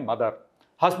expect from my mother.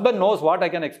 Husband knows what I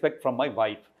can expect from my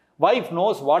wife. Wife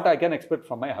knows what I can expect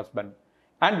from my husband.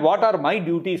 And what are my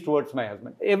duties towards my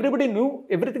husband. Everybody knew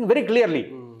everything very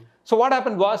clearly. So what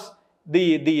happened was,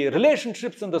 the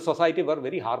relationships in the society were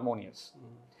very harmonious.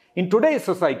 In today's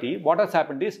society, what has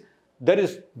happened is, there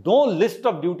is no list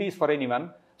of duties for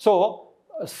anyone. So,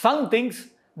 son thinks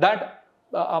that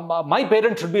my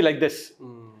parents should be like this.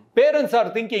 Parents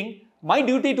are thinking, my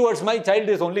duty towards my child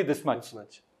is only this much.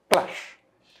 Clash.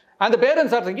 And the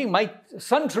parents are thinking, my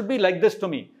son should be like this to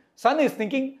me. Son is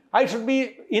thinking, I should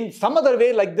be in some other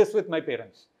way like this with my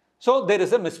parents. So, there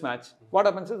is a mismatch. What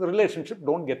happens is, the relationship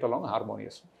don't get along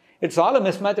harmoniously. It's all a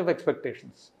mismatch of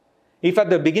expectations. If at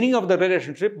the beginning of the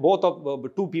relationship, both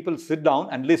of two people sit down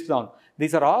and list down,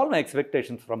 these are all my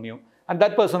expectations from you. And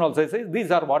that person also says, these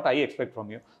are what I expect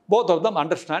from you. Both of them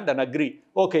understand and agree.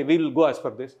 Okay, we will go as per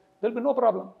this. There will be no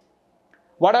problem.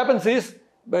 What happens is,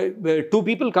 two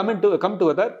people come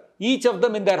together, each of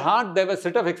them in their heart, they have a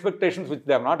set of expectations which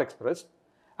they have not expressed.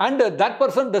 And that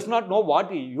person does not know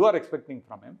what you are expecting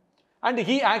from him. And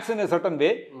he acts in a certain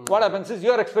way. What happens is,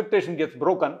 your expectation gets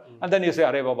broken. And then you say,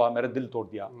 Arey Baba, mera dil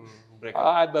tod diya. Break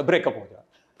up ho jaya.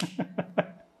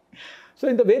 So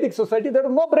in the Vedic society, there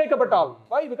was no breakup at all.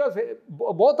 Why? Because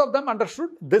both of them understood,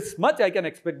 this much I can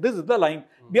expect. This is the line.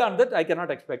 Beyond that, I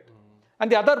cannot expect.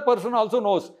 And the other person also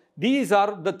knows, these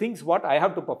are the things what I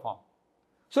have to perform.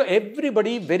 So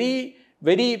everybody, very,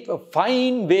 very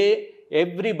fine way,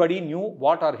 everybody knew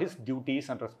what are his duties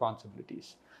and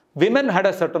responsibilities. Women had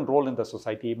a certain role in the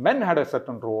society. Men had a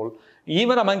certain role.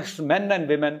 Even amongst men and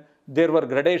women, there were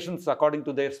gradations according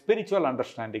to their spiritual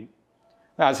understanding.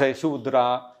 As a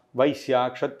Shudra,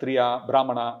 Vaishya, Kshatriya,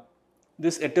 Brahmana.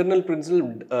 This eternal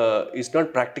principle is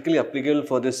not practically applicable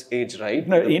for this age, right?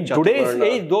 No, in today's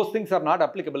age, those things are not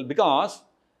applicable, because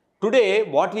today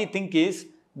what we think is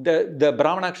the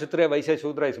Brahmana, Kshatriya, Vaishya,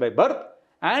 Shudra is by birth,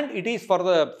 and it is for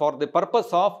the purpose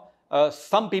of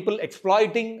some people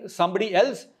exploiting somebody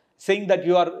else, saying that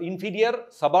you are inferior,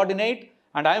 subordinate,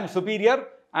 and I am superior,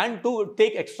 and to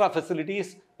take extra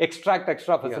facilities, extract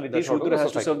extra facilities. The Shudra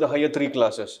has to serve the higher three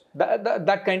classes.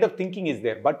 That kind of thinking is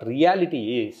there. But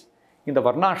reality is, in the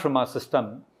Varnasrama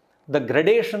system, the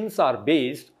gradations are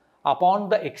based upon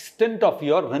the extent of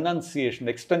your renunciation,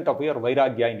 extent of your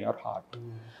vairagya in your heart.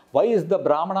 Why is the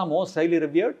Brahmana most highly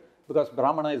revered? Because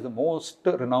Brahmana is the most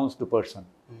renounced person.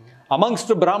 Amongst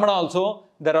Brahmana also,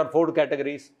 there are 4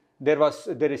 categories. There is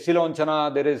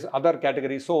Shilonchana, there is other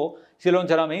categories. So,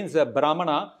 Shilonchana means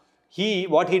Brahmana,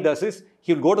 what he does is,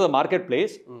 he will go to the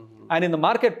marketplace, and in the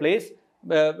marketplace,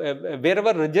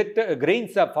 wherever rejected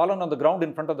grains have fallen on the ground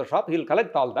in front of the shop, he will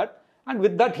collect all that, and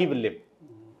with that he will live.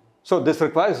 So this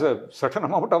requires a certain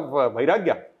amount of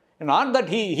vairagya. Not that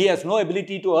he has no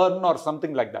ability to earn or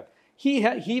something like that.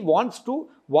 He wants to,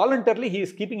 voluntarily he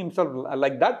is keeping himself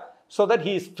like that, so that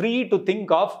he is free to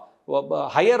think of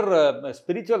higher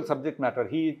spiritual subject matter.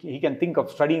 He can think of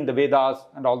studying the Vedas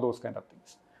and all those kind of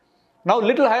things. Now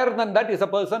little higher than that is a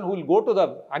person who will go to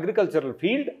the agricultural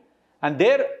field, and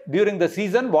there, during the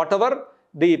season, whatever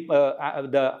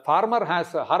the farmer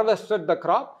has harvested the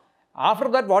crop, after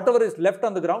that, whatever is left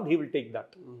on the ground, he will take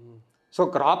that. So,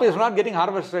 crop is not getting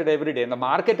harvested every day. In the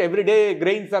market, every day,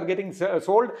 grains are getting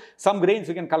sold. Some grains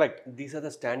you can collect. These are the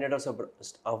standards of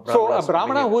Brahmanas. So, a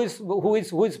Brahmana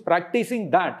who is practicing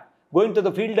that, going to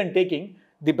the field and taking,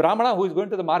 the Brahmana who is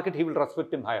going to the market, he will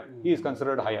respect him higher. He is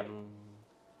considered higher.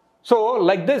 So,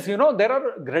 like this, there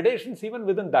are gradations even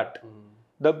within that.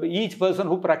 Each person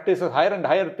who practices higher and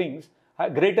higher things,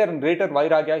 greater and greater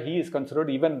vairagya, he is considered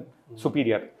even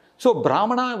superior. So,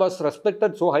 Brahmana was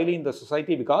respected so highly in the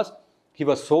society because he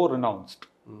was so renounced.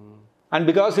 And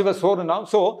because he was so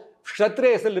renounced, so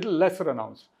Kshatriya is a little less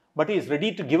renounced. But he is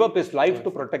ready to give up his life to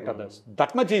protect others.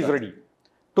 That much he is ready.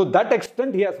 To that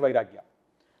extent, he has vairagya.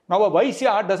 Now, a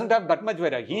Vaishya doesn't have that much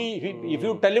vairagya. If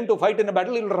you tell him to fight in a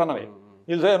battle, he will run away.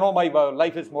 He will say, no, my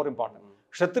life is more important.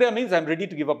 Kshatriya means I am ready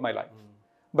to give up my life.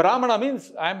 Brahmana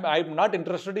means I am not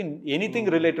interested in anything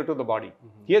related to the body.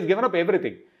 He has given up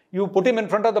everything. You put him in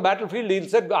front of the battlefield, he will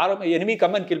say, enemy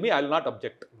come and kill me, I will not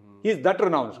object. He is that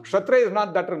renounced. Kshatriya is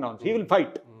not that renounced. He will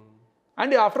fight.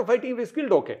 And after fighting, if he is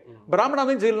killed, okay. Brahmana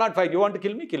means he will not fight. You want to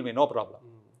kill me, no problem.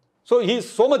 So he is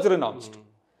so much renounced.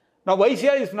 Now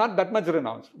Vaishya is not that much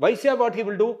renounced. Vaishya, what he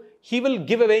will do? He will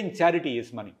give away in charity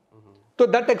his money. To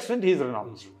that extent, he is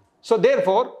renounced. So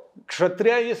therefore,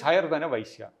 Kshatriya is higher than a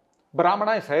Vaishya.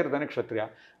 Brahmana is higher than a Kshatriya.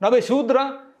 Now a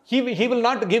Shudra, he will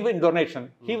not give in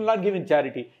donation. He will not give in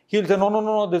charity. He will say,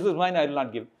 no, this is mine, I will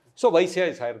not give. So Vaishya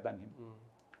is higher than him.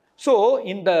 So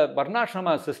in the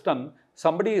Varnasrama system,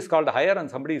 somebody is called higher and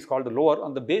somebody is called lower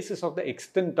on the basis of the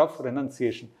extent of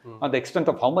renunciation, on the extent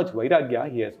of how much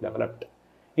vairagya he has developed.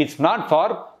 It's not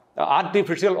for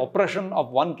artificial oppression of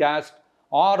one caste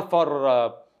or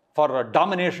for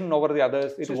domination over the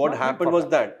others. So what happened was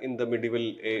that in the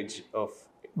medieval age of...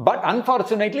 But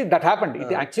unfortunately, that happened.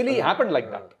 It actually happened like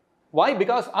that. Why?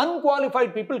 Because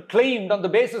unqualified people claimed on the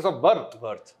basis of birth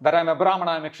that I am a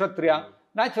Brahmana, I am a Kshatriya.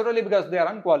 Naturally, because they are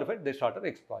unqualified, they started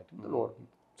exploiting the lower people.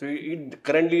 So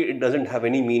currently, it doesn't have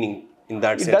any meaning in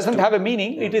that sense. It doesn't have a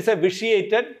meaning. It is a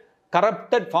vitiated,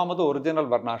 corrupted form of the original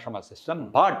Varnasrama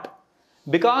system. But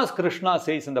because Krishna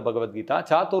says in the Bhagavad Gita,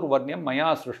 Chatur Varnyam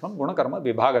Maya Srishtam Gunakarma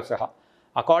Vibhagasaha,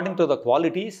 according to the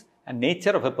qualities and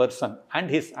nature of a person and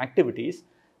his activities,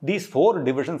 these 4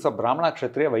 divisions of Brahmana,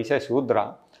 Kshatriya, Vaishya,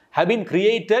 Shudra have been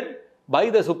created by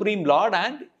the Supreme Lord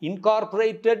and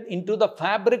incorporated into the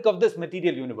fabric of this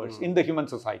material universe in the human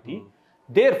society.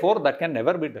 Therefore, that can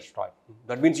never be destroyed.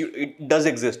 That means it does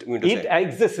exist. It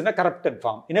exists in a corrupted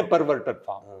form, in a perverted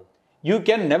form. You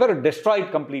can never destroy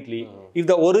it completely. If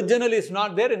the original is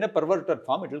not there in a perverted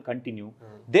form, it will continue.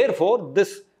 Therefore,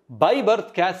 this by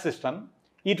birth caste system,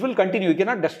 it will continue. You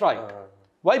cannot destroy it.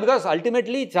 Why? Because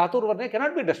ultimately, Chatur Varna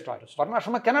cannot be destroyed.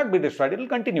 Varnasrama cannot be destroyed. It will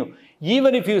continue.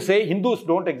 Even if you say Hindus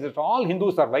don't exist, all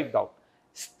Hindus are wiped out.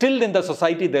 Still in the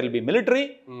society, there will be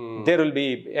military, there will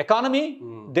be economy,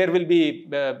 there will be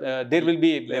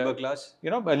labor class,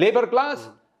 labor class,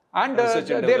 and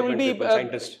there will be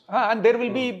scientists, and there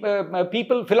will be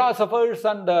people, philosophers,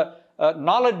 and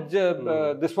knowledge.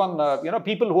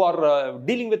 People who are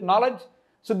dealing with knowledge.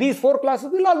 So these 4 classes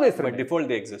will always remain. By default,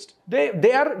 they exist. They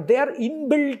are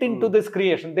inbuilt into this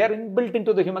creation. They are inbuilt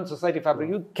into the human society fabric.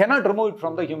 You cannot remove it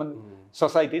from the human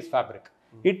society's fabric.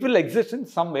 it will exist in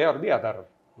some way or the other.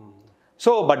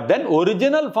 So, but then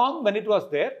original form, when it was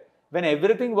there, when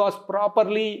everything was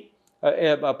properly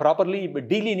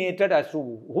delineated as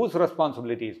to whose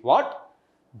responsibility is what,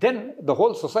 then the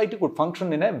whole society could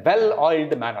function in a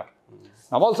well-oiled manner.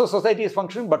 Now also society is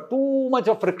functioning, but too much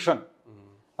of friction.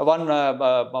 One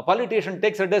politician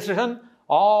takes a decision,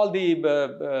 all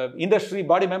the industry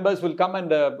body members will come and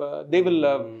they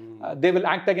will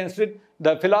act against it.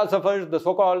 The philosophers, the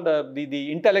so-called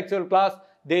the intellectual class,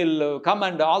 they'll come,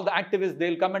 and all the activists,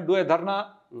 they'll come and do a dharna.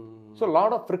 So a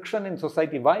lot of friction in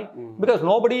society. Why? Because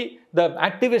the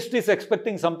activist is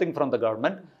expecting something from the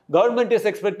government. Government is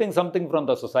expecting something from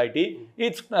the society.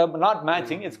 It's not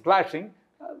matching, it's clashing.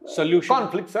 Solution.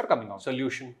 Conflicts are coming out.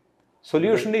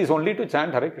 Solution is only to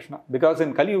chant Hare Krishna. Because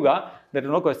in Kali Yuga, there is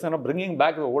no question of bringing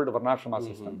back the old Varnasrama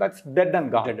system. That's dead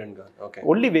and gone. Okay.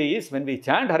 Only way is, when we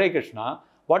chant Hare Krishna,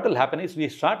 what will happen is we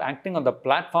start acting on the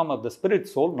platform of the spirit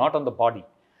soul, not on the body.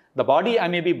 The body, I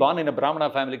may be born in a Brahmana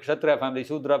family, Kshatriya family,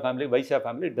 Shudra family, Vaishya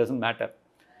family, it doesn't matter.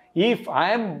 If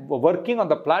I am working on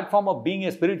the platform of being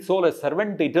a spirit soul, a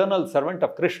servant, eternal servant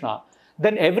of Krishna,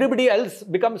 then everybody else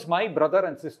becomes my brother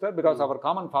and sister, because our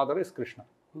common father is Krishna.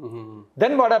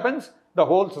 Then what happens? The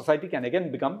whole society can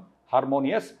again become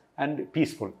harmonious and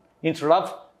peaceful, instead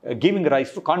of giving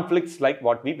rise to conflicts like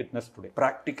what we witness today.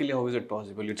 Practically, how is it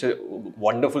possible? It's a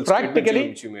wonderful statement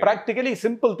which you made. Practically,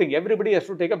 simple thing. Everybody has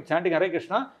to take up chanting Hare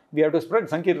Krishna. We have to spread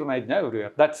Sankirtana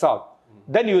everywhere. That's all.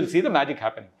 Then you will see the magic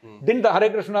happen. Didn't the Hare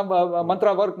Krishna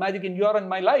mantra work magic in your and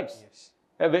my lives? Yes.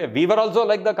 We were also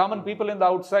like the common people in the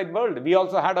outside world. We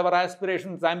also had our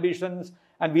aspirations, ambitions,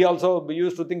 and we also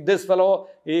used to think, this fellow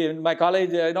in my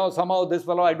college, somehow this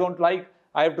fellow I don't like,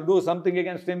 I have to do something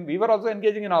against him. We were also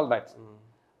engaging in all that.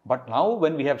 But now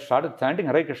when we have started chanting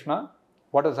Hare Krishna,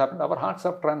 what has happened? Our hearts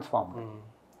have transformed.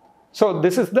 So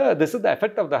this is the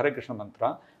effect of the Hare Krishna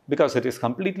mantra, because it is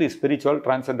completely spiritual,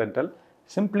 transcendental.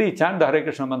 Simply chant the Hare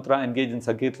Krishna mantra, engage in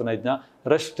Sankirtana Yajna,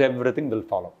 rest everything will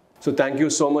follow. So thank you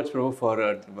so much, Prabhu,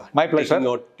 for my pleasure. Taking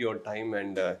out your time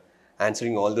and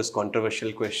answering all these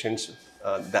controversial questions.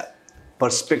 That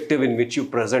perspective in which you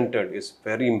presented is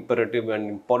very imperative and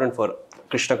important for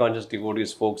Krishna conscious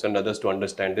devotees, folks, and others to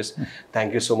understand this.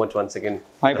 Thank you so much once again.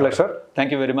 My pleasure.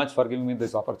 Thank you very much for giving me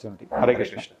this opportunity. Hare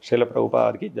Krishna. Srila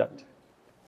Prabhupada ki jai.